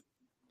smaller kind of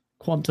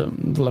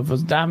quantum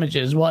levels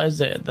damages. What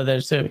is it that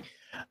they're suing?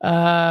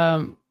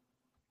 I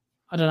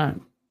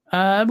don't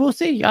know. We'll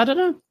see. I don't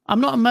know. I'm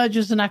not a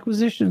mergers and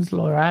acquisitions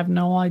lawyer. I have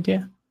no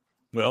idea.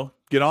 Well,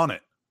 get on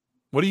it.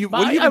 What are you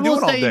doing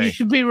all day? You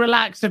should be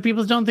relaxed. If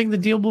people don't think the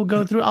deal will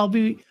go through,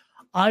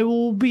 I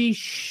will be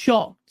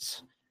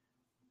shocked.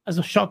 As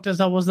shocked as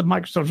I was that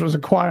Microsoft was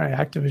acquiring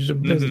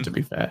Activision Blizzard, to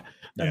be fair,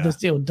 that this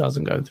deal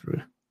doesn't go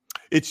through.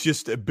 It's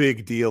just a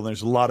big deal.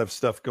 There's a lot of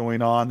stuff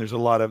going on. There's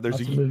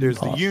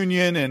the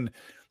union, and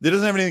it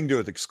doesn't have anything to do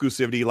with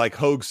exclusivity. Like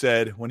Hogue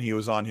said when he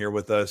was on here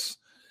with us,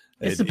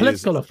 it's a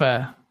political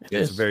affair.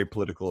 It's a very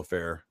political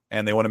affair.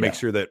 And they want to make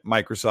sure that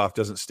Microsoft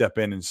doesn't step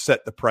in and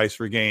set the price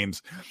for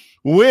games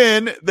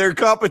when their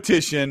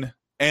competition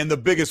and the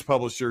biggest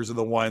publishers are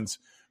the ones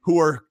who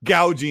are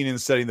gouging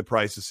and setting the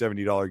price of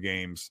 $70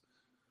 games.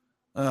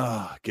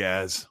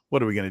 Gaz,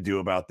 what are we going to do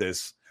about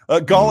this?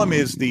 Gollum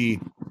is the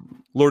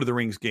Lord of the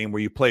Rings game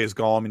where you play as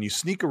Gollum and you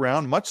sneak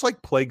around, much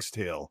like Plague's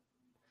Tale.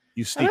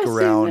 You sneak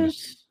around.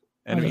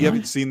 And if you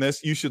haven't seen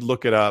this, you should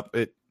look it up.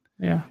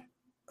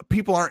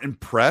 People aren't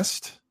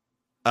impressed.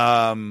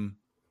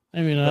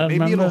 Maybe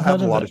it'll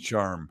have a lot of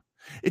charm.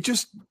 It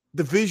just,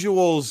 the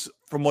visuals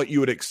from what you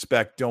would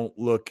expect don't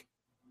look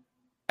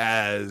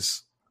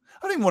as, I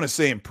don't even want to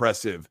say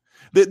impressive.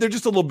 They're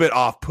just a little bit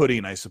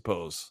off-putting, I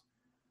suppose.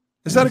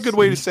 Is that a good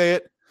way to say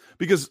it?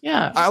 Because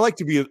I like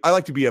to be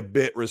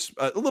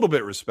a little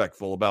bit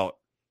respectful about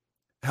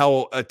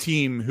how a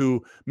team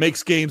who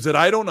makes games that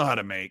I don't know how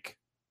to make,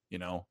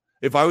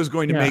 if I was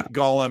going to make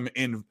Gollum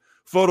in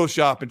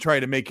Photoshop and try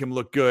to make him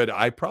look good,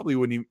 I probably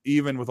wouldn't,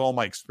 even with all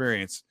my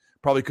experience,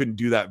 probably couldn't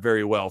do that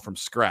very well from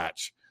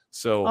scratch.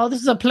 So,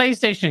 this is a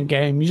PlayStation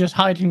game. You just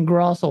hide in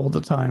grass all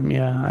the time.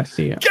 Yeah, I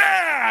see it.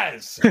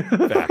 Yes,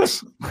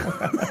 facts.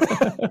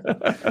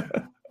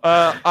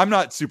 I'm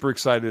not super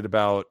excited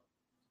about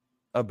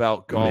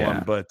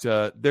Gollum, but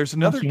there's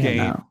another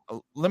game.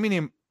 Let me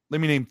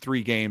name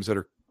 3 games that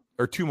are,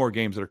 or 2 more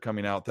games that are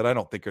coming out that I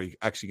don't think are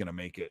actually going to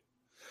make it.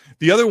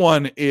 The other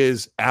one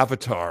is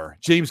Avatar.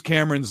 James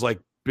Cameron's like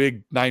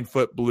big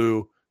 9-foot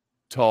blue,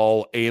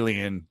 tall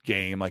alien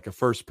game, like a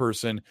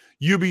first-person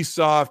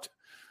Ubisoft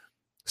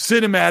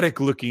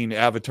cinematic-looking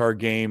Avatar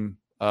game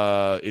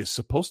is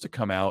supposed to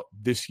come out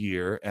this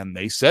year, and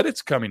they said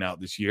it's coming out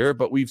this year,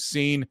 but we've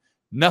seen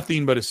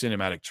nothing but a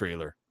cinematic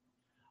trailer.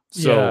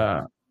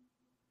 So,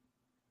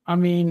 I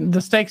mean,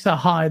 the stakes are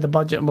high. The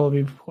budget will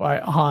be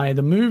quite high.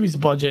 The movie's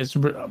budget is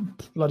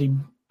bloody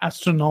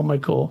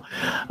astronomical.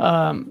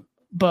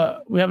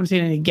 But we haven't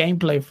seen any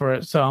gameplay for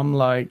it, so I'm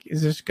like,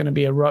 is this going to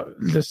be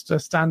just a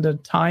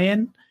standard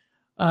tie-in?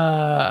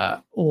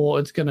 or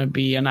it's going to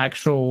be an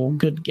actual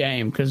good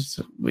game, because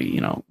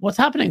what's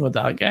happening with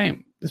that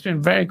game? It's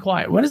been very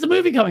quiet. When is the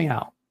movie coming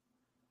out?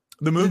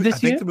 The movie, I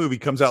think the movie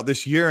comes out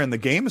this year, and the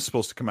game is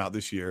supposed to come out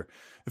this year.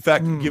 In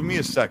fact, give me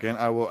a second.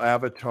 I will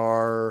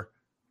avatar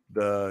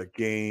the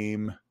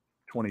game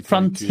 2022.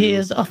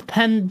 Frontiers of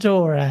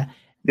Pandora.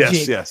 Yes,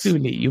 Jake yes.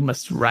 Sully, you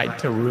must ride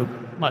to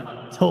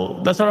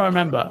Rook-Makto. That's what I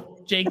remember.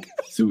 Jake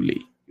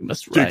Sully, you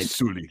must ride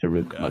to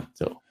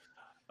Rook-Makto.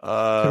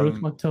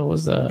 Rook-Makto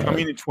was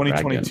coming in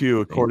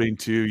 2022, according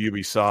to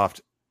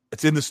Ubisoft.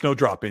 It's in the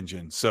Snowdrop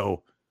engine.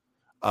 So,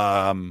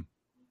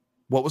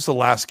 what was the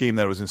last game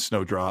that was in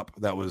Snowdrop?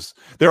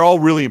 They're all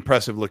really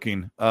impressive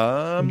looking.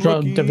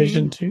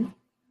 Division 2.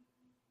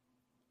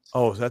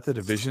 Oh, is that the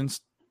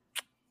Divisions?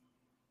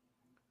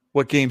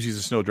 What games use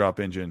a Snowdrop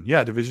engine?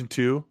 Yeah, Division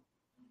 2.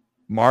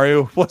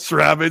 Mario plus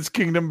Rabbids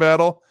Kingdom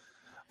Battle.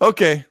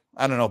 Okay,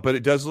 I don't know, but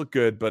it does look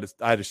good, but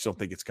I just don't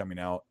think it's coming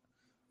out.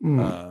 I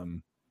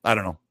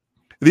don't know.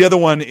 The other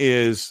one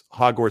is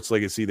Hogwarts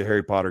Legacy, the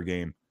Harry Potter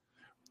game.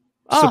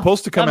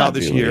 Supposed to come out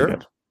this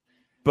year,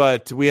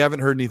 but we haven't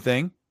heard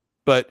anything.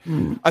 But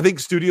I think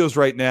studios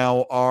right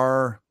now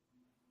are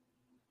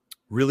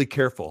really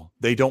careful.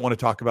 They don't want to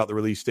talk about the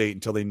release date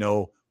until they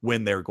know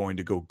when they're going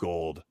to go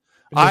gold.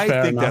 I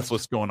think that's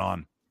what's going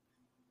on.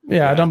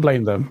 Yeah, I don't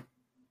blame them.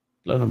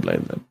 I don't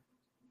blame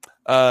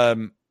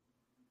them.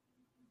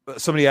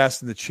 Somebody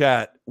asked in the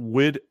chat,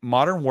 would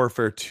Modern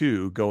Warfare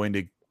 2 go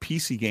into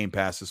PC Game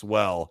Pass as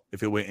well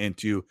if it went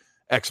into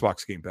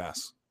Xbox Game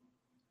Pass?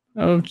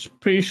 I'm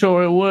pretty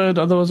sure it would.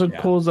 Otherwise, it would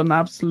cause an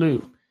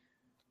absolute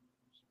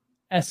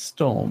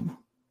S-storm.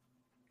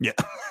 Yeah,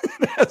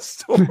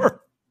 S-storm.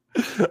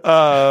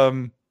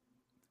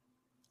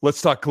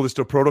 Let's talk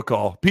Callisto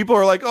Protocol. People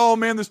are like, oh,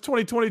 man, there's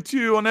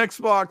 2022 on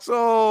Xbox.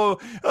 Oh,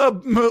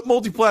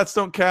 multiplats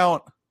don't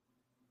count.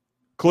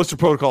 Callisto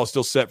Protocol is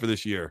still set for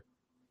this year.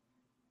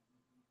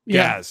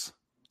 Yeah. Gaz.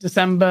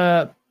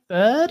 December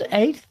 3rd,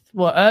 8th?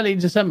 Well, early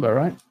December,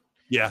 right?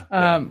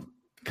 Yeah.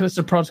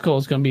 Callisto Protocol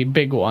is going to be a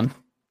big one.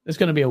 It's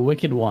going to be a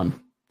wicked one.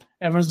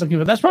 Everyone's looking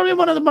for. That's probably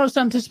one of the most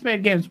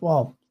anticipated games.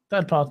 Well,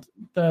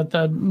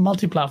 the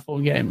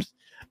multi-platform games.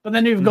 But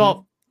then you've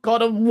got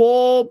God of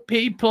War,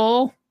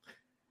 people.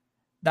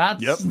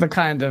 That's the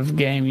kind of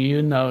game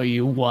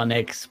you want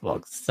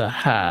Xbox to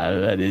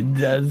have, and it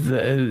does.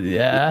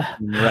 Yeah,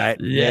 right.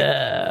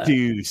 Yeah,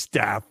 to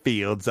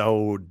Starfield's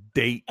old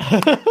date.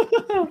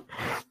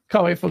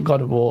 Can't wait for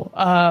God of War.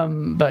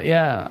 But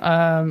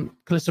yeah,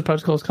 Callisto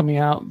Protocol is coming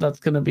out.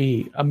 That's going to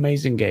be an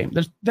amazing game.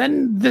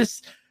 Then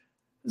this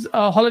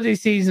holiday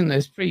season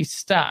is pretty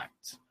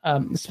stacked,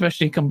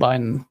 especially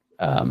combining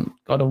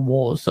God of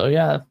War. So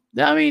yeah,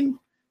 I mean,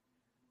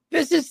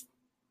 this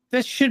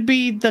should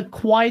be the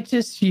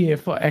quietest year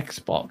for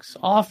Xbox.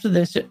 After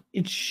this,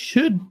 it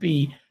should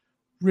be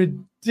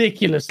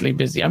ridiculously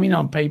busy. I mean,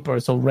 on paper,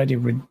 it's already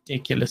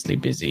ridiculously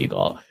busy. You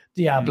got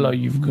Diablo,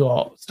 you've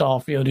got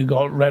Starfield, you've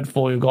got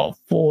Redfall, you've got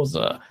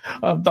Forza.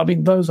 I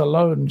mean, those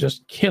alone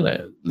just kill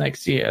it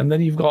next year. And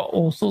then you've got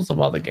all sorts of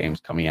other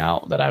games coming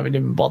out that I haven't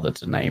even bothered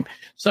to name.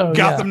 So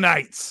Gotham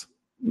Knights.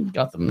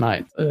 Gotham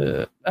Knights.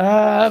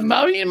 I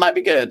mean, it might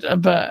be good,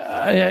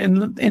 but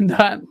in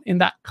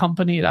that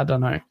company, I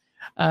don't know.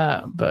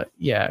 But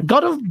yeah,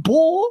 God of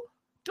War.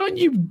 Don't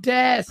you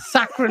dare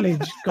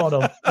sacrilege God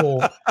of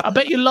War. I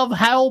bet you love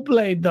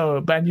Hellblade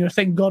though, Ben. You're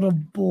saying God of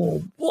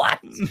War. What?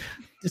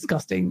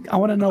 Disgusting. I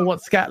want to know what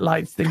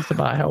Scatlights thinks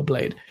about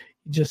Hellblade.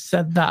 You just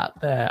said that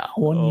there. I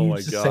want you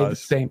to say the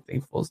same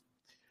thing for.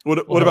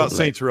 What about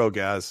Saints Row,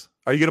 guys?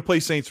 Are you going to play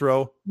Saints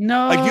Row?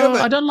 No,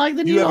 I don't like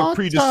the new art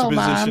style. You have a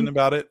predisposition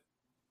about it?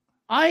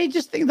 I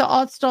just think the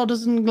art style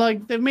doesn't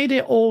they've made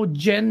it all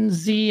Gen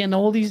Z and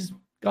all these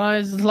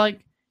guys like.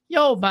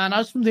 Yo, man, I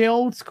was from the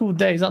old school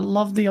days. I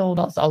love the old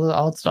art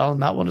style,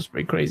 and that one was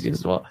pretty crazy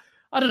as well.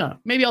 I don't know.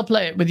 Maybe I'll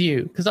play it with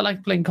you because I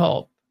like playing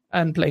co-op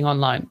and playing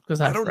online.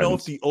 Because I don't know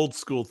if the old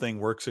school thing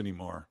works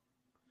anymore.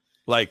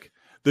 Like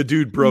the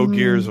dude bro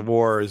Gears of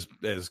War is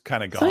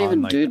kind of gone. Not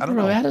even like, dude I don't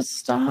bro. know. It had a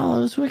style.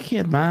 It was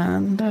wicked,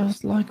 man. That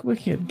was like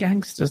wicked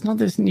gangsters. Not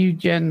this new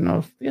gen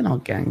of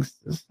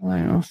gangsters.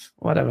 Like,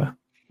 whatever.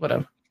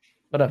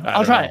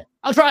 I'll try it.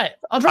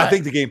 I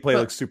think the gameplay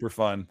looks super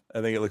fun. I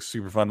think it looks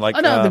super fun. Like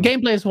I know the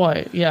gameplay is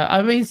white. Yeah,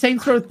 I mean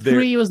Saints Row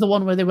 3 was the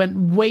one where they went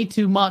way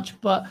too much,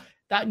 but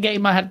that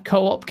game I had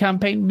co-op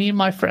campaign. Me and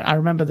my friend, I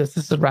remember this.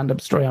 This is a random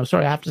story. I'm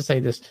sorry, I have to say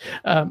this.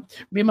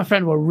 Me and my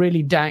friend were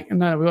really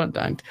No, we weren't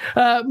danked.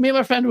 Me and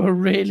my friend were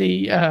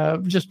really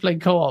just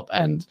playing co-op,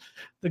 and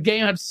the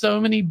game had so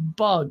many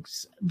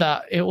bugs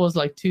that it was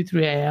like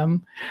 2-3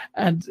 a.m.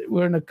 and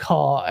we're in a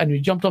car and we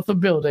jumped off the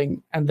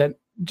building and then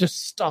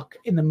just stuck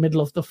in the middle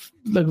of the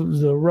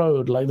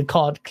road, like the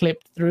car had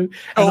clipped through,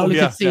 and all you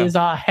could see is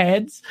our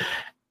heads.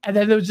 And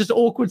then there was just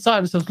awkward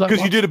silence.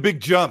 Because you did a big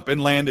jump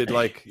and landed.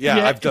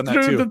 I've done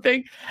that too. The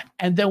thing.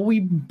 And then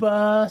we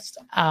burst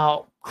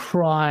out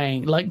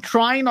crying, like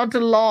trying not to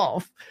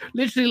laugh,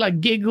 literally like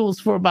giggles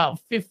for about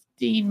 15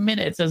 15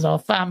 minutes as our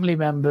family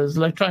members,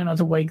 like trying not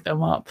to wake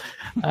them up.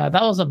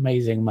 That was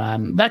amazing,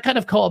 man. That kind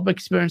of co-op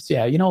experience.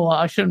 Yeah, you know what?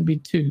 I shouldn't be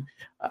too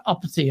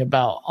uppity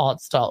about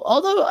art style.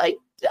 Although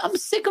I'm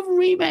sick of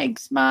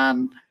remakes,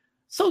 man.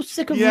 So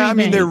sick of remakes. I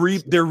mean, they're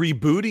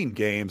rebooting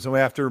games, and we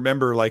have to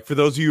remember, like, for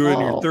those of you in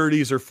your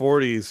 30s or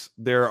 40s,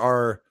 there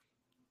are,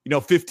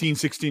 15,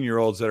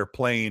 16-year-olds that are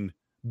playing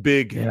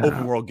big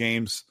open world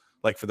games,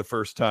 like, for the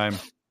first time.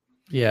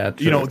 Yeah,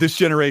 true. This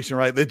generation,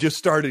 right? They just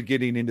started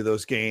getting into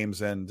those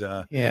games, and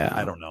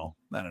I don't know.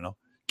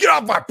 Get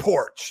off my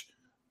porch.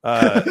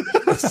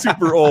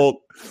 Super old.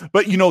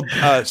 But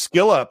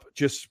Skill Up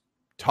just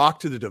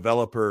talked to the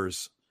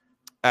developers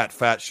at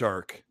Fat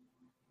Shark.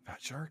 Fat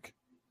Shark?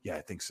 Yeah,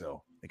 I think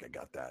so. I think I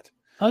got that.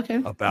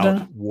 Okay.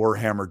 About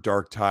Warhammer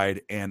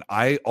Darktide, and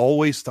I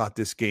always thought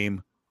this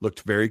game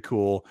looked very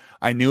cool.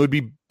 I knew it'd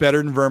be better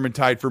than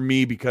Vermintide for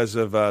me because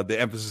of the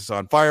emphasis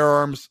on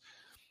firearms,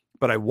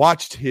 but I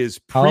watched his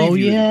preview of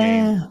the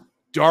game.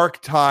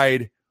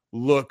 Darktide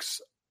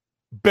looks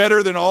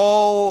better than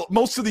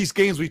most of these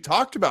games we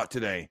talked about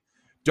today.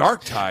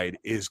 Darktide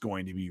is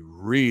going to be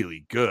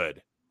really good.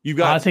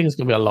 I think it's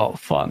going to be a lot of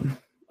fun.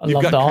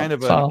 You've got kind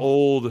of an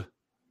old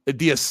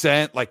The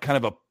Ascent, like kind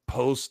of a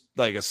post,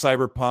 like a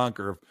cyberpunk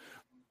or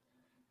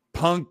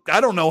punk.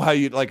 I don't know how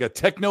you like a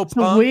techno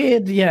punk.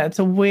 It's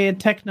a weird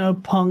techno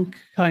punk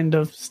kind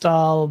of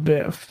style,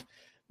 bit of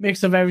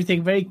mix of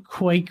everything, very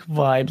Quake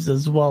vibes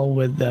as well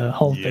with the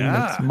whole thing.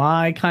 That's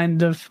my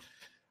kind of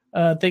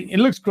thing. It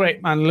looks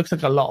great, man. It looks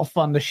like a lot of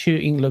fun. The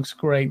shooting looks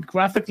great.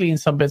 Graphically, in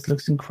some bits,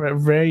 looks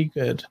very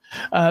good.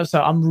 So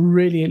I'm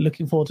really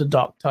looking forward to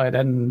Darktide.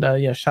 And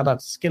shout out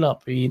to Skill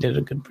Up. He did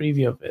a good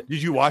preview of it.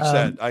 Did you watch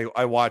that?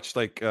 I watched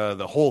like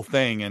the whole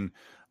thing, and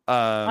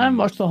I haven't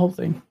watched the whole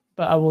thing,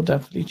 but I will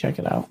definitely check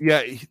it out.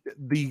 Yeah,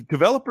 the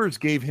developers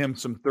gave him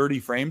some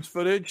 30 frames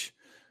footage,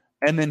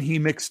 and then he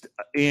mixed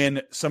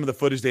in some of the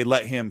footage they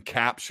let him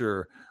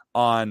capture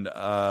on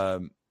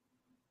the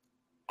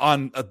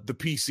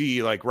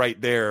PC, like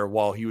right there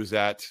while he was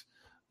at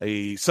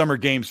a Summer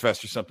Games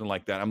Fest or something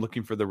like that. I'm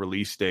looking for the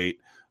release date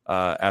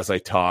as I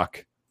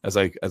talk,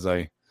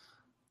 gosh,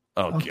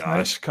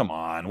 come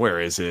on. Where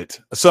is it?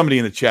 Somebody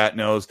in the chat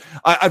knows.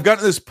 I've gotten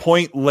to this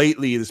point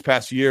lately, this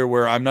past year,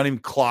 where I'm not even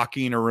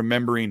clocking or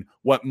remembering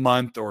what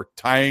month or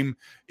time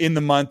in the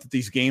month that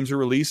these games are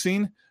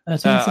releasing.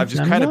 I've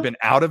just kind of been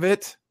out of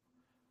it.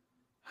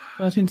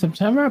 13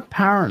 September,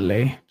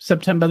 apparently.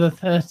 September the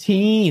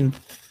 13th.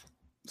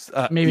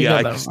 Maybe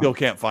I still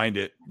can't find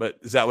it, but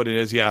is that what it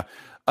is? Yeah.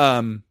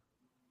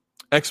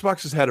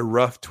 Xbox has had a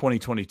rough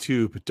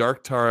 2022, but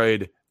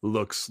Darktide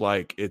looks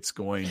like it's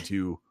going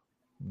to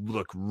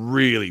look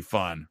really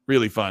fun.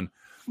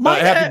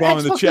 Happy Bomb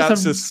in the chat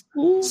says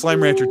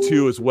Slime Rancher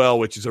 2 as well,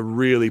 which is a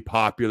really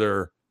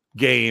popular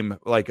game.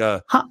 Like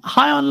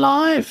High on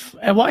Life.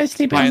 Why is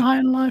Sleeping on High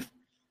on Life?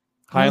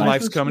 High on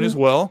Life's coming as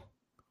well.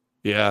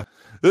 Yeah.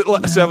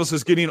 Seville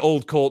says getting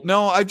old cold.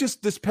 No,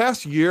 this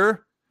past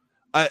year,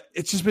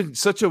 it's just been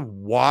such a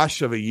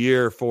wash of a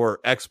year for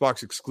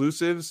Xbox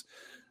exclusives.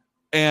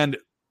 And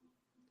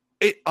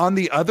on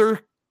the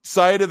other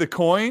side of the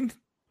coin,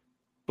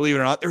 believe it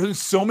or not, there's been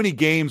so many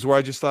games where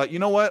I just thought, you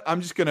know what? I'm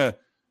just gonna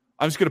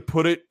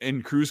put it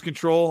in cruise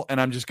control,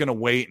 and I'm just gonna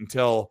wait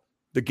until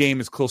the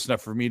game is close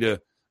enough for me to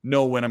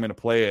know when I'm gonna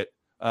play it.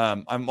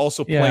 I'm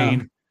also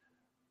playing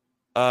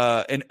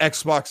an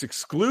Xbox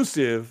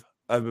exclusive.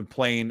 I've been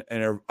playing,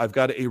 and I've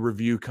got a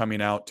review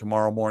coming out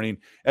tomorrow morning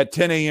at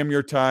 10 a.m.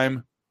 your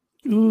time.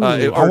 Ooh,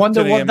 I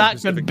wonder what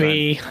that could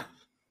be.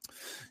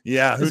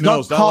 Yeah, who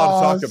knows? Not a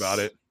lot to talk about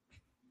it.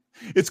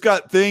 It's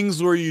got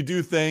things where you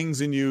do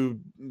things and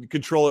you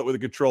control it with a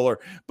controller.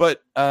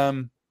 But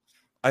I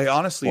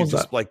honestly have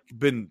just like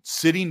been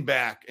sitting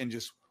back and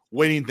just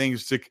waiting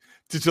things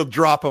to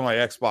drop on my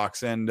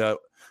Xbox. And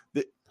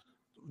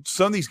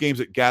some of these games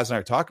that Gaz and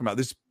I are talking about,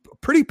 this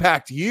pretty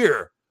packed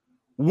year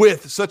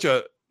with such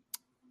a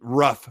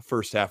rough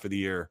first half of the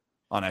year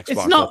on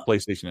Xbox,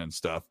 PlayStation and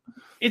stuff.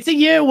 It's a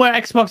year where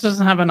Xbox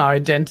doesn't have an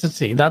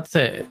identity. That's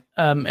it.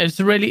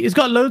 It's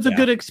got loads of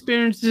good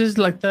experiences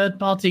like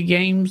third-party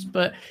games,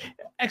 but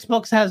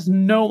Xbox has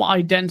no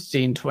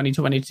identity in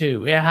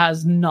 2022. It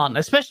has none,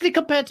 especially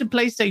compared to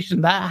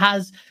PlayStation that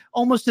has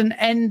almost an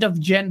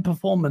end-of-gen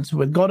performance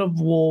with God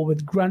of War,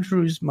 with Gran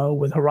Turismo,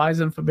 with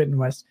Horizon Forbidden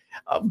West.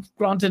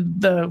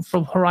 Granted,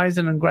 from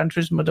Horizon and Gran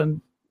Turismo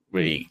don't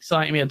really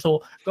excite me at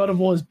all. God of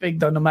War is big,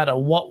 though, no matter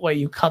what way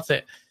you cut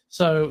it.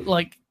 So,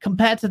 like,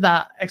 compared to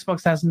that,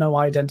 Xbox has no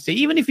identity.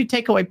 Even if you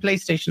take away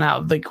PlayStation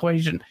out of the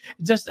equation,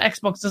 just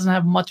Xbox doesn't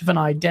have much of an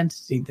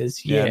identity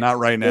this year. Yeah, not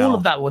right now. All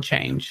of that will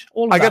change.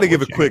 I got to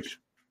give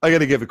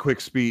a quick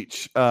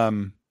speech.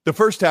 The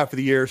first half of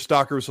the year,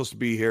 Stalker was supposed to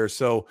be here,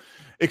 so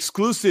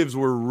exclusives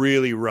were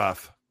really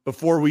rough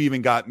before we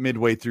even got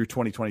midway through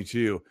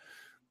 2022.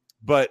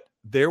 But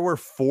there were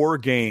 4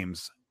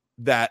 games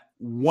that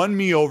won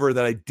me over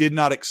that I did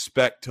not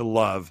expect to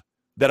love,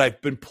 that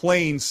I've been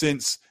playing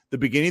since the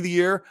beginning of the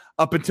year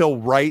up until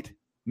right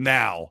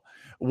now.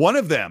 One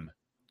of them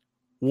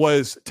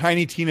was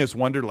Tiny Tina's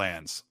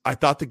Wonderlands. I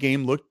thought the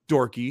game looked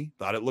dorky,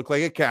 thought it looked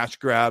like a cash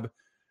grab.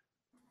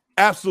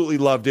 Absolutely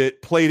loved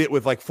it. Played it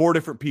with like 4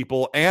 different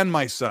people and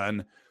my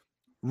son.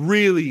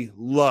 Really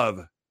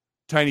love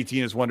Tiny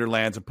Tina's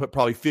Wonderlands and put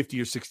probably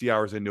 50 or 60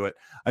 hours into it.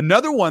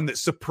 Another one that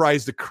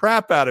surprised the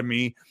crap out of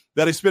me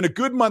that I spent a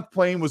good month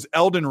playing was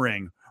Elden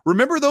Ring.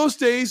 Remember those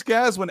days,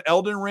 guys, when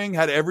Elden Ring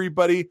had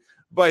everybody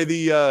by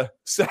the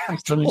sack? I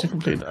still need to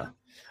complete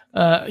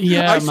that.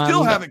 Yeah, I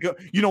still haven't go.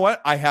 You know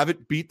what? I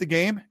haven't beat the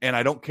game, and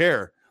I don't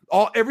care.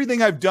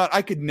 Everything I've done,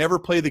 I could never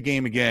play the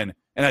game again,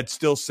 and I'd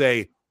still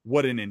say,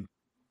 what an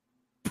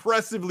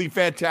impressively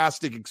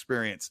fantastic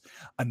experience.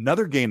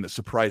 Another game that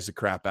surprised the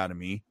crap out of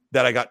me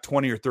that I got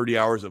 20 or 30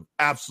 hours of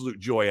absolute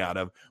joy out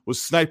of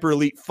was Sniper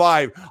Elite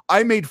 5.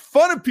 I made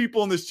fun of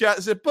people in this chat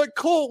and said, but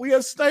Colt, we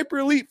have Sniper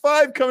Elite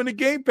 5 coming to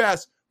Game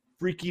Pass.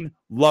 Freaking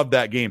love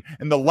that game.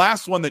 And the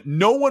last one that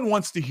no one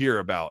wants to hear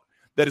about,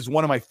 that is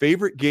one of my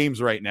favorite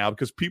games right now,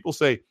 because people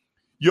say,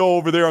 yo,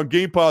 over there on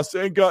Game Pass,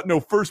 they ain't got no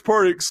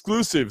first-party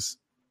exclusives.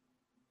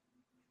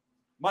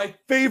 My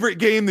favorite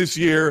game this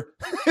year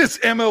is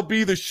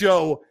MLB The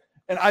Show,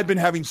 and I've been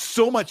having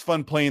so much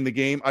fun playing the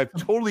game. I've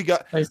totally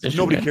got –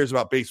 nobody cares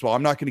about baseball.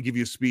 I'm not going to give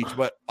you a speech,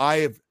 but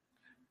I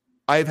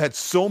have had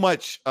so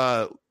much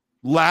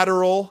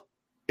lateral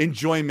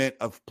enjoyment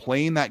of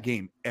playing that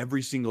game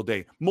every single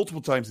day,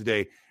 multiple times a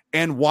day,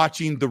 and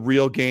watching the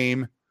real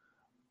game.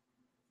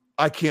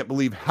 I can't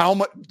believe how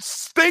much.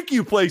 Thank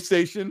you,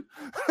 PlayStation,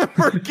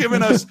 for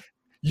giving us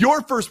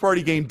your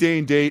first-party game day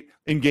and date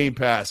in Game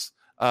Pass.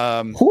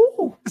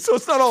 So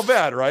it's not all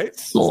bad, right?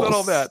 It's not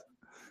all bad.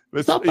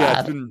 It's not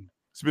bad.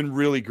 It's been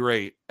really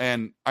great,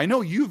 and I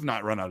know you've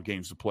not run out of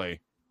games to play,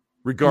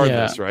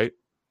 regardless, right?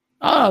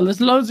 Oh, there's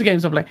loads of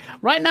games to play.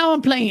 Right now,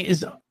 I'm playing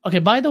okay.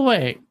 By the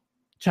way,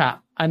 chat,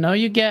 I know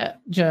you get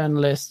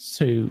journalists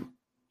who,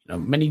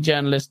 many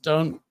journalists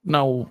don't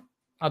know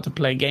how to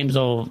play games,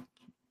 or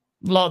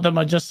a lot of them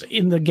are just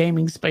in the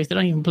gaming space. They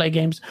don't even play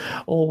games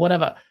or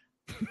whatever.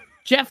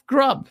 Jeff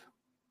Grubb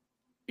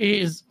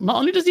is, not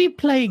only does he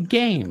play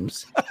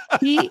games,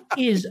 he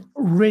is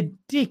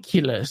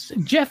ridiculous.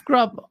 Jeff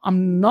Grubb,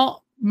 I'm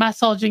not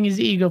massaging his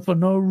ego for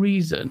no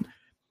reason.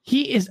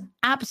 He is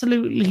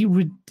absolutely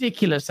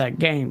ridiculous at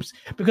games,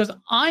 because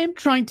I am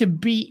trying to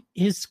beat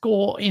his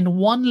score in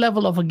one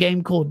level of a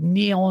game called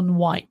Neon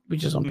White,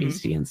 which is on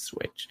PC and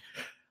Switch.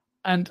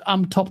 And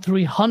I'm top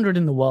 300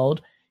 in the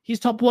world. He's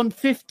top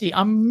 150.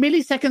 I'm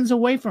milliseconds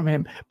away from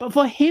him. But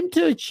for him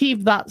to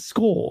achieve that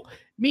score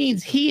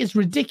means he is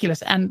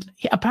ridiculous. And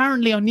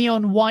apparently on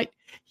Neon White,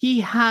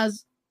 he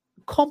has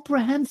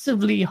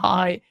comprehensively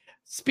high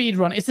speed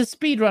run. It's a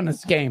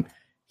speedrunner's game.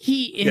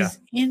 He is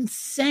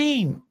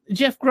insane.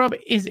 Jeff Grubb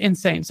is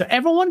insane. So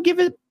everyone give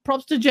it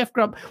props to Jeff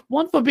Grubb.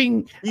 One for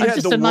being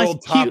just a nice,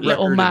 cute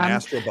little man.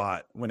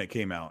 Astrobot when it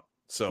came out.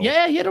 So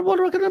yeah, he had a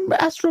world record in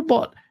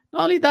Astrobot.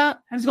 Not only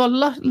that, and he's got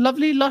a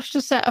lovely,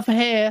 luscious set of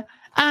hair.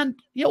 And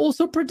he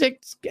also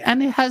predicts,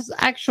 and he has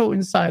actual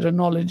insider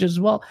knowledge as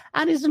well.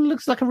 And he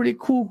looks like a really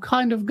cool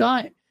kind of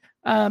guy.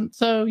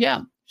 So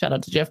yeah, shout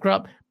out to Jeff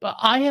Grubb. But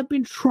I have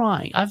been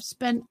trying. I've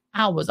spent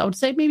hours. I would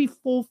say maybe 4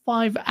 or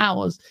 5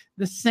 hours,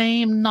 the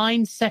same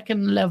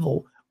 9-second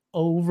level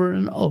over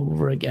and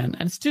over again.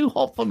 And it's too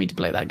hot for me to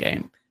play that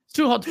game. It's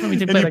too hot for me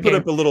to play that game. And you put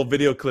up a little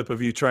video clip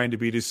of you trying to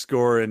beat his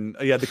score, and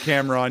you had the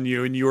camera on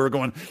you, and you were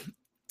going...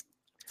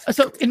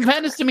 So, in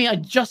fairness to me, I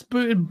just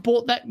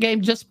bought that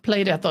game, just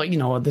played it. I thought,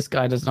 what, this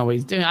guy doesn't know what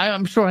he's doing.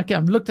 I'm sure I can.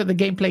 I've looked at the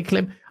gameplay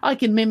clip. I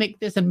can mimic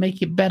this and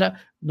make it better.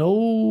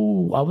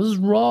 No, I was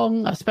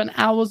wrong. I spent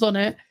hours on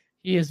it.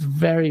 He is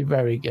very,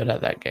 very good at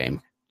that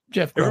game.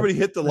 Jeff Grubb, everybody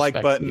hit the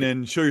like button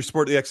and show your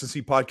support to the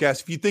XNC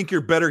podcast. If you think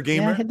you're a better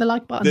gamer, hit the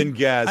like button. Then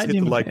Gaz, hit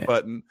the like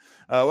button.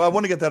 I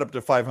want to get that up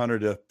to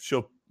 500 to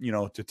show,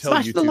 to tell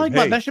Smash YouTube, the like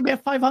button. That should be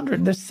at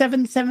 500. There's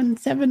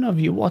 777 of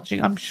you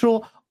watching. I'm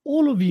sure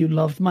all of you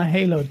loved my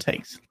Halo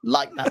takes.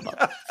 Like that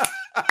button.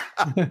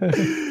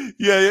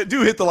 yeah,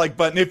 do hit the like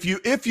button.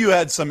 If you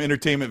had some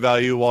entertainment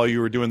value while you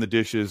were doing the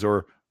dishes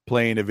or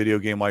playing a video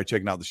game while you're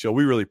checking out the show,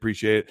 we really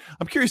appreciate it.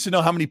 I'm curious to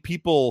know how many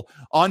people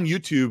on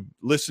YouTube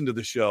listen to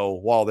the show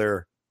while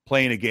they're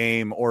playing a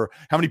game, or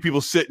how many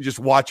people sit and just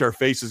watch our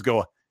faces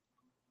go.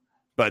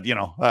 But,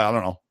 I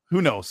don't know.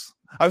 Who knows?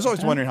 I was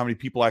always wondering how many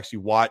people actually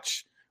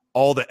watch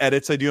all the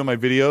edits I do on my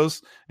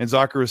videos. And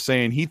Zaka was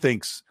saying he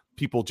thinks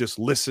people just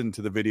listen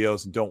to the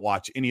videos and don't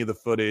watch any of the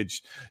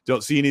footage,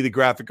 don't see any of the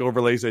graphic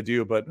overlays I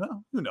do, but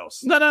who knows?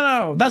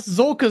 No. That's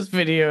Zorka's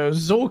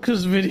videos.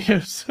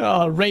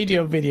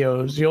 Radio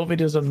videos. Your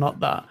videos are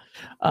not that.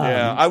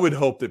 Yeah, I would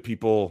hope that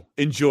people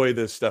enjoy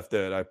this stuff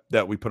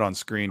that we put on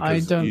screen,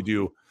 because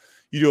you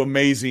do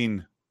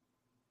amazing.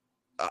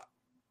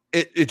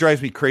 It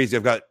drives me crazy.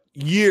 I've got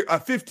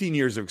 15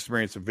 years of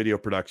experience in video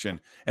production,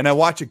 and I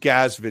watch a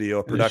Gaz video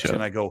of production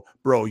and I go,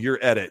 bro, your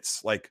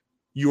edits, like,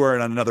 you are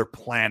on another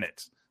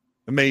planet.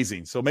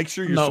 Amazing. So make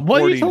sure you're supporting.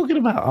 What are you talking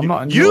about? I'm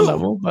not on your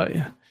level, but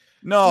yeah.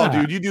 No,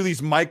 dude, you do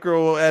these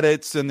micro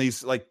edits and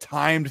these like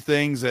timed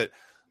things that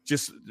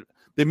just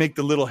They make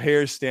the little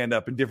hairs stand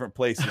up in different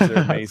places.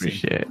 They're amazing.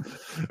 Appreciate it.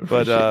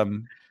 But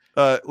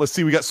let's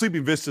see. We got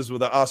Sweeping Vistas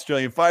with an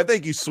Australian 5.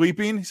 Thank you,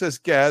 Sweeping. He says,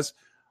 Gaz,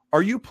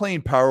 are you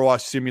playing Power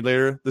Wash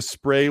Simulator? The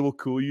spray will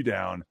cool you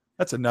down.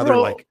 That's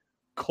another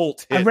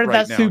cult hit. I read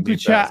right that now super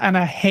chat and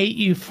I hate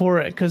you for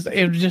it because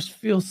it just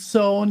feels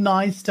so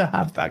nice to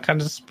have that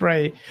kind of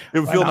spray. It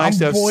would feel nice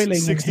to have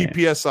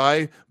 60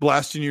 psi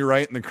blasting you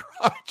right in the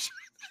crotch.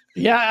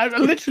 Yeah, I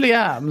literally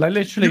am. I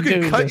literally you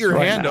can cut your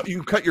hand. now. You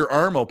can cut your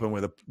arm open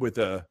with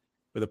a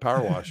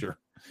power washer.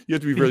 You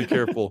have to be really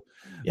careful.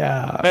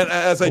 Yeah. And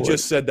as I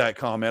just said that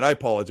comment, I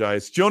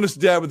apologize. Jonas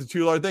Dad with the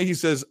 $2 thing. He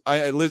says,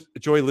 I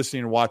enjoy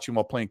listening and watching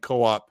while playing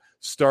co-op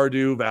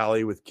Stardew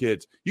Valley with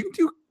kids. You can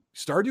do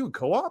Stardew in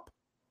co-op?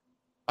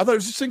 I thought it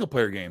was a single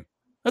player game.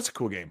 That's a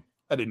cool game.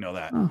 I didn't know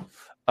that.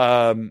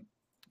 Oh.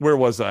 Where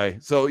was I?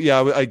 So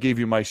yeah, I gave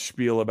you my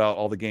spiel about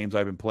all the games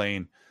I've been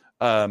playing.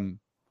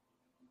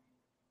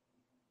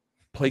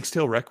 Plague's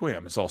Tale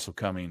Requiem is also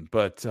coming,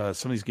 but some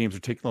of these games are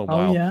taking a little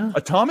while. Yeah.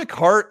 Atomic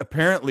Heart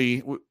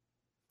apparently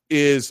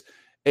is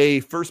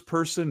a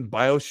first-person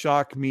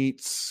BioShock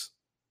meets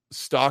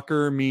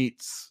Stalker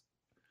meets.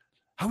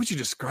 How would you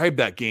describe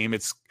that game?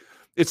 It's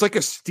like a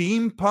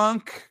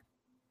steampunk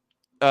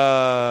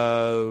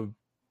BioShock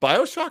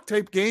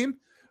type game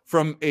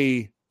from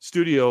a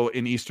studio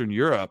in Eastern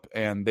Europe,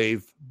 and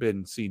they've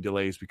been seeing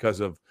delays because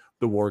of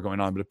the war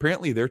going on. But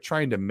apparently, they're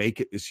trying to make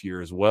it this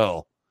year as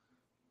well.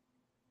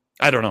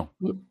 I don't know.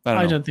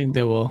 I don't think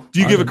they will. Do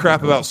you give a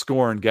crap about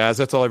Scorn, Gaz?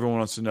 That's all everyone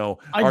wants to know.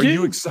 Are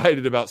you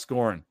excited about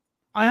Scorn?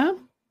 I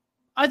am.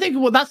 I think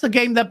that's a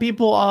game that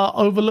people are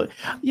overlooked.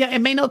 Yeah, it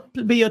may not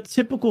be a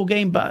typical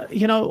game, but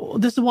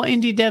this is what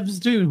indie devs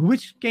do.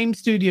 Which game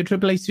studio,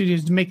 AAA studio,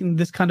 is making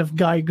this kind of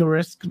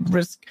Geiger-esque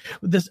risk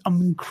with this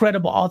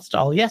incredible art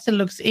style? Yes, it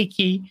looks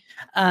icky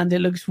and it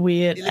looks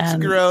weird. It looks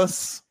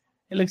gross.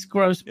 It looks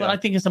gross, but I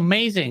think it's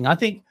amazing.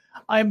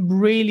 I'm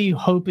really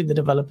hoping the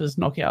developers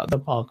knock it out of the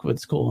park with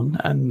Scorn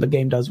and the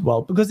game does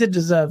well because it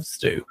deserves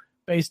to,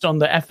 based on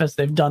the efforts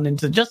they've done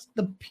into just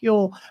the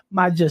pure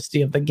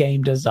majesty of the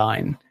game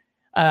design.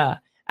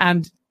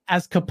 And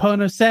as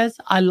Capono says,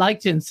 I like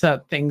to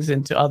insert things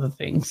into other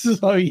things.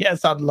 So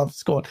yes, I'd love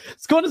Scorn.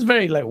 Scorn is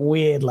very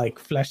weird,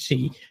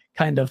 fleshy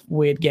kind of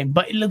weird game,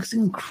 but it looks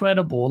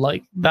incredible.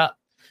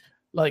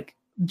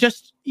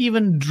 Just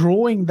even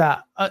drawing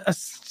that, a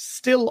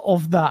still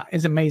of that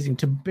is amazing.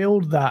 To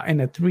build that in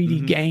a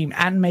 3D game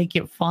and make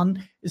it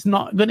fun, it's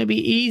not going to be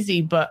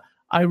easy, but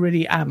I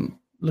really am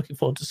looking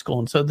forward to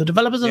Scorn. So the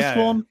developers of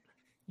Scorn,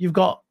 you've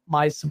got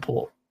my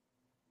support.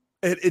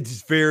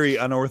 It's very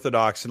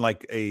unorthodox and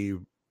like a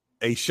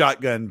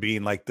shotgun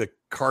being like the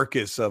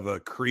carcass of a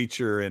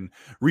creature and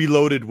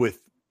reloaded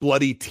with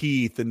bloody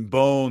teeth and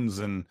bones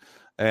and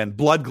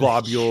blood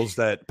globules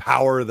that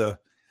power the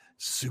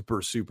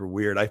super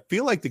weird. I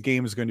feel like the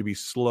game is going to be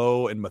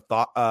slow and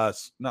not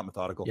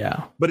methodical.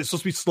 Yeah. But it's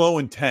supposed to be slow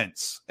and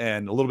tense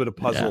and a little bit of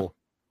puzzle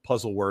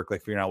work,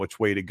 like figuring out which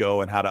way to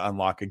go and how to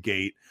unlock a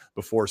gate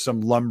before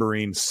some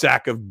lumbering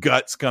sack of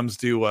guts comes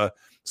to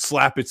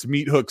slap its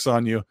meat hooks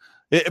on you.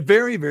 A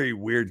very, very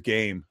weird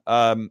game.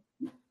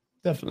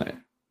 Definitely.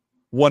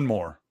 One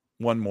more.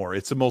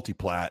 It's a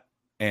multi-plat,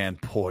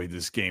 and boy,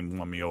 this game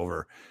won me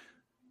over.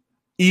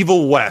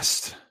 Evil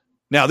West.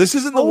 Now, this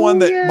isn't the one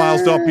that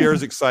Miles Dampierre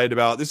is excited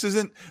about. This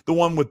isn't the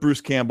one with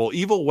Bruce Campbell.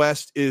 Evil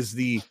West is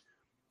the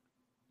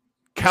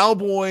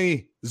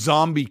cowboy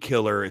zombie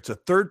killer. It's a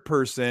third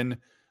person.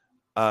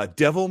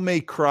 Devil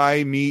May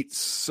Cry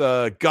meets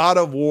God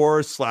of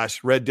War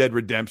 / Red Dead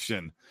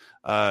Redemption.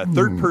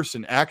 Third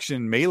person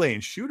action melee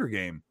and shooter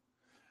game.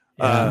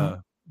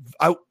 When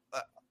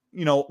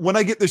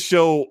I get the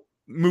show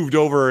moved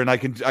over and I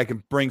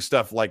can bring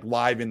stuff like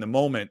live in the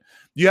moment,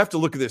 you have to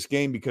look at this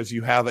game because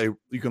you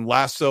can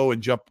lasso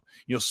and jump,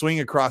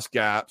 swing across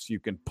gaps. You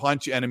can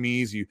punch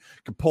enemies. You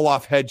can pull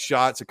off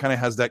headshots. It kind of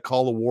has that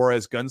Call of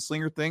Juarez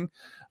gunslinger thing.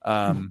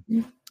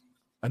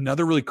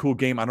 Another really cool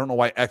game. I don't know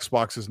why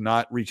Xbox is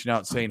not reaching out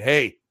and saying,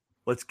 hey,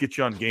 let's get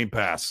you on Game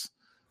Pass.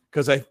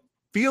 Because I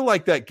feel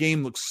like that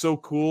game looks so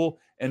cool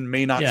and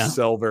may not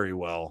sell very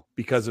well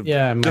because it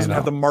doesn't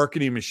have the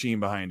marketing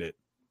machine behind it.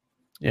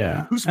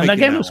 Yeah. Who's and that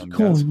making game looks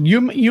cool. Guys?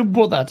 You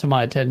brought that to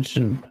my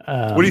attention.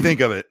 What do you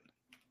think of it?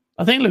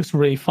 I think it looks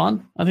really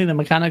fun. I think the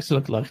mechanics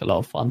look like a lot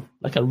of fun.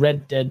 Like a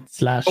Red Dead /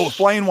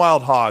 Flying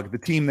Wild Hog, the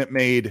team that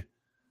made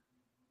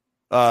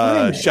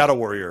Shadow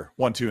Warrior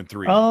 1, 2, and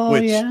 3. Oh,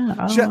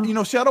 yeah.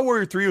 Shadow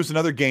Warrior 3 was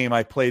another game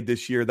I played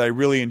this year that I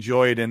really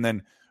enjoyed and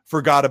then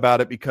forgot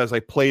about it because I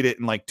played it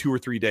in like 2 or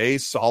 3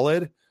 days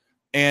solid.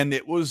 And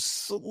it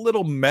was a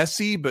little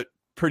messy, but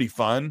pretty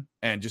fun.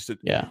 And just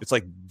it's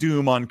like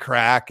Doom on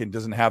crack and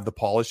doesn't have the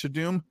polish of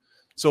Doom.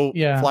 So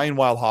Flying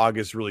Wild Hog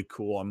is really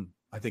cool.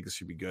 I think this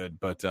should be good,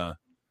 but I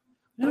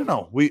don't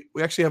know. We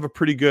actually have a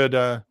pretty good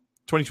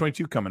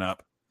 2022 coming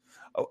up.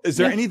 Is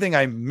there anything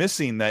I'm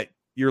missing that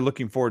you're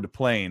looking forward to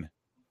playing?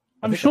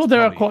 I'm sure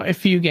there are quite a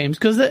few games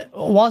because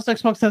whilst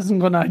Xbox hasn't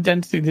got an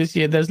identity this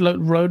year, there's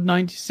Road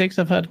 96.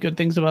 I've heard good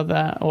things about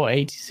that, or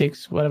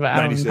 86, whatever.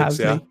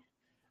 96,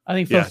 I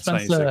think Phil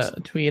Spencer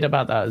tweeted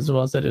about that as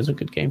well, said it was a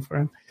good game for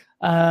him.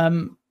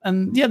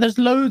 And yeah, there's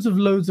loads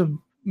of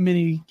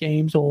mini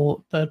games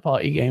or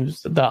third-party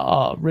games that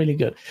are really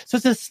good. So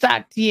it's a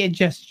stacked year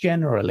just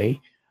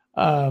generally.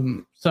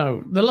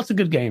 So there are lots of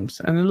good games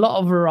and a lot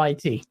of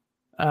variety.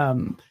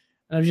 And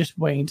I'm just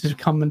waiting to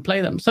come and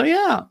play them. So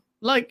yeah,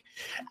 like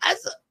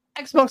as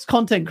Xbox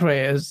content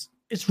creators,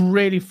 it's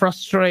really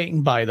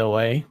frustrating, by the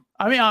way.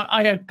 I mean,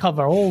 I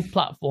cover all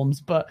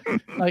platforms, but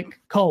like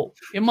Colt,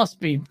 it must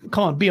be.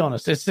 Come on, be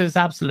honest. This is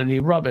absolutely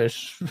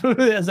rubbish.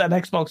 As an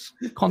Xbox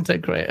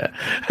content creator,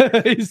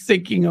 he's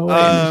sinking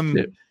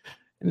away.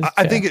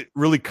 I think it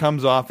really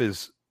comes off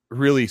as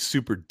really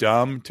super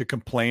dumb to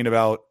complain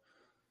about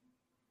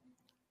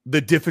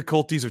the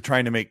difficulties of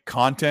trying to make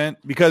content,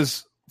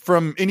 because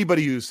from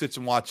anybody who sits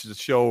and watches the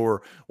show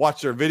or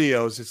watch their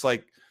videos, it's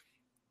like,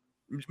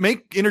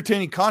 make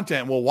entertaining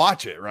content, we'll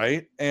watch it,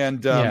 right?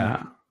 And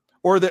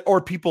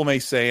or people may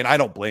say, and I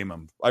don't blame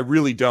them, I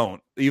really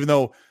don't, even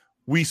though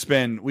we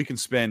can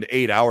spend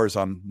 8 hours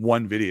on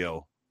one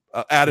video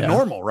at a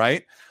normal,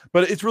 right?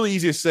 But it's really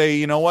easy to say,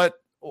 you know what,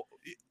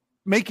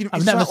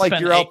 it's not like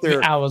you're out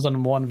there hours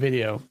on one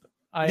video.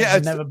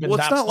 It's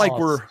not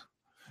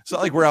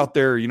like we're out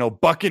there, you know,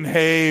 bucking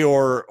hay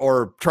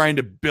or trying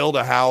to build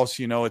a house.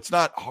 You know, it's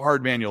not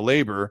hard manual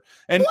labor,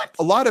 and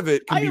a lot of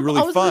it can be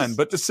really fun.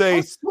 But to say, I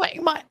was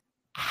sweating my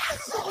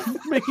ass off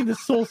making the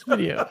Source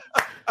video.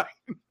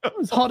 It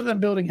was harder than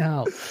building a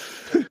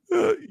house.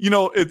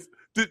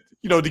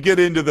 To get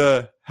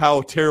into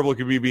how terrible it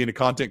could be being a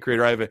content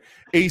creator, I have an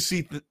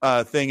AC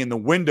thing in the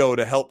window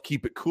to help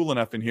keep it cool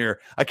enough in here.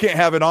 I can't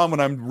have it on when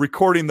I'm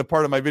recording the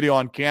part of my video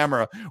on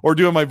camera or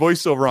doing my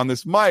voiceover on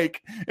this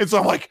mic. And so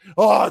I'm like,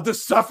 oh, the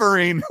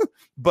suffering.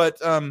 But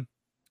let me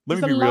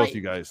be real with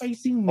you guys.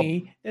 Facing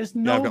me, there's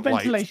no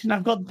ventilation. Lights.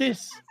 I've got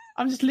this.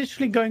 I'm just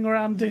literally going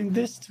around doing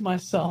this to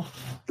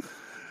myself.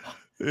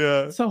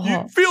 Yeah. So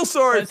hot. You feel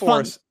sorry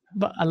for us.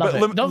 But I love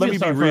it. Don't let me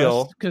be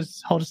real,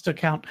 because hold us to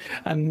account,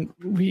 and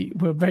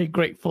we're very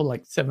grateful.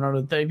 Like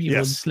 730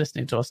 people just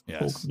listening to us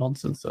talk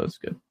nonsense, so it's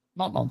good.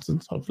 Not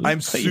nonsense, hopefully.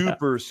 I'm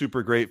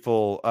super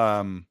grateful.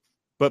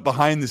 But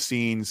behind the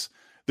scenes,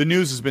 the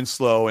news has been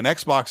slow, and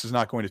Xbox is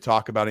not going to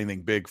talk about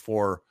anything big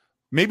for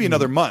maybe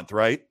another month,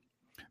 right?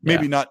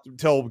 Maybe not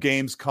until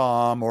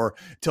Gamescom or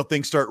till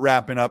things start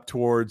wrapping up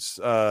towards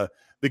the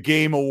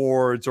Game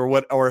Awards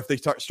or if they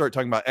start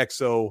talking about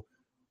XO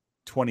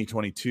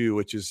 2022,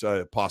 which is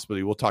a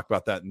possibility. We'll talk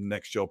about that in the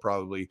next show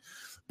probably.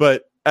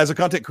 But as a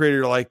content creator,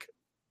 you're like,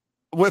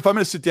 well, if I'm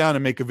going to sit down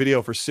and make a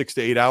video for 6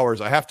 to 8 hours,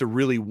 I have to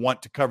really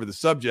want to cover the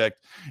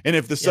subject. And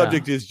if the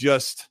subject is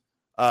just,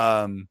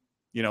 some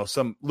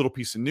little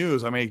piece of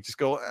news, I may just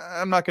go,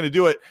 I'm not going to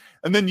do it.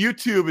 And then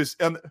YouTube is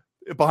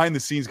behind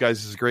the scenes,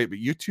 guys. This is great, but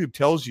YouTube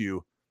tells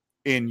you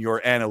in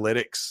your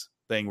analytics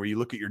thing where you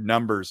look at your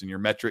numbers and your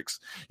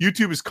metrics,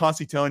 YouTube is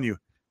constantly telling you,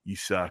 you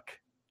suck.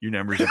 Your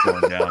numbers are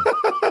going down.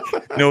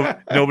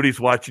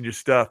 Nobody's watching your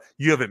stuff.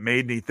 You haven't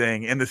made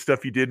anything, and the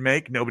stuff you did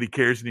make, nobody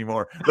cares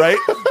anymore, right?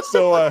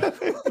 So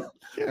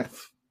it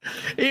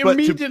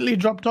immediately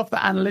dropped off the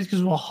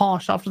analytics were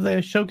harsh after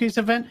the showcase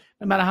event.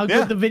 No matter how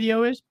good the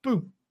video is,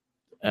 boom.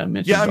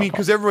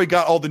 Because everybody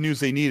got all the news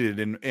they needed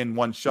in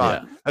one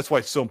shot. Yeah. That's why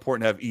it's so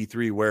important to have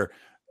E3, where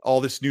all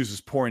this news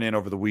is pouring in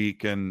over the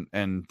week, and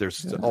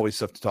there's always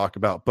stuff to talk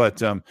about.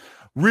 But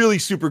really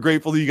super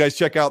grateful that you guys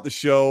check out the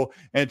show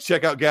and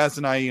check out Gaz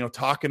and I,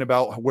 talking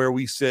about where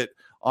we sit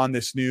on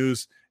this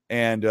news.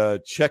 And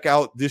check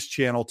out this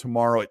channel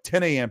tomorrow at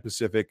 10 a.m.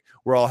 Pacific,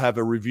 where I'll have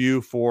a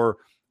review for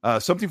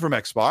something from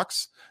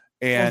Xbox.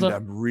 And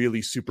I'm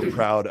really super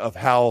proud of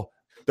how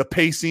the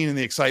pacing and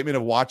the excitement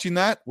of watching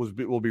that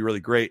will be really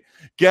great.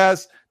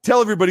 Gaz,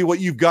 tell everybody what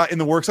you've got in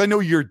the works. I know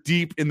you're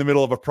deep in the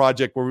middle of a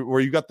project where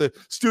you've got the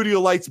studio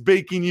lights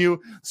baking you,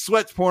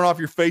 sweat's pouring off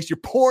your face. You're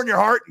pouring your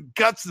heart and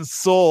guts and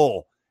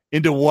soul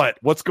into what?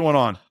 What's going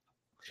on?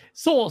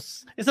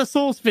 Source. It's a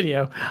Source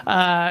video.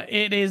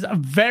 It is a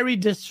very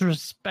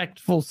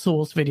disrespectful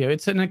Source video.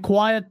 It's an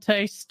acquired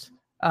taste.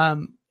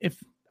 If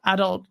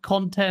adult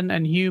content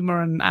and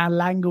humor and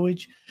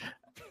language,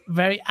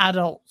 very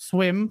Adult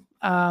Swim.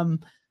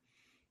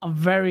 I'm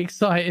very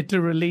excited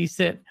to release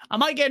it. I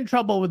might get in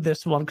trouble with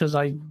this one because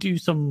I do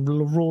some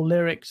raw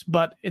lyrics,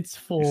 but it's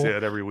for... You say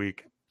that every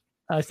week.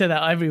 I say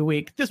that every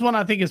week. This one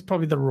I think is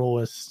probably the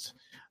rawest.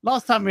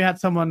 Last time we had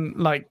someone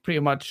like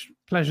pretty much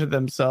pleasure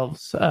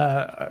themselves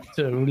to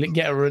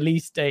get a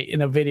release date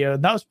in a video.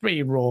 That was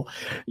pretty raw.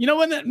 You know,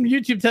 when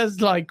YouTube tells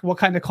like what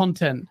kind of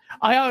content,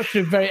 I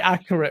actually very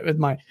accurate with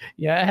my,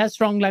 it has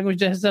strong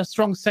language, it has a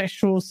strong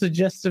sexual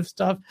suggestive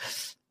stuff.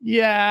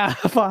 Yeah,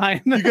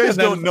 fine. You guys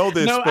don't know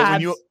this,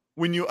 but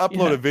when you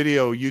upload a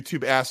video,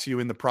 YouTube asks you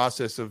in the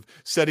process of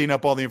setting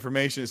up all the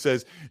information, it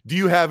says, do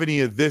you have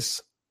any of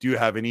this? Do you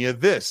have any of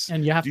this?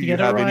 And you have do to you get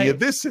have it right. any of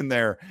this in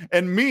there?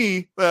 And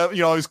me,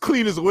 as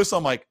clean as a whistle,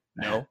 I'm like,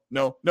 no.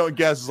 And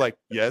Gaz is like,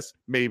 yes,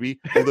 maybe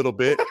a little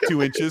bit,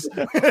 2 inches.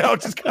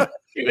 Just 2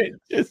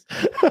 inches.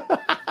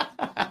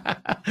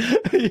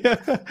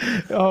 Yeah.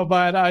 Oh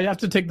man, I have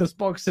to take those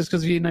boxes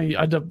because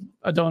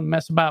I don't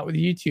mess about with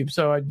YouTube,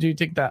 so I do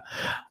take that.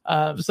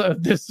 So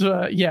this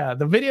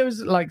the video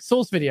is like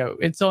source video.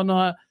 It's on.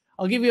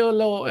 I'll give you a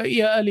little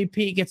early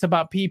peek. It's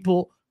about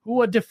people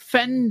who are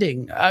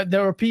defending.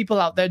 There are people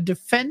out there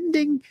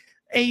defending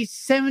a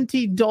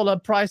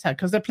 $70 price tag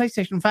because they're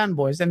PlayStation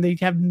fanboys and they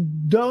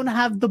don't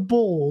have the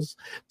balls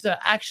to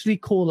actually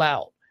call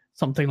out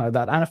something like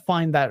that. And I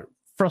find that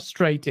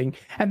frustrating.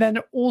 And then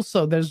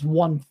also there's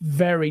one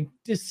very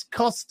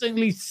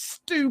disgustingly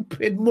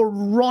stupid,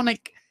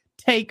 moronic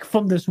take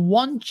from this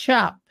one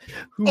chap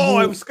who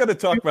I was going to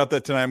talk about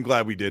that tonight. I'm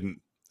glad we didn't.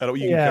 I don't.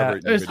 You can cover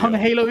it. It's on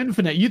Halo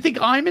Infinite. You think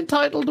I'm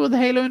entitled with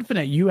Halo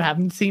Infinite? You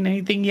haven't seen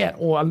anything yet,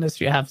 or unless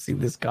you have seen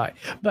this guy.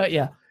 But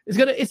yeah,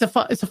 it's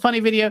a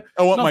funny video.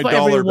 I want my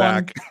dollar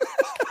back.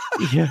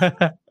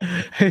 Yeah,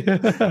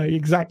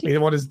 exactly.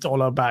 What is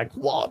dollar back?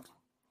 What?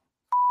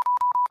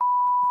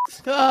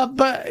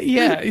 But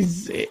yeah,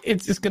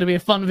 it's just going to be a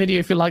fun video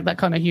if you like that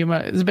kind of humor.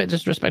 It's a bit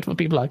disrespectful for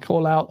people I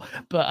call out,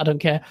 but I don't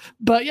care.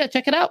 But yeah,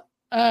 check it out.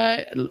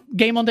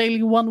 Game on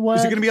Daily, one word.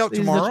 Is it going to be out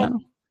tomorrow?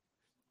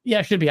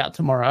 Yeah, it should be out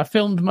tomorrow. I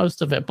filmed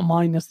most of it, but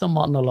minus the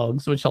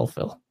monologues, which I'll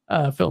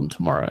film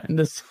tomorrow in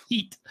this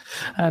heat,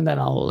 and then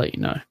I'll let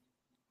you know.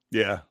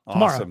 Yeah,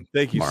 tomorrow. Awesome.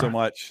 Thank you so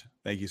much.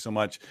 Thank you so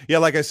much. Yeah,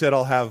 like I said,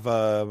 I'll have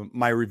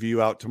my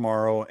review out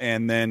tomorrow,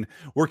 and then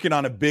working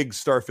on a big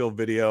Starfield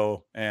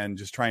video and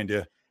just trying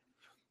to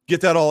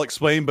get that all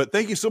explained. But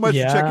thank you so much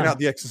for checking out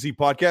the XNC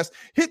podcast.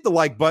 Hit the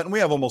like button. We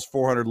have almost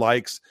 400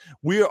 likes.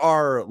 We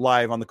are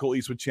live on the Colt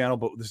Eastwood channel,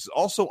 but this is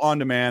also on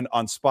demand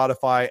on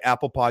Spotify,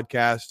 Apple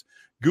Podcast,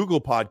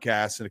 Google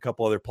Podcasts, and a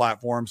couple other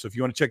platforms. So if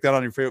you want to check that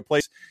on your favorite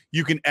place,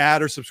 you can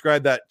add or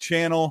subscribe that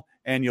channel,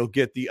 and you'll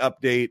get the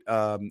update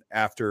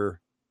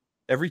after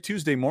every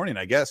Tuesday morning,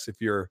 I guess, if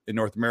you're in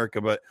North America.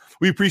 But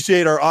we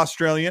appreciate our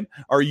Australian,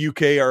 our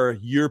UK, our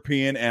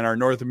European, and our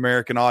North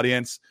American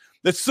audience.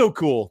 That's so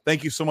cool.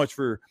 Thank you so much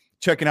for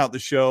checking out the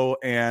show.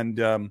 And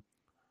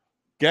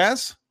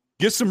Gaz,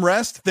 get some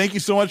rest. Thank you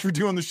so much for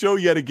doing the show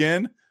yet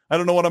again. I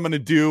don't know what I'm going to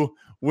do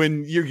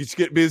when you just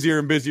get busier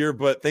and busier,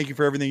 but thank you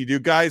for everything you do.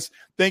 Guys,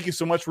 thank you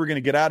so much. We're going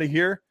to get out of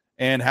here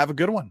and have a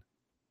good one.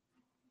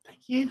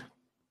 Thank you.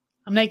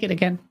 I'm naked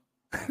again.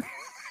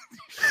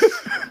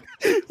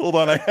 Hold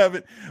on. I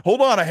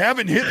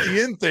haven't hit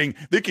the end thing.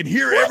 They can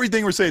hear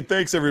everything we're saying.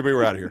 Thanks, everybody.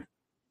 We're out of here.